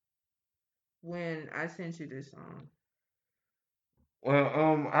thoughts when I sent you this song?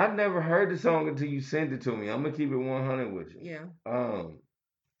 Well, I never heard the song until you sent it to me. I'm gonna keep it 100 with you. Yeah.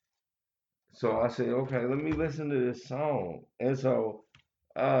 So I said, okay, let me listen to this song. And so,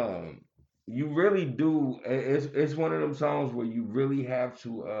 um, you really do. It's one of them songs where you really have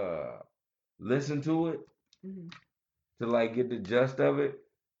to listen to it Hmm. to like get the gist of it.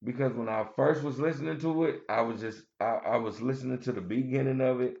 Because when I first was listening to it, I was listening to the beginning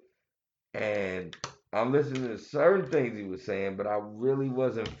of it, and I'm listening to certain things he was saying, but I really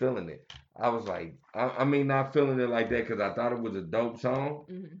wasn't feeling it. I was like, I mean, not feeling it like that because I thought it was a dope song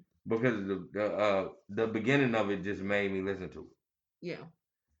Mm-hmm. because the beginning of it just made me listen to Yeah.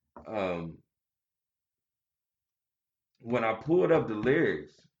 it. When I pulled up the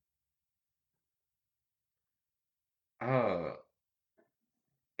lyrics, uh,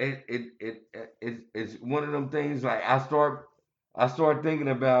 it's one of them things like I start thinking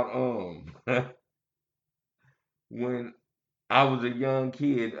about when I was a young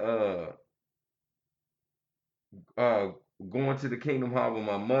kid uh going to the Kingdom Hall with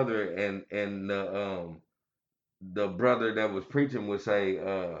my mother and the brother that was preaching would say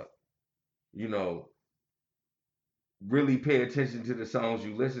you know really pay attention to the songs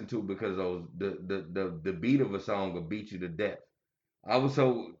you listen to because those the beat of a song will beat you to death. I was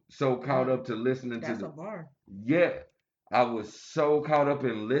so caught Mm. up to listening to That's a the bar. yeah. I was so caught up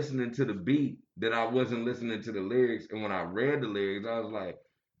in listening to the beat that I wasn't listening to the lyrics. And when I read the lyrics, I was like,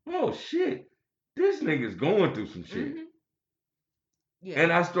 oh shit, this nigga's going through some shit. Mm-hmm. Yeah.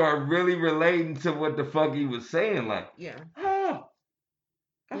 And I started really relating to what the fuck he was saying. Like, Yeah. oh,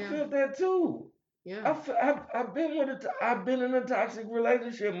 I Yeah. felt that too. Yeah. I've been I've been in a toxic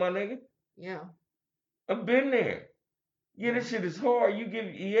relationship, my nigga. Yeah. I've been there. Yeah, Yeah. this shit is hard. You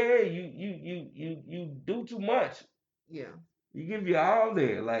do too much. Yeah. You give your all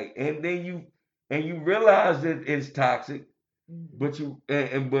there, like, and then you realize that it's toxic, Mm-hmm. but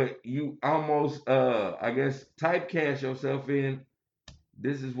but you almost I guess typecast yourself in.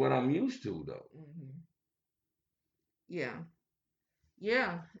 This is what I'm used to, though. Mm-hmm. Yeah.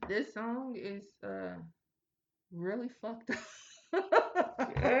 Yeah. This song is really fucked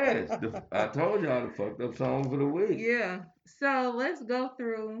Yes, I up. told y'all the fucked up song for the week. Yeah. So let's go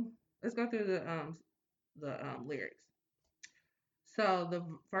through the lyrics. So the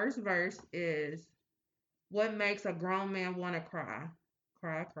first verse is what makes a grown man want to cry?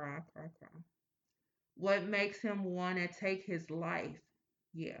 Cry, cry, cry, cry. What makes him want to take his life?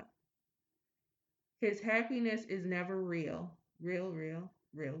 Yeah. His happiness is never real. Real, real,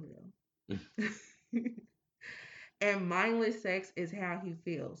 real, real. And mindless sex is how he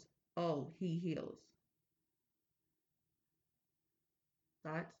feels. Oh, he heals.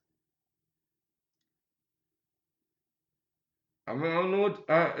 Thoughts? I mean, I don't know what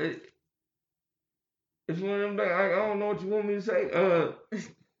it's one of them things. I don't know what you want me to say.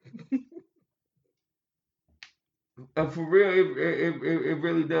 For real, it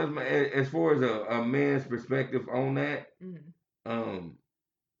really does. As far as a man's perspective on that, Mhm. um,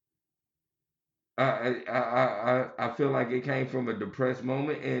 I feel like it came from a depressed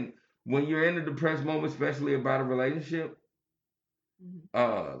moment, and when you're in a depressed moment, especially about a relationship,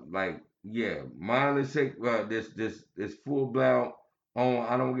 Mhm. like yeah, mindless sex, this full blown on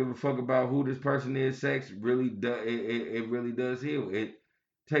I don't give a fuck about who this person is. Sex really does it really does heal. It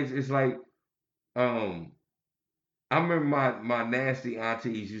takes it's like um. I remember my nasty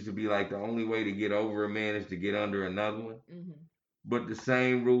aunties used to be like the only way to get over a man is to get under another one. Mhm. But the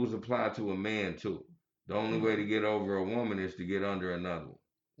same rules apply to a man too. The only way to Mhm. get over a woman is to get under another one.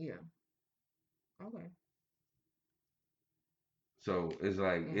 Yeah. Okay. So it's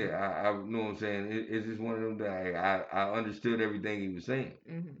like, Yeah. yeah, I know what I'm saying. It's just one of them that I understood everything he was saying.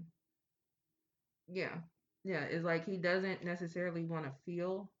 Mhm. Yeah. Yeah. It's like he doesn't necessarily want to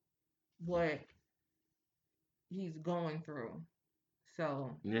feel what he's going through.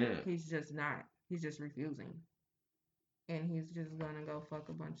 So Yeah, he's just not. He's just refusing. And he's just gonna go fuck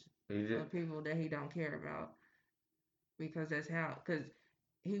a bunch he just of people that he don't care about because that's how because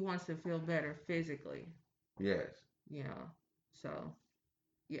he wants to feel better physically. yes. You know. So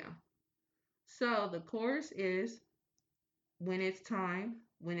yeah. So the chorus is when it's time,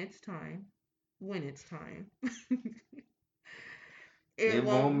 when it's time, when it's time. It It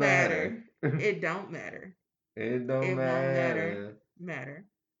won't won't matter. matter. It don't matter. It don't It won't matter. matter Matter.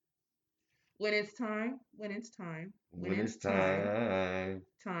 When it's time, when it's time, when when it's it's time, time.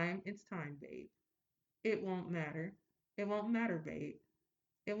 time, it's time, babe. It won't matter. It won't matter, babe.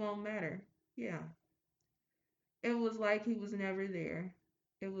 It won't matter. Yeah. It was like he was never there.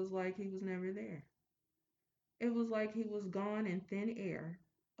 It was like he was never there. It was like he was gone in thin air.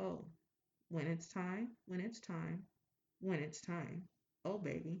 Oh, when it's time, when it's time, when it's time. Oh,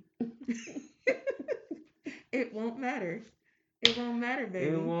 baby. It won't matter. It won't matter, It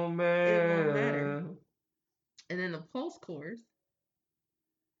baby. won't It won't matter. matter. And then the post chorus,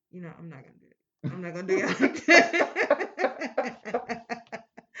 I'm not gonna do it. I'm not gonna do it like that.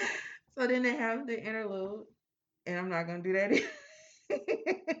 So then they have the interlude, and I'm not gonna do that either.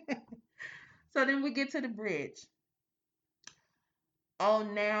 So then we get to the bridge. Oh,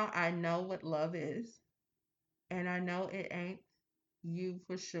 now I know what love is. and I know it ain't you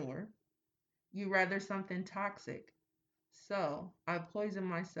for sure. You rather something toxic. So I poison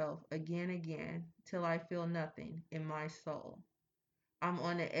myself again, till I feel nothing in my soul. I'm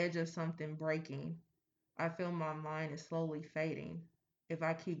on the edge of something breaking. I feel my mind is slowly fading. If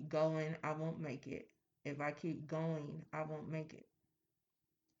I keep going, I won't make it. If I keep going, I won't make it.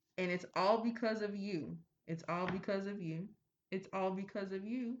 And it's all because of you. It's all because of you. It's all because of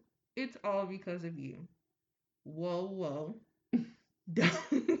you. It's all because of you. Whoa, whoa. Don't,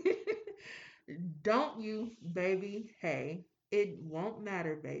 don't you, baby? Hey, it won't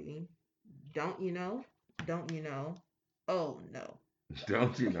matter, baby. Don't you know? Don't you know? Oh no.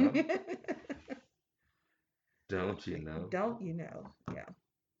 Don't you know? Don't you know? Don't you know? Yeah.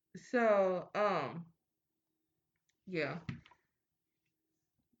 So, yeah,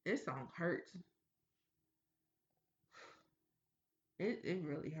 this song hurts. It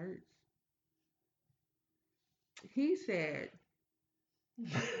really hurts. He said,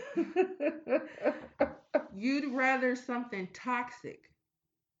 "You'd rather something toxic,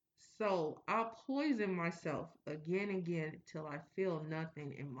 so I'll poison myself again till I feel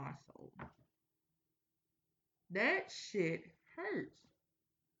nothing in my soul." That shit hurts.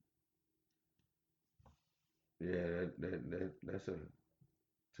 Yeah, that's a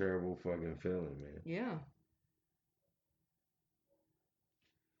terrible fucking feeling, man. Yeah,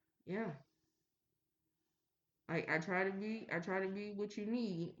 yeah. Like I try to be what you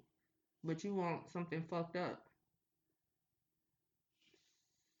need, but you want something fucked up,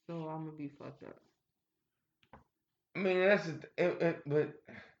 so I'm gonna be fucked up. I mean, but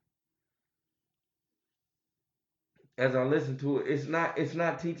as I listen to it, it's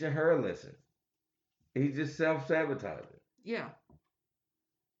not teaching her a lesson. He's just self sabotaging. Yeah,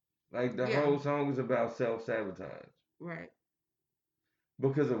 Like the yeah, whole song is about self sabotage right.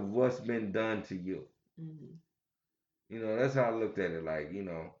 because of what's been done to you. Hmm. That's how I looked at it. Like,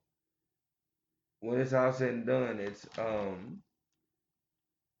 when it's all said and done, it's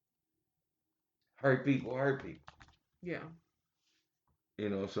hurt people. Yeah.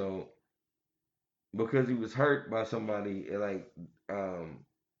 So because he was hurt by somebody,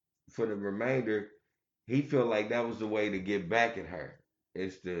 for the remainder, he felt like that was the way to get back at her.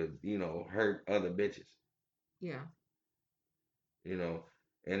 Is to, hurt other bitches. Yeah. You know,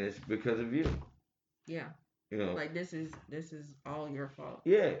 and it's because of you. Yeah. You know, Like this is all your fault.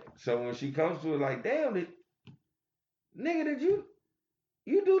 yeah. So when she comes to it, like, damn it, nigga, did you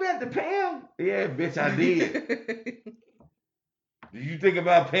do that to Pam? Yeah, bitch, I did. Did you think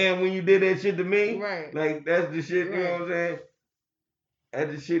about Pam when you did that shit to me? Right. Like, that's the shit. You know Right. what I'm saying?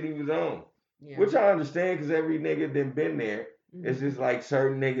 That's the shit he was on. Yeah. Which I understand because every nigga that been there. It's Mhm. just like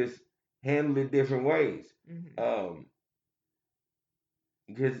certain niggas handle it different ways. Mhm.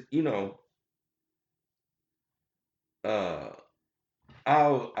 Because uh,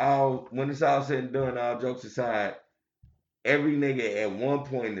 I'll when it's all said and done, all jokes aside, every nigga at one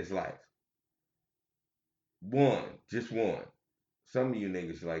point in his life, just one. Some of you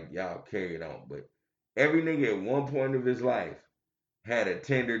niggas like y'all carried on, but every nigga at one point of his life had a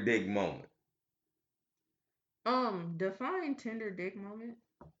tender dick moment. Define tender dick moment.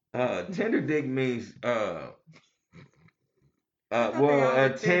 Tender dick means I thought they well, all were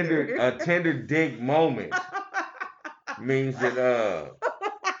a tender. tender dick moment means that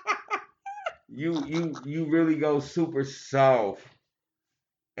you really go super soft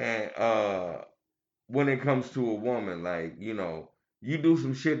and when it comes to a woman, like, you do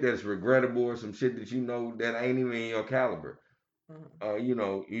some shit that's regrettable or some shit that that ain't even in your caliber.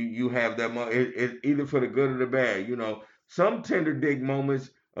 You have that it's either for the good or the bad. Some tender dick moments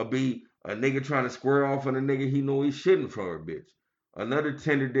will be a nigga trying to square off on a nigga he know he shouldn't from a bitch. Another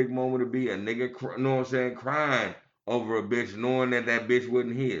tender dick moment would be a nigga, know what I'm saying, crying over a bitch, knowing that that bitch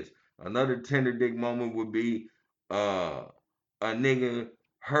wasn't his. Another tender dick moment would be uh, a nigga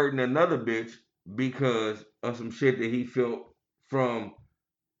hurting another bitch because of some shit that he felt from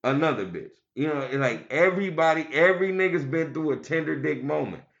another bitch. Like every nigga's been through a tender dick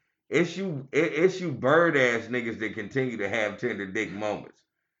moment. It's you bird ass niggas that continue to have tender dick moments.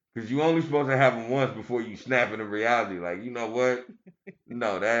 Cause you only supposed to have them once before you snap into reality. Like, you know what?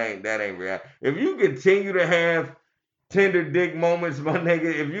 No, that ain't real. If you continue to have tender dick moments, my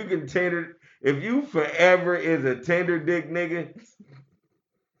nigga, if you forever is a tender dick nigga,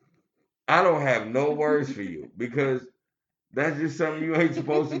 I don't have no words for you because that's just something you ain't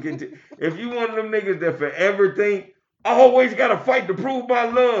supposed to continue. If you one of them niggas that forever think, I always gotta fight to prove my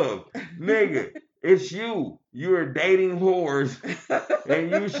love, nigga, it's you. You're dating whores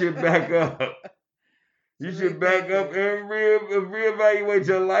and you should back up. You To should back up remember. and reevaluate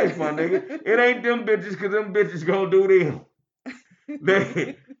your life, my nigga. It ain't them bitches, cause them bitches gonna do them.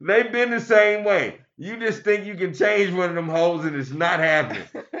 They been the same way. You just think you can change one of them hoes and it's not happening.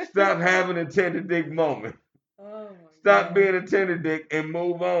 Stop having a tender dick moment. Oh my Stop being god. a tender dick and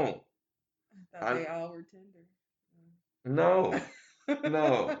move on. I thought they all were tender. No,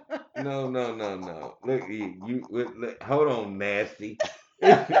 no, no. Look, look, hold on, nasty.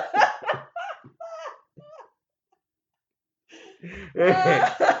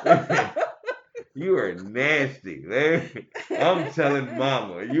 You are nasty, man. I'm telling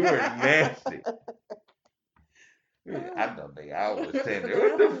mama, you are nasty. I thought they all was tender.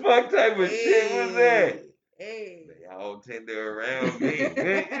 What the fuck type of shit was that? Hey. They all tender around me.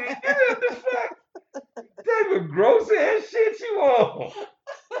 Man, what the fuck type of gross ass shit you on?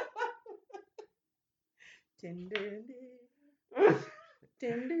 Tender. What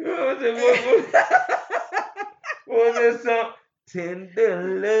Tender. was it? What was that song?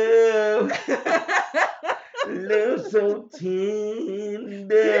 Tender love. Love so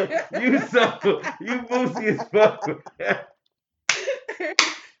tender. You boozy as fuck.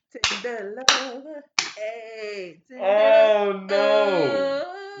 Tender love. Hey. Tender. Oh no.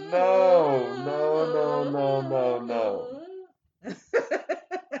 No.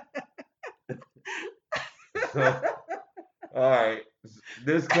 So, all right.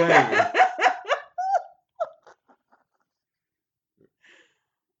 Disclaimer.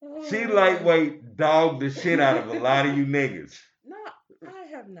 She lightweight dogged the shit out of a lot of you niggas. No, I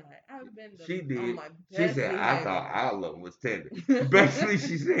have not. I've been She on did. my She best said, I thought behavior. all of them was tender. Basically,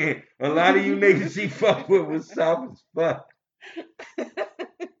 she said, a lot of you niggas she fucked with was soft as fuck.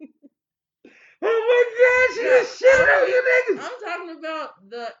 Oh my God, she just shit on you niggas. I'm talking about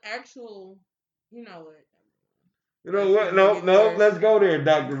the actual, you know what? You know what? No, let's go there,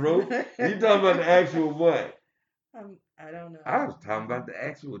 Dr. Ruth. You talking about the actual what? I don't know. I was talking about the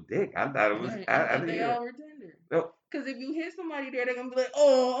actual dick. I thought it was. I I thought didn't they hear. all were tender. No. Because if you hit somebody there, they're gonna be like,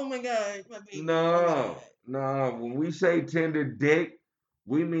 oh my god, my baby. No. When we say tender dick,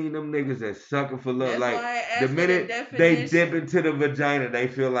 we mean them niggas that sucker for love. That's Like why I the asked minute for the they definition. dip into the vagina, they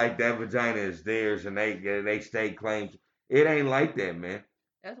feel like that vagina is theirs, and they stake claims. It ain't like that, man.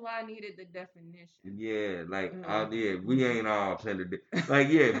 That's why I needed the definition. Yeah, like yeah, we ain't all tender dick. Like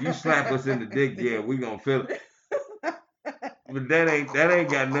yeah, if you slap us in the dick, yeah, we gonna feel it. But that ain't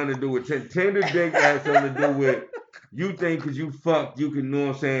got nothing to do with tender dick. Has something to do with you think because you fucked, you can know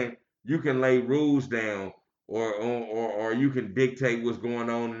what I'm saying. You can lay rules down, or you can dictate what's going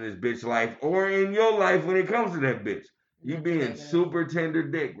on in this bitch life or in your life when it comes to that bitch. You That's a being negative. super tender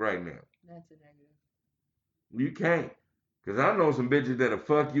dick right now. That's a negative. You can't. Cause I know some bitches that'll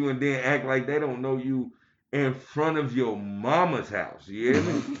fuck you and then act like they don't know you in front of your mama's house. You hear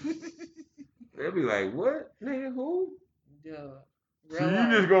me? They'll be like, what? Nigga, who? Duh. So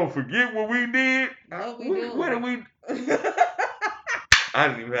you just gonna forget what we did? What we do? What did we? I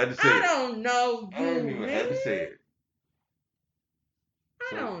didn't even have to say it. I don't know you, I didn't even have to say it.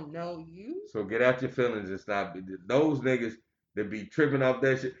 I don't know you. So get out your feelings and stop. Those niggas that be tripping off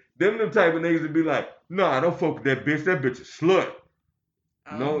that shit. Them type of niggas that be like, nah, don't fuck with that bitch. That bitch a slut.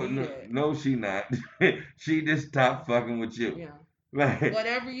 No, she not. She just stopped fucking with you. Yeah. Like,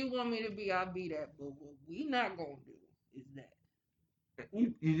 whatever you want me to be, I'll be that. But what we not gonna do is that.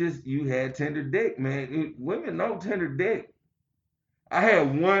 You had tender dick, man. Women know tender dick. I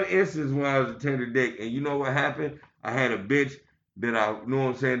had one instance when I was a tender dick, and you know what happened? I had a bitch that I you know what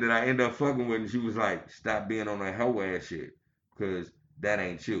I'm saying that I ended up fucking with, and she was like, "Stop being on that hoe ass shit, cause that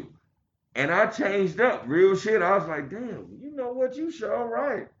ain't you." And I changed up, real shit. I was like, "Damn, you know what? You sure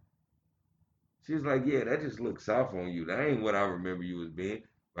right." She was like, "Yeah, that just looks soft on you. That ain't what I remember you as being."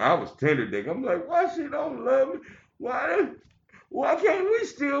 I was tender dick. I'm like, "Why she don't love me? Why can't we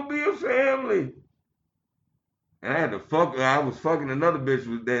still be a family?" And I had to fuck. I was fucking another bitch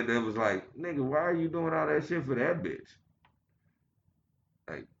with that was like, nigga, why are you doing all that shit for that bitch?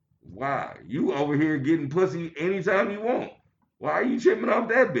 Like, why? You over here getting pussy anytime you want. Why are you tripping off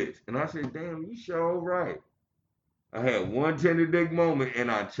that bitch? And I said, damn, you sure right. I had one tender dick moment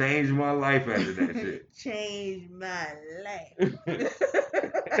and I changed my life after that shit. Changed my life.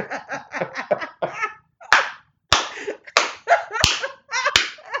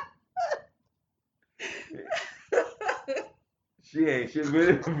 She ain't shit,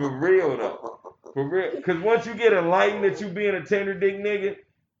 but for real though. For real. Cause once you get enlightened that you being a tender dick nigga,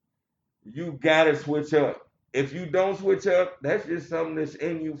 you gotta switch up. If you don't switch up, that's just something that's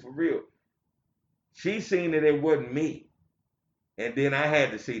in you for real. She seen that it wasn't me. And then I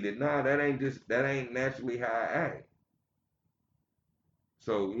had to see that, nah, that ain't naturally how I act.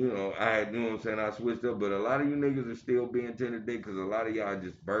 So, you know what I'm saying, I switched up, but a lot of you niggas are still being tender dick because a lot of y'all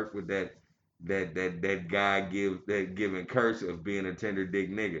just birthed with that guy that giving curse of being a tender dick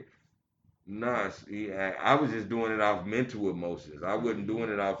nigga. Nah, see, I was just doing it off mental emotions. I wasn't doing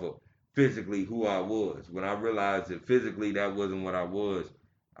Mhm. it off of physically who I was. When I realized that physically that wasn't what I was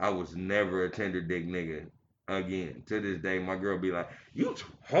never a tender dick nigga again. To this day, my girl be like, "You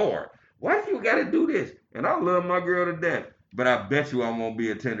too hard. Why do you gotta do this?" And I love my girl to death, but I bet you I won't be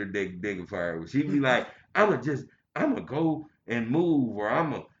a tender dick nigga for her. She be like, I'ma go and move, or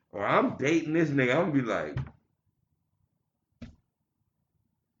I'm dating this nigga." I'm gonna be like,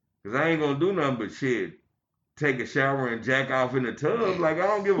 "Cause I ain't gonna do nothing but shit. Take a shower and jack off in the tub. Like I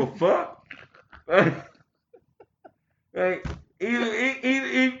don't give a fuck. Like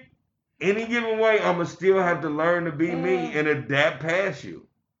any given way, I'ma still have to learn to be me and adapt past you.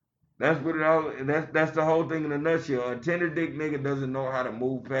 That's what it all. That's the whole thing in a nutshell. A tender dick nigga doesn't know how to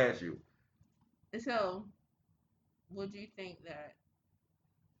move past you. So, would you think that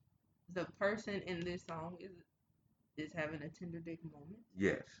the person in this song is having a tender dick moment?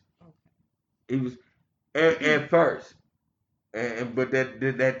 Yes, Okay. he was at first, but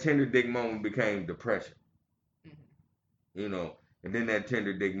that tender dick moment became depression. Mhm. You know, and then that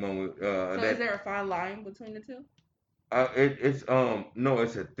tender dick moment. So, is there a fine line between the two? It's no,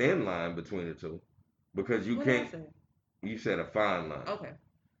 it's a thin line between the two because you What did I can't. say? You said a fine line. Okay.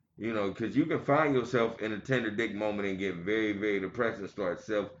 Because you can find yourself in a tender dick moment and get very, very depressed and start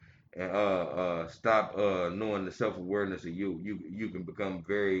stop knowing the self awareness of you. You can become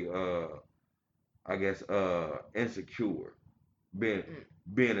very I guess insecure being Mm.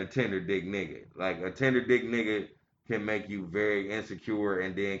 being a tender dick nigga. Like a tender dick nigga can make you very insecure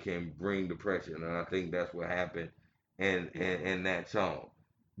and then can bring depression. And I think that's what happened in that song.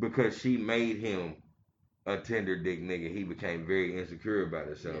 Because she made him a tender dick nigga, he became very insecure about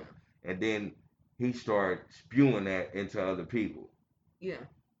himself. Yeah. And then he started spewing that into other people, Yeah.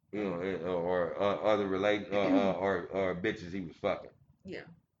 or other or bitches he was fucking. Yeah.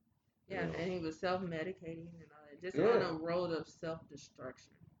 You Yeah. know, And he was self medicating and all that. Just on yeah, a road of self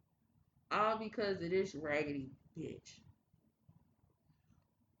destruction. All because of this raggedy bitch.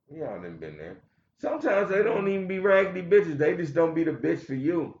 y'all done been there. Sometimes they don't even be raggedy bitches. They just don't be the bitch for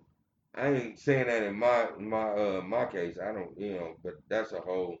you. I ain't saying that in my case. I don't, but that's a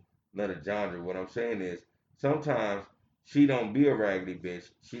whole another genre. What I'm saying is sometimes she don't be a raggedy bitch.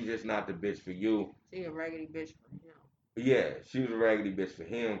 She just not the bitch for you. She a raggedy bitch for him. Yeah, she was a raggedy bitch for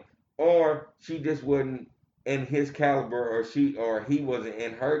him, or she just wasn't in his caliber, or he wasn't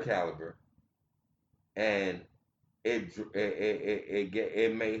in her caliber, and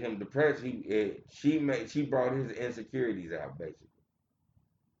it made him depressed. She brought his insecurities out basically,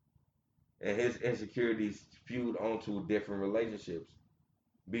 and his insecurities spewed onto different relationships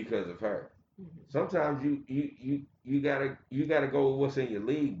because of her. Mhm. Sometimes you gotta go with what's in your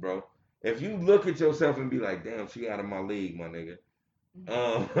league, bro. If you look at yourself and be like, damn, she out of my league, my nigga.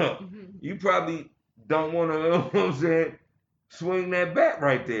 Mhm. You probably don't want to, you know what I'm saying, swing that bat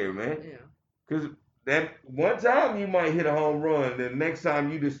right there, man. Yeah. Because that one time you might hit a home run, then next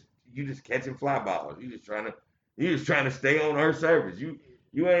time you just catching fly balls. You just trying to stay on her surface. You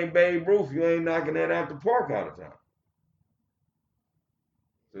ain't Babe Ruth. You ain't knocking that out the park all the time.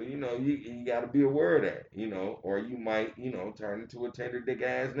 So you got to be aware of that, or you might turn into a tender dick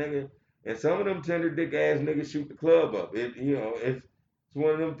ass nigga. And some of them tender dick ass niggas shoot the club up. It's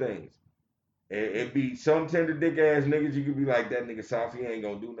one of them things. It be some tender dick ass niggas you could be like that nigga soft, he ain't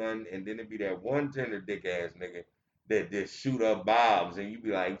gonna do nothing, and then it be that one tender dick ass nigga that just shoot up bobs, and you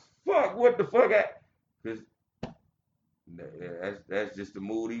be like, fuck, what the fuck? Cause that's just the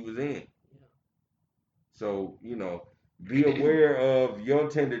mood he was in. So be Yeah. aware of your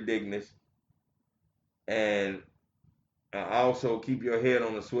tender dickness, and also keep your head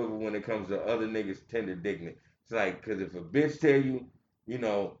on the swivel when it comes to other niggas tender dickness. It's like, cause if a bitch tell you, you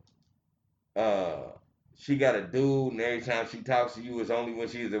know, uh, she got a dude, and every time she talks to you is only when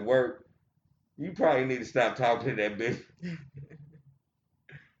she's at work, you probably need to stop talking to that bitch.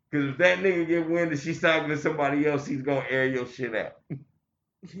 Cause if that nigga get wind that she's talking to somebody else, he's gonna air your shit out.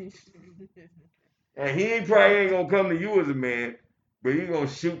 And he probably ain't gonna come to you as a man, but he gonna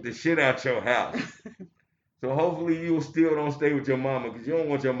shoot the shit out your house. So hopefully you still don't stay with your mama, cause you don't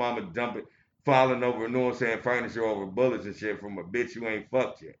want your mama dumping, falling over, you know what I'm saying, furniture over bullets and shit from a bitch you ain't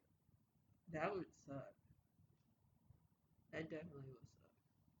fucked yet. That would suck. That definitely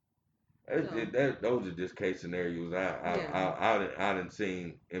would That's suck. So, those are just case scenarios yeah. I done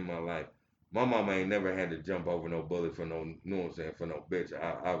seen in my life. My mama ain't never had to jump over no bullet for no, you know what I'm saying, for no bitch.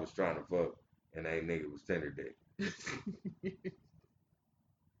 I was trying to fuck, and that nigga was tender dick.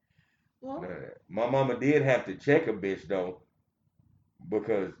 Well, None of that. My mama did have to check a bitch though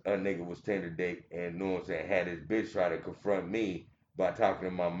because a nigga was tender dick and know what I'm saying, had his bitch try to confront me by talking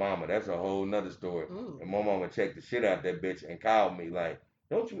to my mama. That's a whole nother story. ooh. And my mama checked the shit out that bitch and called me like,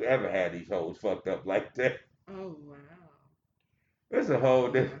 don't you ever have these hoes fucked up like that? Oh wow. It's a whole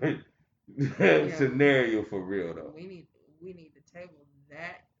Yeah. different Yeah. scenario for real though. We need to table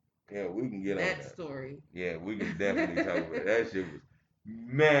that Yeah, we can get on that that. story. Yeah, we can definitely talk about that. That shit was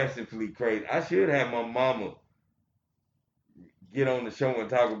massively crazy. I should have my mama get on the show and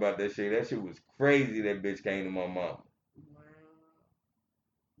talk about that shit. That shit was crazy. That bitch came to my mama. Wow.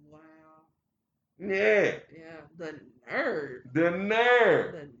 Wow. Yeah, Yeah. The nerve. the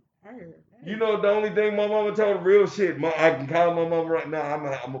nerve. The nerve. That You is know the only thing my mama told her real shit. I can call my mama right now. I'm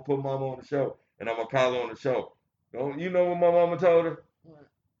gonna put mama on the show and I'm gonna call her on the show. Don't you know what my mama told her? what?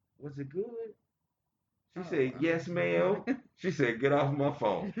 Was it good? She Oh, said, yes, ma'am. wow. She said, get off my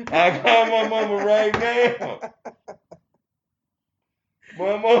phone. I call my mama right now.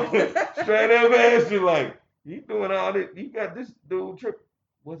 My mama straight up asked you like, you doing all this? You got this dude trip?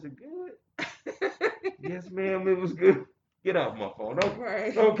 Was it good? Yes, ma'am. It was good. Get off my phone.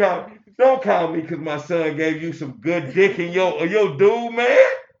 Right. Don't call me because my son gave you some good dick in your dude, man.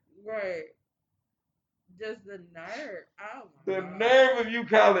 Right. Just the nerve. Oh my The god. nerve of you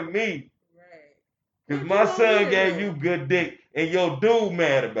calling me Right. because What you my want me son to gave do? you good dick and your dude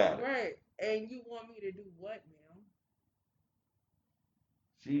mad about it. Right. And you want me to do what,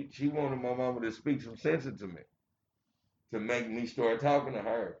 ma'am? She wanted my mama to speak some sense into me, to make me start talking to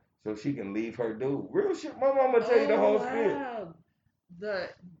her so she can leave her dude. Real shit. My mama tell you the Oh whole spiel. wow. The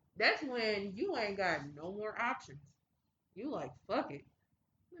That's when you ain't got no more options. You like fuck it.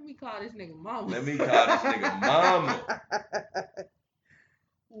 Let me call this nigga mama. Let me call this nigga mama.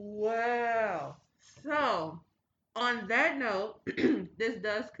 Wow. So, on that note, this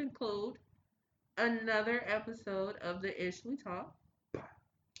does conclude another episode of the Ish We Talk.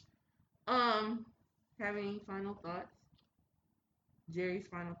 Um, have any final thoughts? Jerry's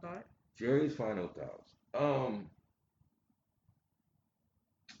final thought? Jerry's final thoughts.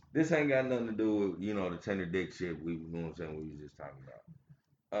 This ain't got nothing to do with the tender dick shit we you know what I'm saying we was just talking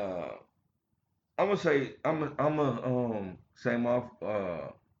about. I'm gonna say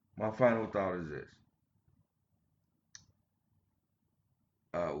my final thought is this.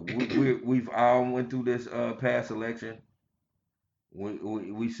 We've all went through this past election.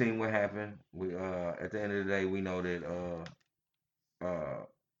 We seen what happened. We at the end of the day we know that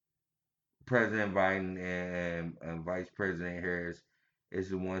President Biden and Vice President Harris is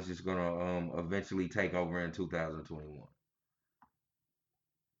the ones that's gonna eventually take over in 2021.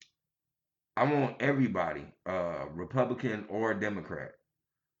 I want everybody, Republican or Democrat,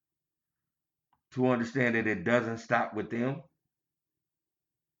 to understand that it doesn't stop with them.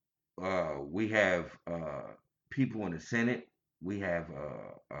 We have people in the Senate. We have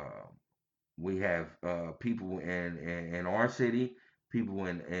people in our city, people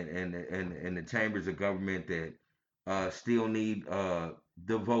in the chambers of government that still need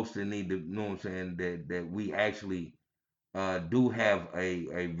the votes that need to, you know what I'm saying, that we actually do have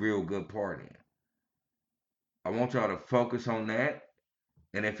a real good part in. I want y'all to focus on that.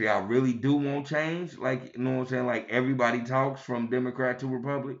 And if y'all really do want change, like you know what I'm saying, like everybody talks from Democrat to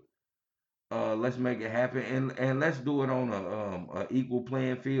Republic, let's make it happen and let's do it on a equal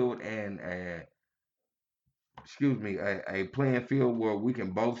playing field and excuse me, a playing field where we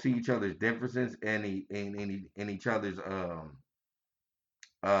can both see each other's differences and in each other's uh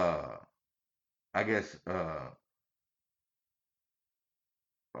I guess uh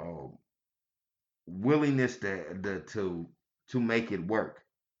willingness to make it work.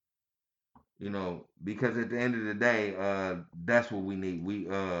 Because at the end of the day, that's what we need.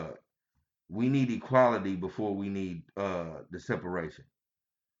 We need equality before we need the separation.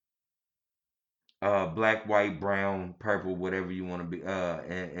 Black, white, brown, purple, whatever you want to be.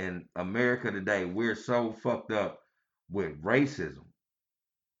 And America today, we're so fucked up with racism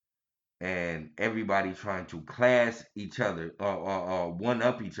and everybody trying to class each other or one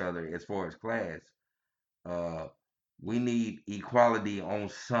up each other as far as class. Uh, we need equality on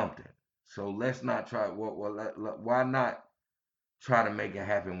something. So let's not try. Why not try to make it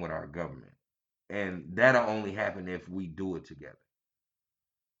happen with our government? And that'll only happen if we do it together.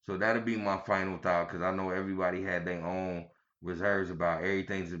 So that'll be my final thought because I know everybody had their own reserves about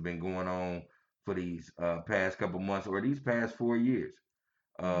everything that's been going on for these past couple months or these past 4 years.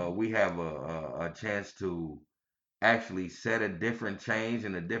 We have a chance to actually set a different change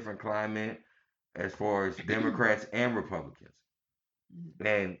in a different climate as far as Democrats and Republicans.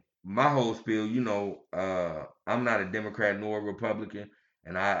 And my whole spiel, I'm not a Democrat nor a Republican.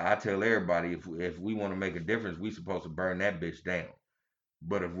 And I tell everybody, if we want to make a difference, we supposed to burn that bitch down.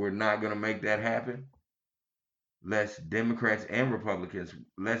 But if we're not gonna make that happen, let's Democrats and Republicans,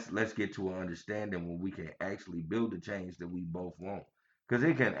 let's get to an understanding when we can actually build the change that we both want. Because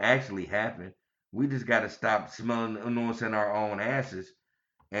it can actually happen. We just gotta stop smelling us in our own asses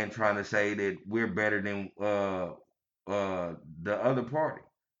and trying to say that we're better than the other party.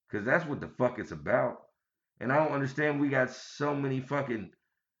 Because that's what the fuck it's about. And I don't understand we got so many fucking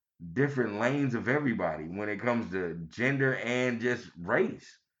different lanes of everybody when it comes to gender and just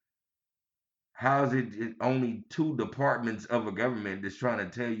race. How is it only two departments of a government that's trying to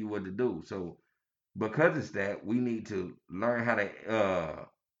tell you what to do? So because it's that, we need to learn how to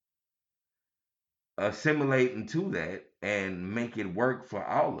assimilate into that and make it work for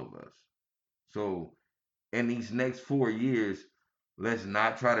all of us. So in these next 4 years, let's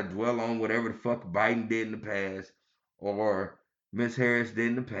not try to dwell on whatever the fuck Biden did in the past or Miss Harris did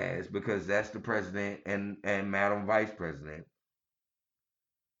in the past, because that's the president and Madam Vice President.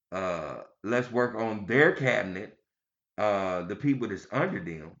 Let's work on their cabinet, the people that's under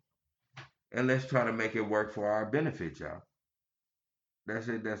them, and let's try to make it work for our benefit, y'all. That's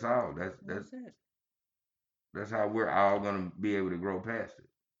it. That's all. That's it. That's how we're all gonna be able to grow past it.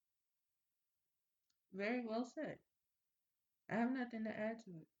 Very well said. I have nothing to add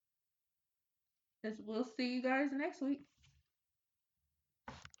to it. We'll see you guys next week.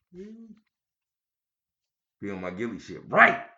 Be on my Gilly shit, right?